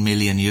 €13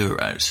 million,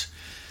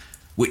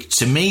 which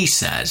to me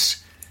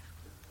says,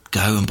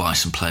 go and buy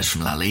some players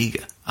from La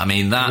Liga. I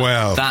mean,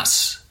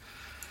 that's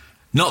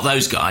not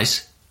those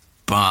guys,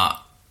 but...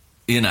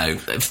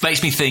 it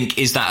makes me think,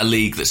 is that a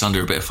league that's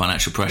under a bit of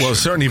financial pressure? Well,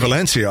 certainly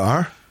Valencia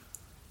are.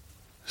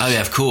 Oh,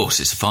 yeah, of course.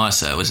 It's a fire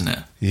sale, isn't it?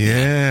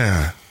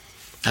 Yeah.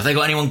 Have they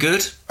got anyone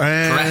good?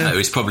 Parejo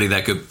is probably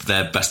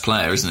their best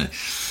player, isn't it?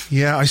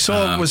 Yeah, I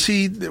saw... was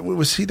he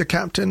the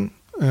captain?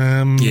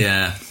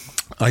 Yeah.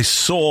 I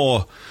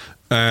saw...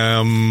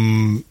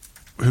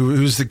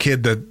 Who's the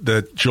kid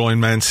that joined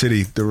Man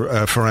City,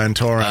 Ferran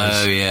Torres?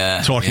 Oh,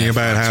 yeah. Talking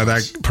about how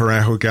that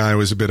Parejo guy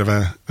was a bit of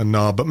a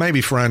knob, but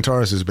maybe Ferran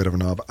Torres is a bit of a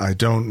knob. I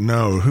don't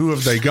know. Who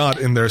have they got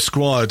in their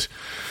squad?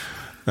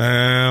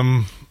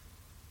 Kondogbia,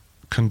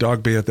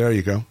 there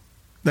you go.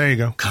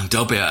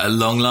 Kondogbia, at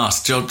long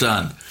last. Job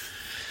done.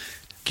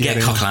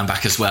 Get Coquelin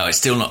back as well. It's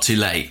still not too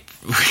late.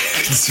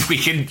 We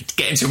can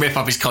get him to rip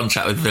up his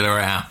contract with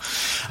Villarreal.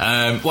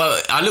 I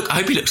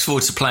hope he looks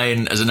forward to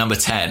playing as a number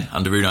 10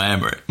 under Unai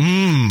Emery.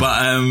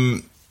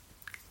 But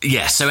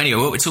so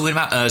anyway, what we're talking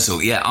about,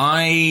 Ozil. Yeah,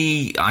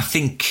 I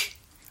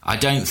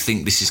don't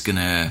think this is going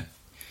to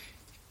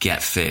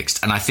get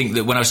fixed. And I think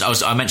that when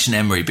I mentioned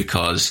Emery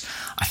because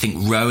I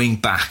think rowing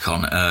back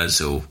on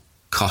Ozil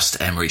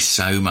cost Emery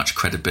so much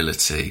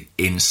credibility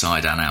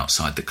inside and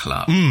outside the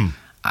club. And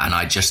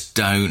I just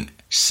don't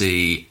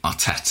see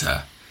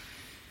Arteta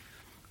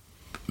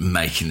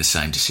making the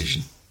same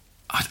decision.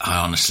 I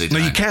honestly don't.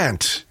 No, you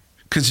can't,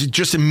 because it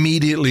just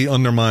immediately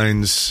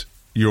undermines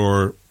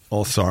your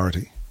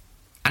authority.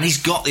 And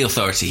he's got the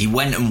authority. He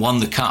went and won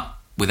the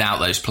cup without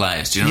those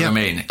players. Do you know what I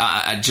mean?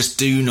 I just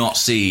do not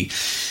see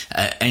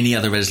any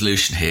other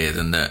resolution here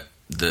than that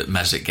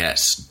Mesut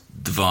gets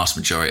the vast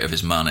majority of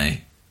his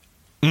money.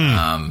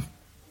 I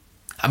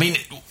mean,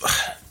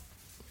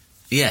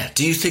 yeah,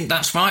 do you think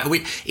that's right?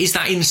 Is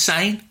that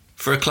insane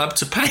for a club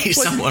to pay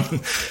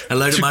someone a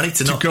load of money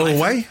to not go play?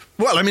 Away?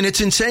 Well, I mean,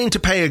 it's insane to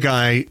pay a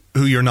guy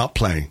who you're not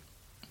playing.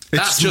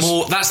 That's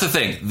the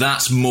thing.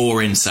 That's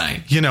more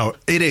insane.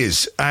 It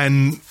is.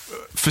 And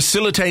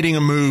facilitating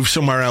a move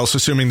somewhere else,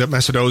 assuming that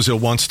Mesut Ozil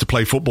wants to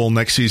play football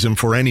next season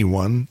for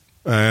anyone,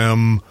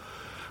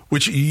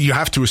 which you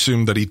have to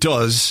assume that he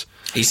does.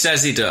 He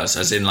says he does,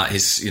 as in like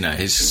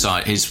his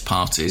side, his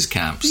party, his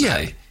camp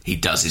say he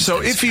does.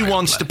 So if he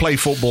wants to play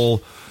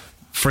football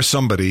for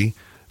somebody,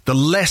 the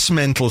less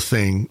mental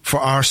thing for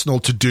Arsenal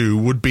to do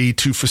would be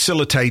to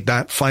facilitate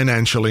that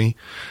financially,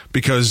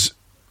 because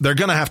they're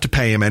going to have to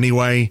pay him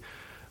anyway.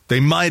 They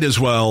might as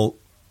well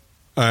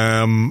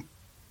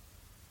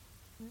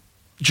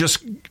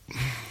just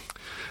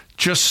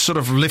sort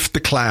of lift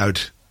the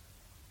cloud,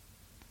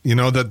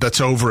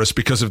 that's over us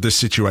because of this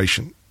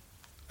situation.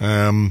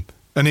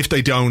 And if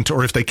they don't,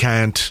 or if they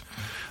can't,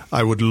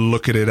 I would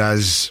look at it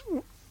as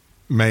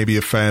maybe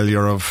a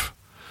failure of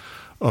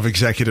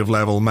executive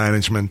level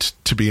management,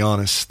 to be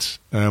honest.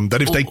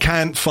 That if they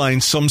can't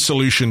find some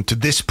solution to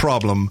this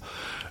problem,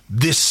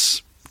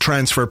 this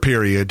transfer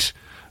period,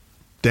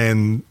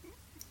 then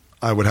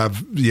I would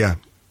have, they're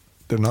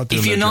not doing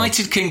If their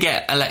United job. can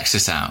get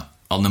Alexis out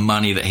on the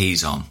money that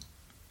he's on,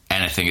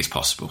 anything is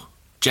possible.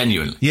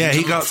 Genuinely. Yeah,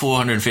 he got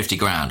 450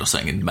 grand or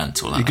something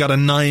mental. Like he got a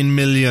 £9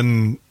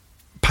 million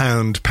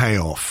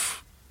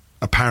payoff,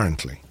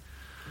 apparently.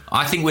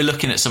 I think we're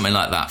looking at something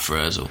like that for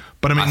Ozil.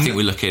 But I mean, think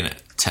we're looking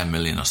at 10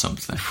 million or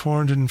something.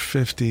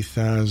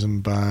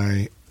 450,000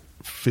 by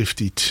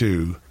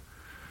 52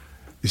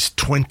 is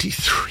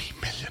 23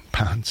 million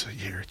pounds a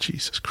year.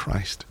 Jesus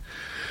Christ.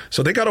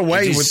 So they got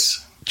away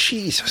with...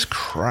 Jesus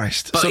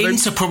Christ. But so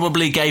Inter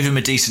probably gave him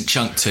a decent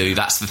chunk too,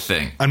 that's the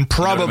thing. And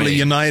probably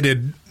you know what I mean?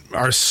 United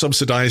are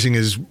subsidising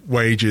his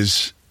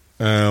wages.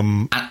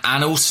 And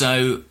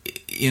also,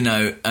 you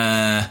know,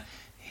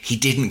 he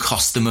didn't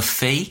cost them a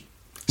fee.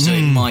 So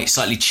it might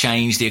slightly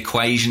change the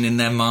equation in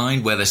their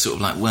mind, where they're sort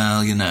of like,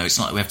 well, you know, it's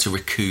not like we have to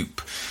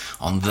recoup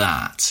on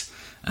that.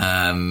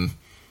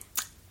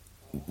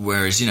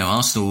 Whereas, you know,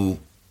 Arsenal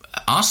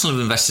have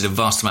invested a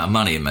vast amount of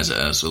money in Mesut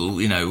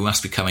Ozil. You know, we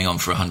must be coming on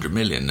for 100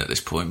 million at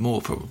this point,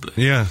 more probably.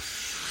 Yeah.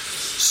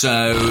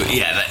 So,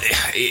 yeah,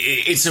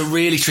 it's a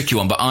really tricky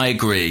one, but I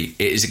agree.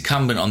 It is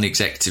incumbent on the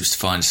executives to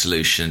find a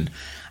solution,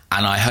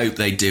 and I hope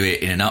they do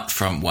it in an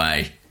upfront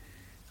way.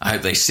 I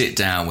hope they sit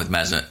down with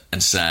Mesut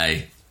and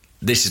say,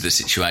 this is the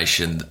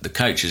situation, the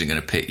coach isn't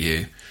going to pick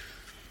you,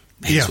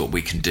 here's what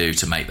we can do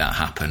to make that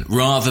happen,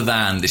 rather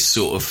than this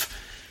sort of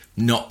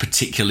not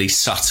particularly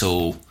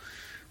subtle,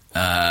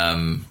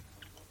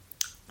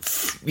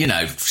 you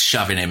know,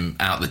 shoving him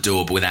out the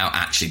door, but without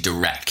actually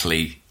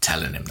directly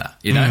telling him that,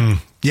 you know?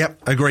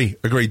 Yep, agree.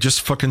 Just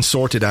fucking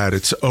sort it out.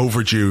 It's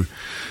overdue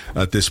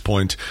at this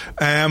point.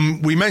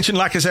 We mentioned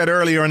Lacazette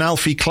earlier, and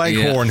Alfie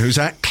Cleghorn, who's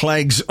at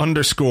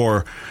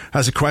Clegs_,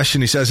 has a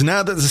question. He says,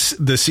 now that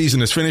the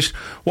season is finished,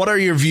 what are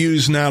your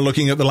views now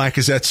looking at the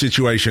Lacazette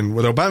situation?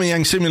 With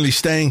Aubameyang seemingly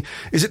staying,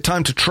 is it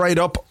time to trade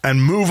up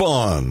and move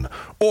on?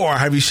 Or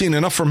have you seen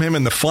enough from him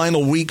in the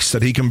final weeks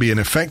that he can be an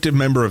effective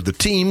member of the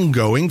team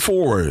going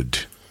forward?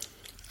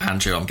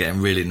 Andrew, I'm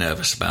getting really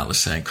nervous about the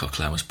saying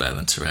Coquelin was better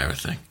than Torreira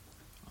thing.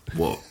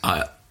 Well,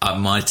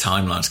 my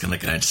timeline's going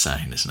to go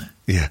insane, isn't it?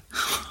 Yeah.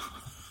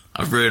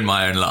 I've ruined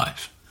my own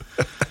life.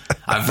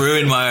 I've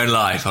ruined my own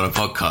life on a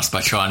podcast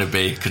by trying to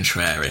be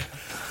contrary.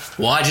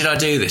 Why did I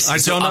do this? I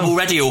don't know. I'm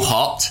already all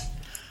hot.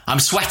 I'm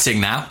sweating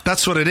now.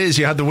 That's what it is.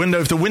 You had the window.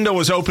 If the window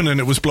was open and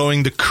it was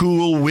blowing the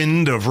cool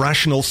wind of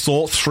rational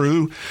thought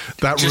through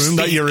that room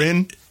that you're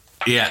in.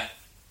 Yeah.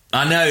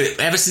 I know.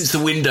 Ever since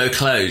the window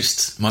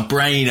closed, my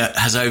brain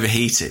has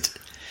overheated.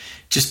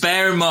 Just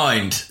bear in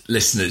mind,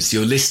 listeners,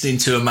 you're listening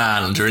to a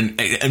man under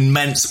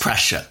immense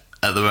pressure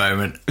at the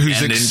moment.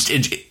 He's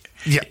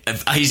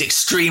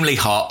extremely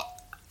hot.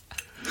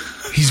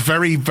 He's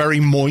very, very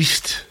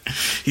moist.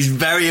 He's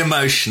very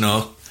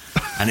emotional,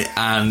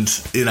 and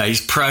you know,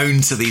 he's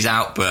prone to these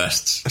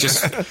outbursts.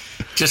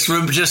 Just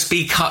remember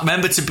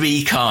to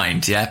be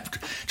kind. Yeah,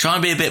 try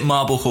and be a bit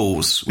Marble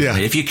Halls with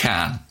me if you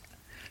can.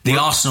 The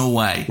Arsenal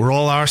way. We're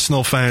all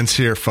Arsenal fans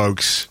here,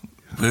 folks.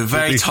 We're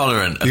very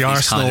tolerant of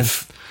these kind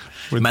of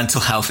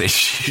mental health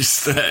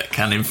issues that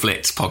can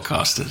inflict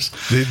podcasters.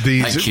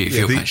 Thank you for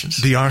your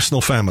patience. The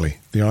Arsenal family.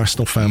 The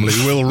Arsenal family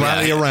will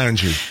rally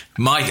around you.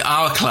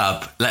 Our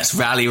club, let's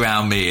rally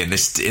around me in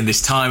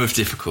this time of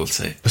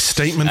difficulty. A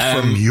statement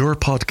from your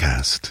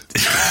podcast.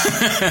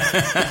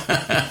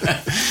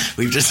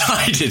 We've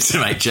decided to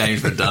make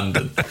James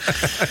redundant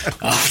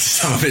after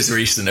some of his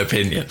recent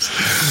opinions.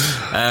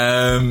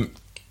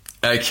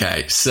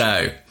 Okay,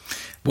 so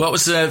what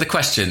was the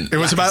question? It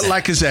was about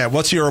Lacazette.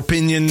 What's your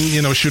opinion?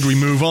 You know, should we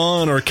move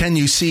on, or can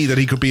you see that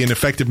he could be an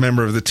effective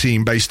member of the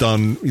team based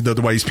on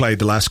the way he's played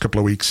the last couple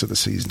of weeks of the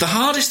season? The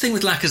hardest thing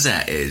with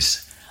Lacazette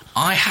is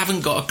I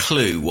haven't got a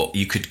clue what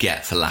you could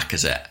get for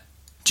Lacazette.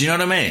 Do you know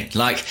what I mean?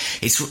 Like,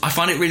 I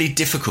find it really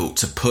difficult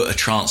to put a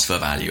transfer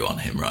value on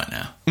him right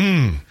now.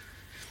 You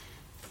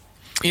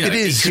know,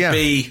 it could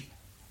be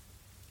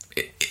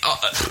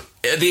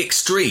at the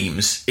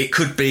extremes. It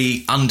could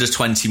be under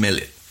 20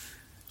 million,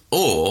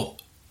 or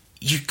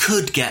you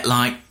could get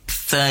like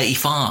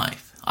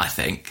 35, I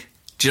think.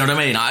 Do you know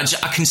what I mean? I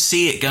can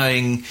see it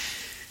going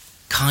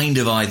kind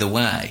of either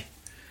way.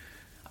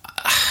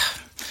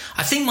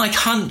 I think my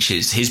hunch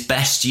is his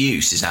best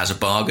use is as a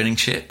bargaining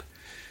chip,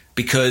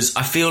 because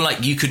I feel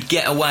like you could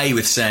get away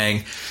with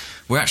saying,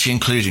 we're actually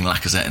including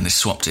Lacazette in this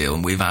swap deal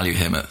and we value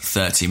him at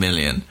 30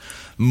 million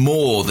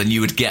more than you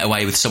would get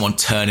away with someone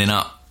turning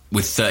up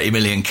with 30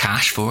 million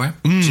cash for him.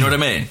 Do you know what I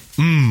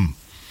mean?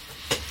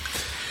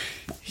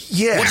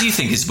 Yeah. What do you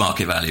think his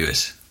market value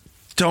is?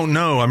 Don't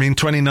know. I mean,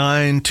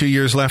 29, 2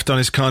 years left on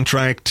his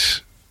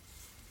contract.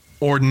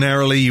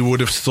 Ordinarily, you would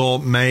have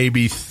thought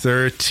maybe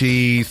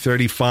 30,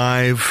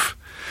 35.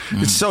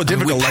 It's so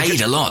difficult. We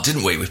paid a lot,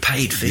 didn't we? We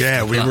paid 50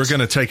 Yeah, we were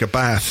going to take a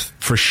bath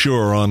for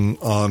sure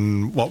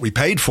on what we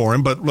paid for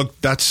him. But look,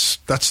 that's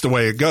the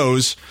way it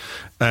goes.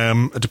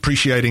 A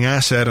depreciating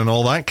asset and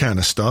all that kind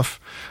of stuff.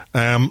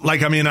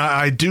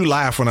 I do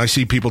laugh when I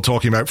see people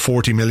talking about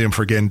 40 million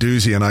for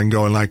Guendouzi, and I'm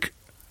going like,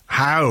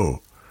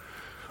 how?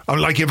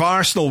 Like, if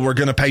Arsenal were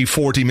going to pay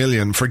 40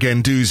 million for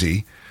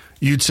Guendouzi,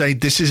 you'd say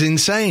this is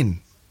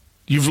insane.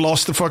 You've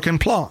lost the fucking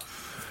plot.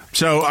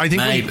 So I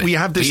think we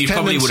have this tendency. You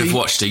probably would have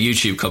watched a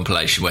YouTube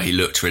compilation where he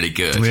looked really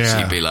good. Yeah. So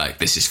you'd be like,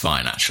 this is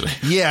fine, actually.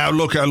 Yeah,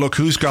 look,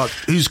 who's got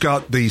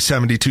the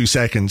 72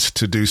 seconds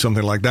to do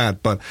something like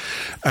that? But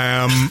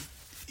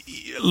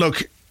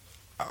look,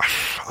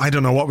 I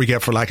don't know what we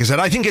get for Lacazette.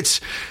 I think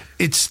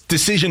it's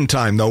decision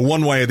time, though,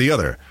 one way or the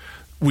other.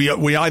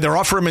 We either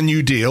offer him a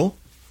new deal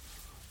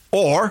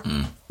or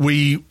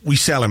we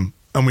sell him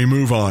and we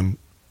move on.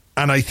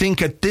 And I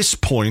think at this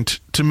point,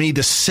 to me,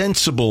 the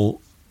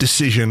sensible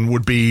decision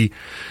would be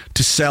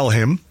to sell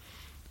him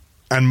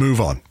and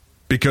move on,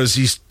 because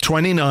he's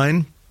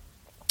 29.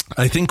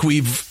 I think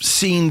we've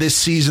seen this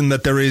season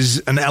that there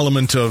is an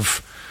element of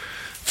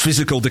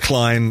physical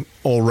decline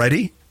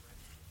already.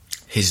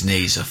 His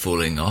knees are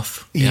falling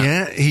off.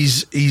 Yeah,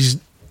 he's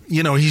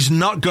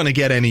not going to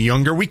get any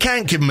younger. We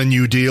can't give him a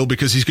new deal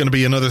because he's going to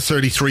be another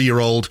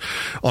 33-year-old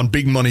on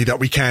big money that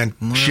we can't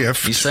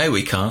shift. You say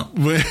we can't.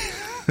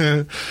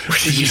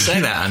 You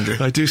say that, Andrew.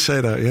 I do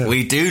say that, yeah.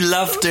 We do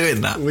love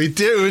doing that. We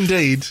do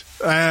indeed.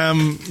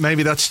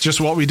 Maybe that's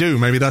just what we do.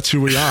 Maybe that's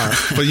who we are.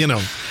 But,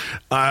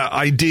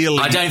 ideally...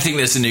 I don't think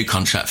there's a new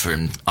contract for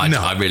him.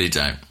 I really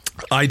don't.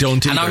 I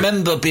don't either. And I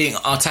remember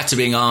Arteta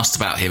being asked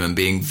about him and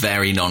being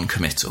very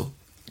non-committal.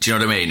 Do you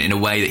know what I mean? In a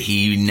way that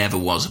he never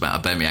was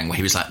about Aubameyang, where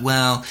he was like,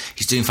 well,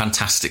 he's doing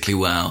fantastically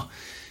well.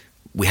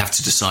 We have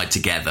to decide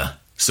together,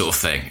 sort of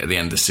thing, at the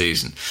end of the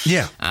season.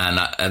 Yeah. And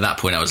at that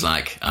point I was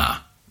like,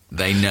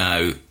 they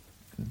know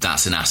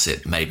that's an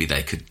asset maybe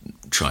they could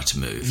try to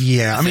move.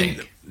 Yeah,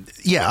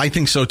 I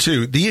think so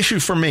too. The issue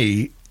for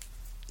me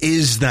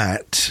is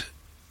that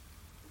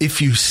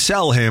if you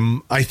sell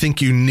him, I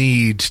think you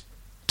need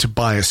to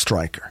buy a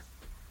striker.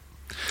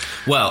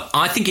 Well,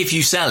 I think if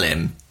you sell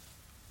him,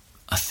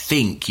 I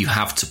think you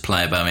have to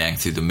play Aubameyang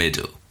through the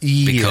middle.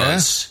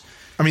 Because...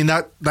 I mean,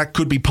 that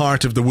could be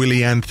part of the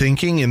Willian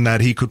thinking, in that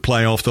he could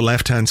play off the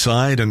left-hand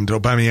side and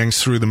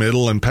Aubameyang's through the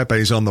middle and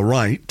Pepe's on the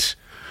right.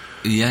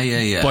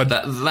 Yeah. But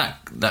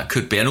that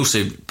could be. And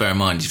also, bear in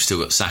mind, you've still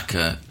got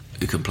Saka,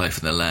 who can play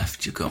from the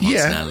left. You've got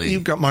Martinelli. Yeah,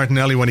 you've got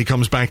Martinelli when he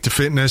comes back to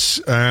fitness.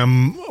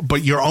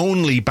 But your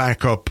only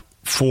backup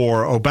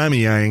for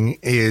Aubameyang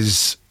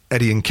is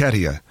Eddie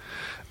Nketiah.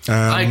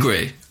 I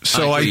agree.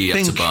 So I think you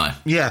have to buy.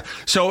 Yeah.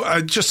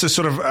 So just a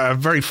sort of a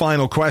very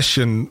final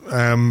question,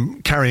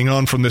 carrying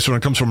on from this one.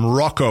 It comes from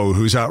Rocco,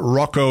 who's at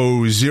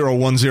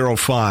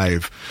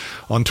Rocco0105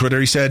 on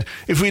Twitter. He said,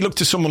 if we look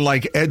to someone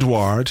like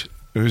Edouard,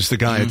 who's the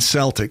guy at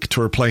Celtic,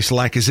 to replace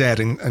Lacazette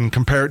and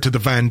compare it to the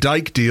Van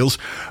Dijk deals,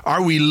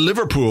 are we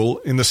Liverpool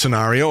in the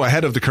scenario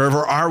ahead of the curve,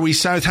 or are we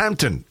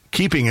Southampton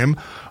keeping him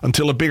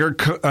until a bigger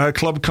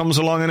club comes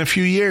along in a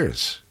few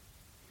years?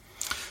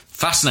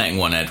 Fascinating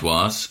one,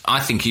 Edouard.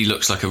 I think he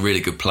looks like a really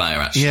good player,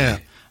 actually. Yeah.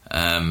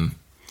 I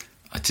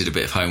did a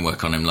bit of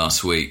homework on him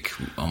last week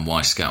on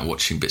Wyscout,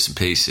 watching bits and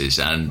pieces.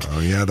 And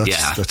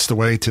that's the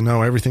way to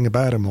know everything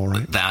about him, all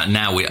right.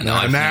 Now you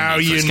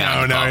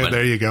know.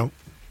 There you go.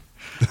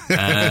 But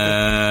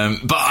I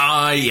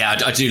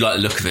do like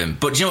the look of him.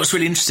 But do you know what's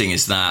really interesting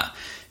is that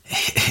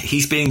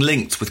he's being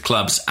linked with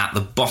clubs at the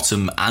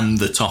bottom and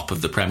the top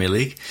of the Premier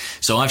League.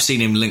 So I've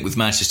seen him linked with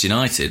Manchester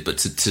United, but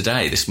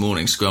today, this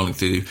morning, scrolling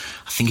through,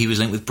 I think he was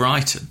linked with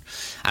Brighton.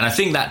 And I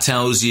think that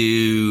tells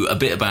you a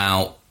bit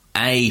about,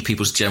 A,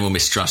 people's general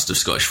mistrust of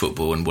Scottish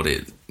football and what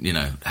the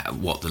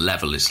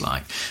level is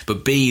like.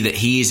 But B, that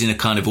he is in a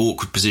kind of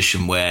awkward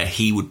position where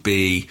he would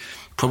be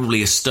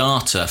probably a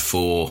starter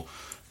for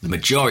the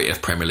majority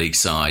of Premier League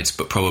sides,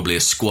 but probably a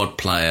squad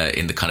player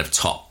in the kind of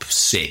top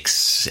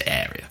 6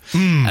 area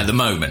at the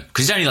moment,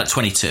 because he's only like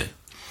 22.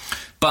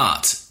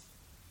 But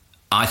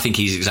I think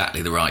he's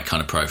exactly the right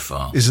kind of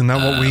profile. Isn't that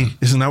what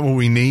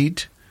we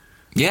need?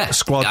 Yeah, a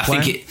squad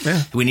player. I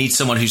think we need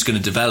someone who's going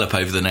to develop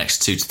over the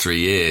next 2 to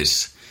 3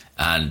 years,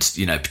 and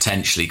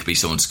potentially could be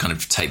someone to kind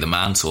of take the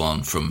mantle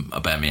on from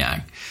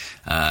Aubameyang.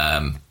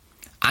 And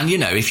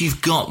if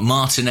you've got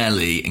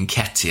Martinelli and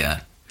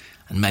Nketiah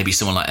and maybe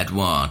someone like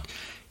Edouard,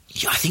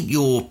 I think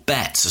your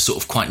bets are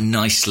sort of quite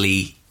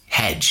nicely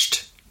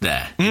hedged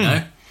there,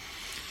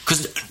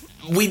 because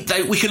we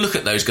can look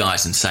at those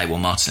guys and say, well,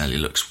 Martinelli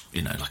looks,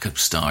 like a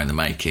star in the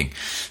making.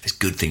 There's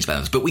good things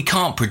about them, but we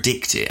can't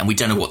predict it, and we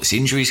don't know what this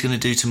injury is going to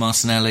do to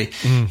Martinelli.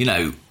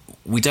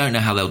 We don't know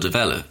how they'll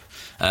develop.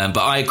 But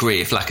I agree,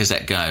 if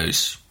Lacazette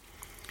goes,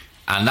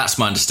 and that's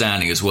my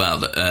understanding as well,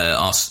 that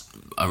I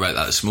wrote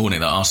that this morning,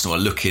 that Arsenal are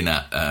looking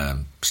at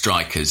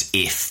strikers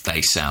if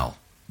they sell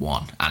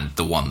one, and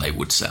the one they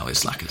would sell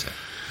is Lacazette.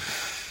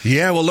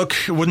 Yeah, well, look,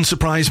 it wouldn't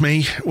surprise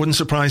me.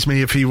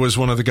 If he was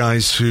one of the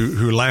guys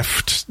who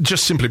left,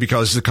 just simply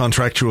because the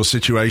contractual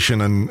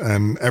situation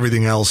and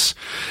everything else,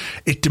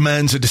 it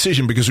demands a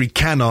decision, because we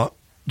cannot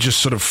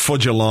just sort of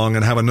fudge along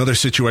and have another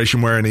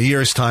situation where in a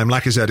year's time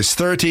Lacazette is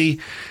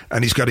 30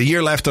 and he's got a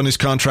year left on his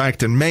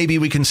contract, and maybe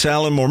we can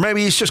sell him, or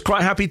maybe he's just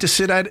quite happy to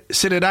sit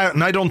it out.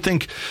 And I don't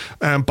think,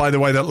 by the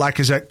way, that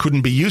Lacazette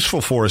couldn't be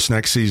useful for us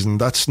next season.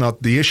 That's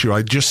not the issue.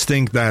 I just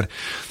think that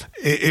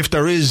if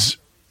there is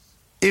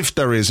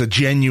a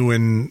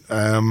genuine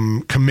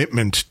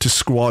commitment to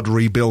squad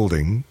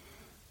rebuilding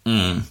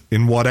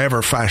in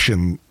whatever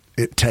fashion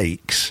it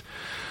takes,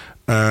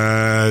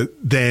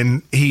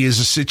 then he is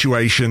a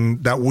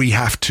situation that we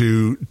have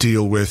to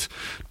deal with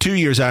 2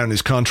 years out in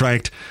his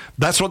contract.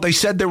 That's what they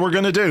said they were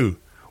going to do.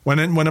 When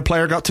a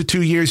player got to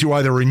 2 years, you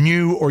either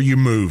renew or you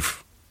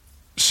move.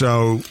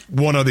 So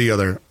one or the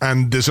other,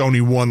 and there's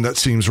only one that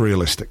seems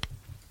realistic.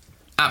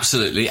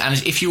 Absolutely.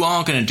 And if you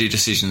are going to do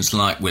decisions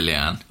like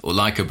Willian or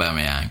like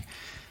Aubameyang,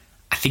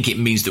 I think it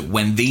means that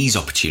when these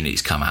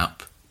opportunities come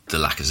up, the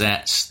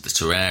Lacazettes, the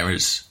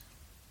Torreiras,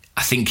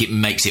 I think it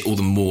makes it all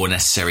the more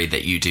necessary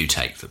that you do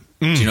take them.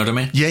 Do you know what I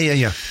mean?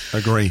 Yeah.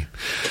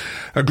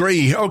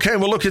 Agree. Okay,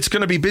 well, look, it's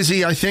going to be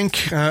busy, I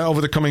think,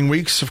 over the coming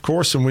weeks, of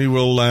course, and we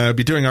will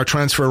be doing our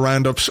transfer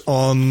roundups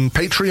on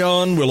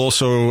Patreon. We'll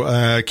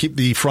also keep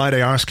the Friday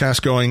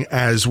Arsecast going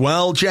as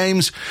well.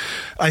 James,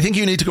 I think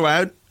you need to go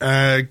out,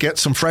 get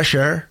some fresh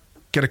air,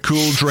 get a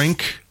cool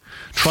drink,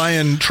 try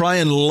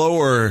and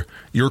lower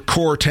your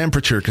core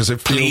temperature, because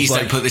it feels Please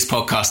like... don't put this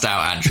podcast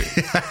out, Andrew.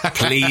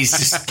 Please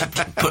just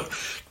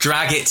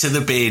drag it to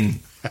the bin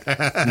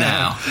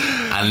now,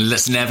 and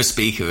let's never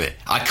speak of it.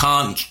 I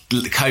can't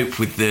cope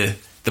with the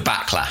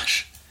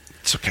backlash.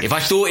 It's okay. If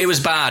I thought it was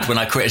bad when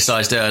I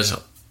criticised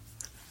Ozil,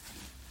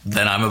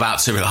 then I'm about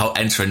to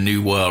enter a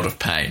new world of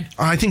pain.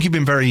 I think you've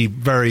been very,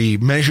 very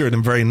measured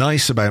and very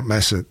nice about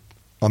Mesut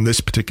on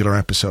this particular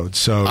episode.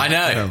 So I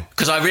know,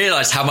 because I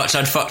realised how much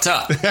I'd fucked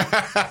up.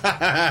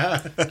 I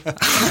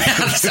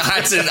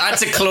had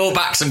to claw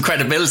back some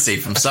credibility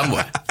from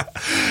somewhere.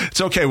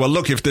 It's okay. Well,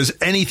 look, if there's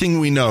anything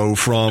we know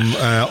from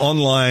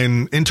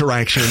online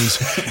interactions,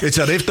 it's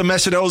that if the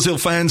Mesut Ozil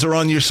fans are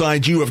on your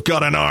side, you have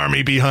got an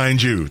army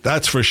behind you.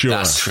 That's for sure.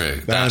 That's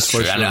true. That's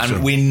true.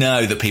 And we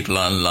know that people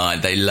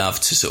online, they love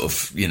to sort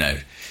of,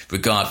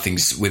 regard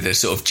things with a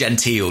sort of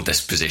genteel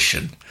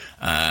disposition.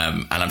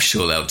 And I'm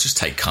sure they'll just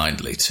take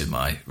kindly to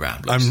my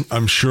ramblings.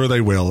 I'm sure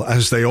they will,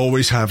 as they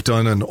always have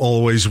done and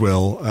always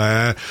will.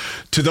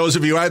 To those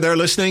of you out there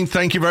listening,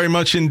 thank you very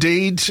much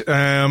indeed.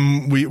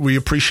 We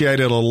appreciate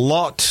it a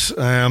lot.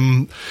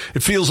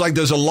 It feels like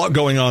there's a lot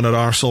going on at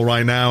Arsenal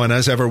right now, and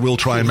as ever, we'll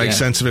try and make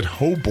sense of it.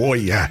 Oh boy,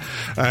 yeah.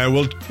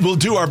 We'll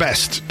do our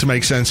best to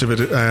make sense of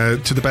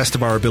it to the best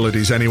of our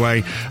abilities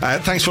anyway.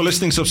 Thanks for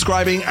listening,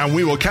 subscribing, and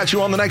we will catch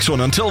you on the next one.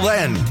 Until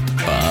then,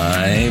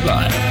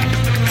 bye.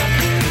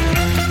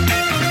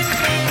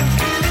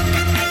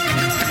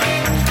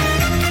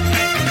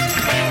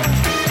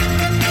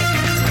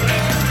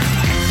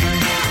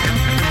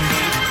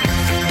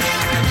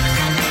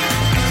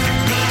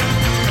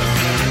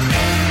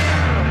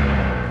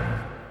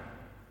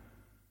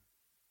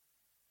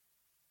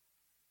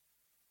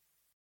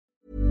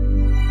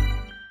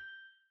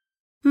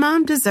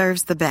 Mom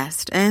deserves the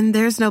best, and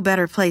there's no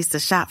better place to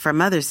shop for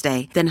Mother's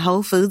Day than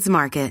Whole Foods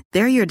Market.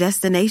 They're your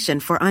destination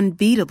for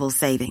unbeatable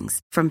savings,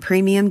 from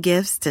premium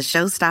gifts to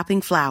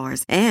show-stopping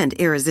flowers and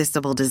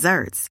irresistible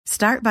desserts.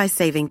 Start by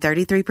saving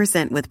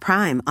 33% with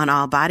Prime on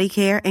all body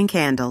care and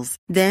candles.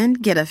 Then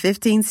get a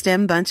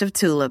 15-stem bunch of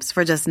tulips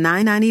for just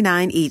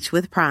 $9.99 each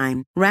with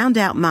Prime. Round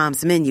out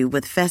Mom's menu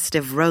with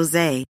festive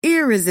rosé,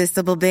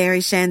 irresistible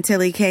berry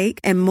chantilly cake,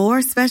 and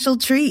more special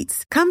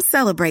treats. Come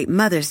celebrate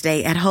Mother's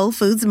Day at Whole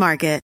Foods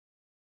Market.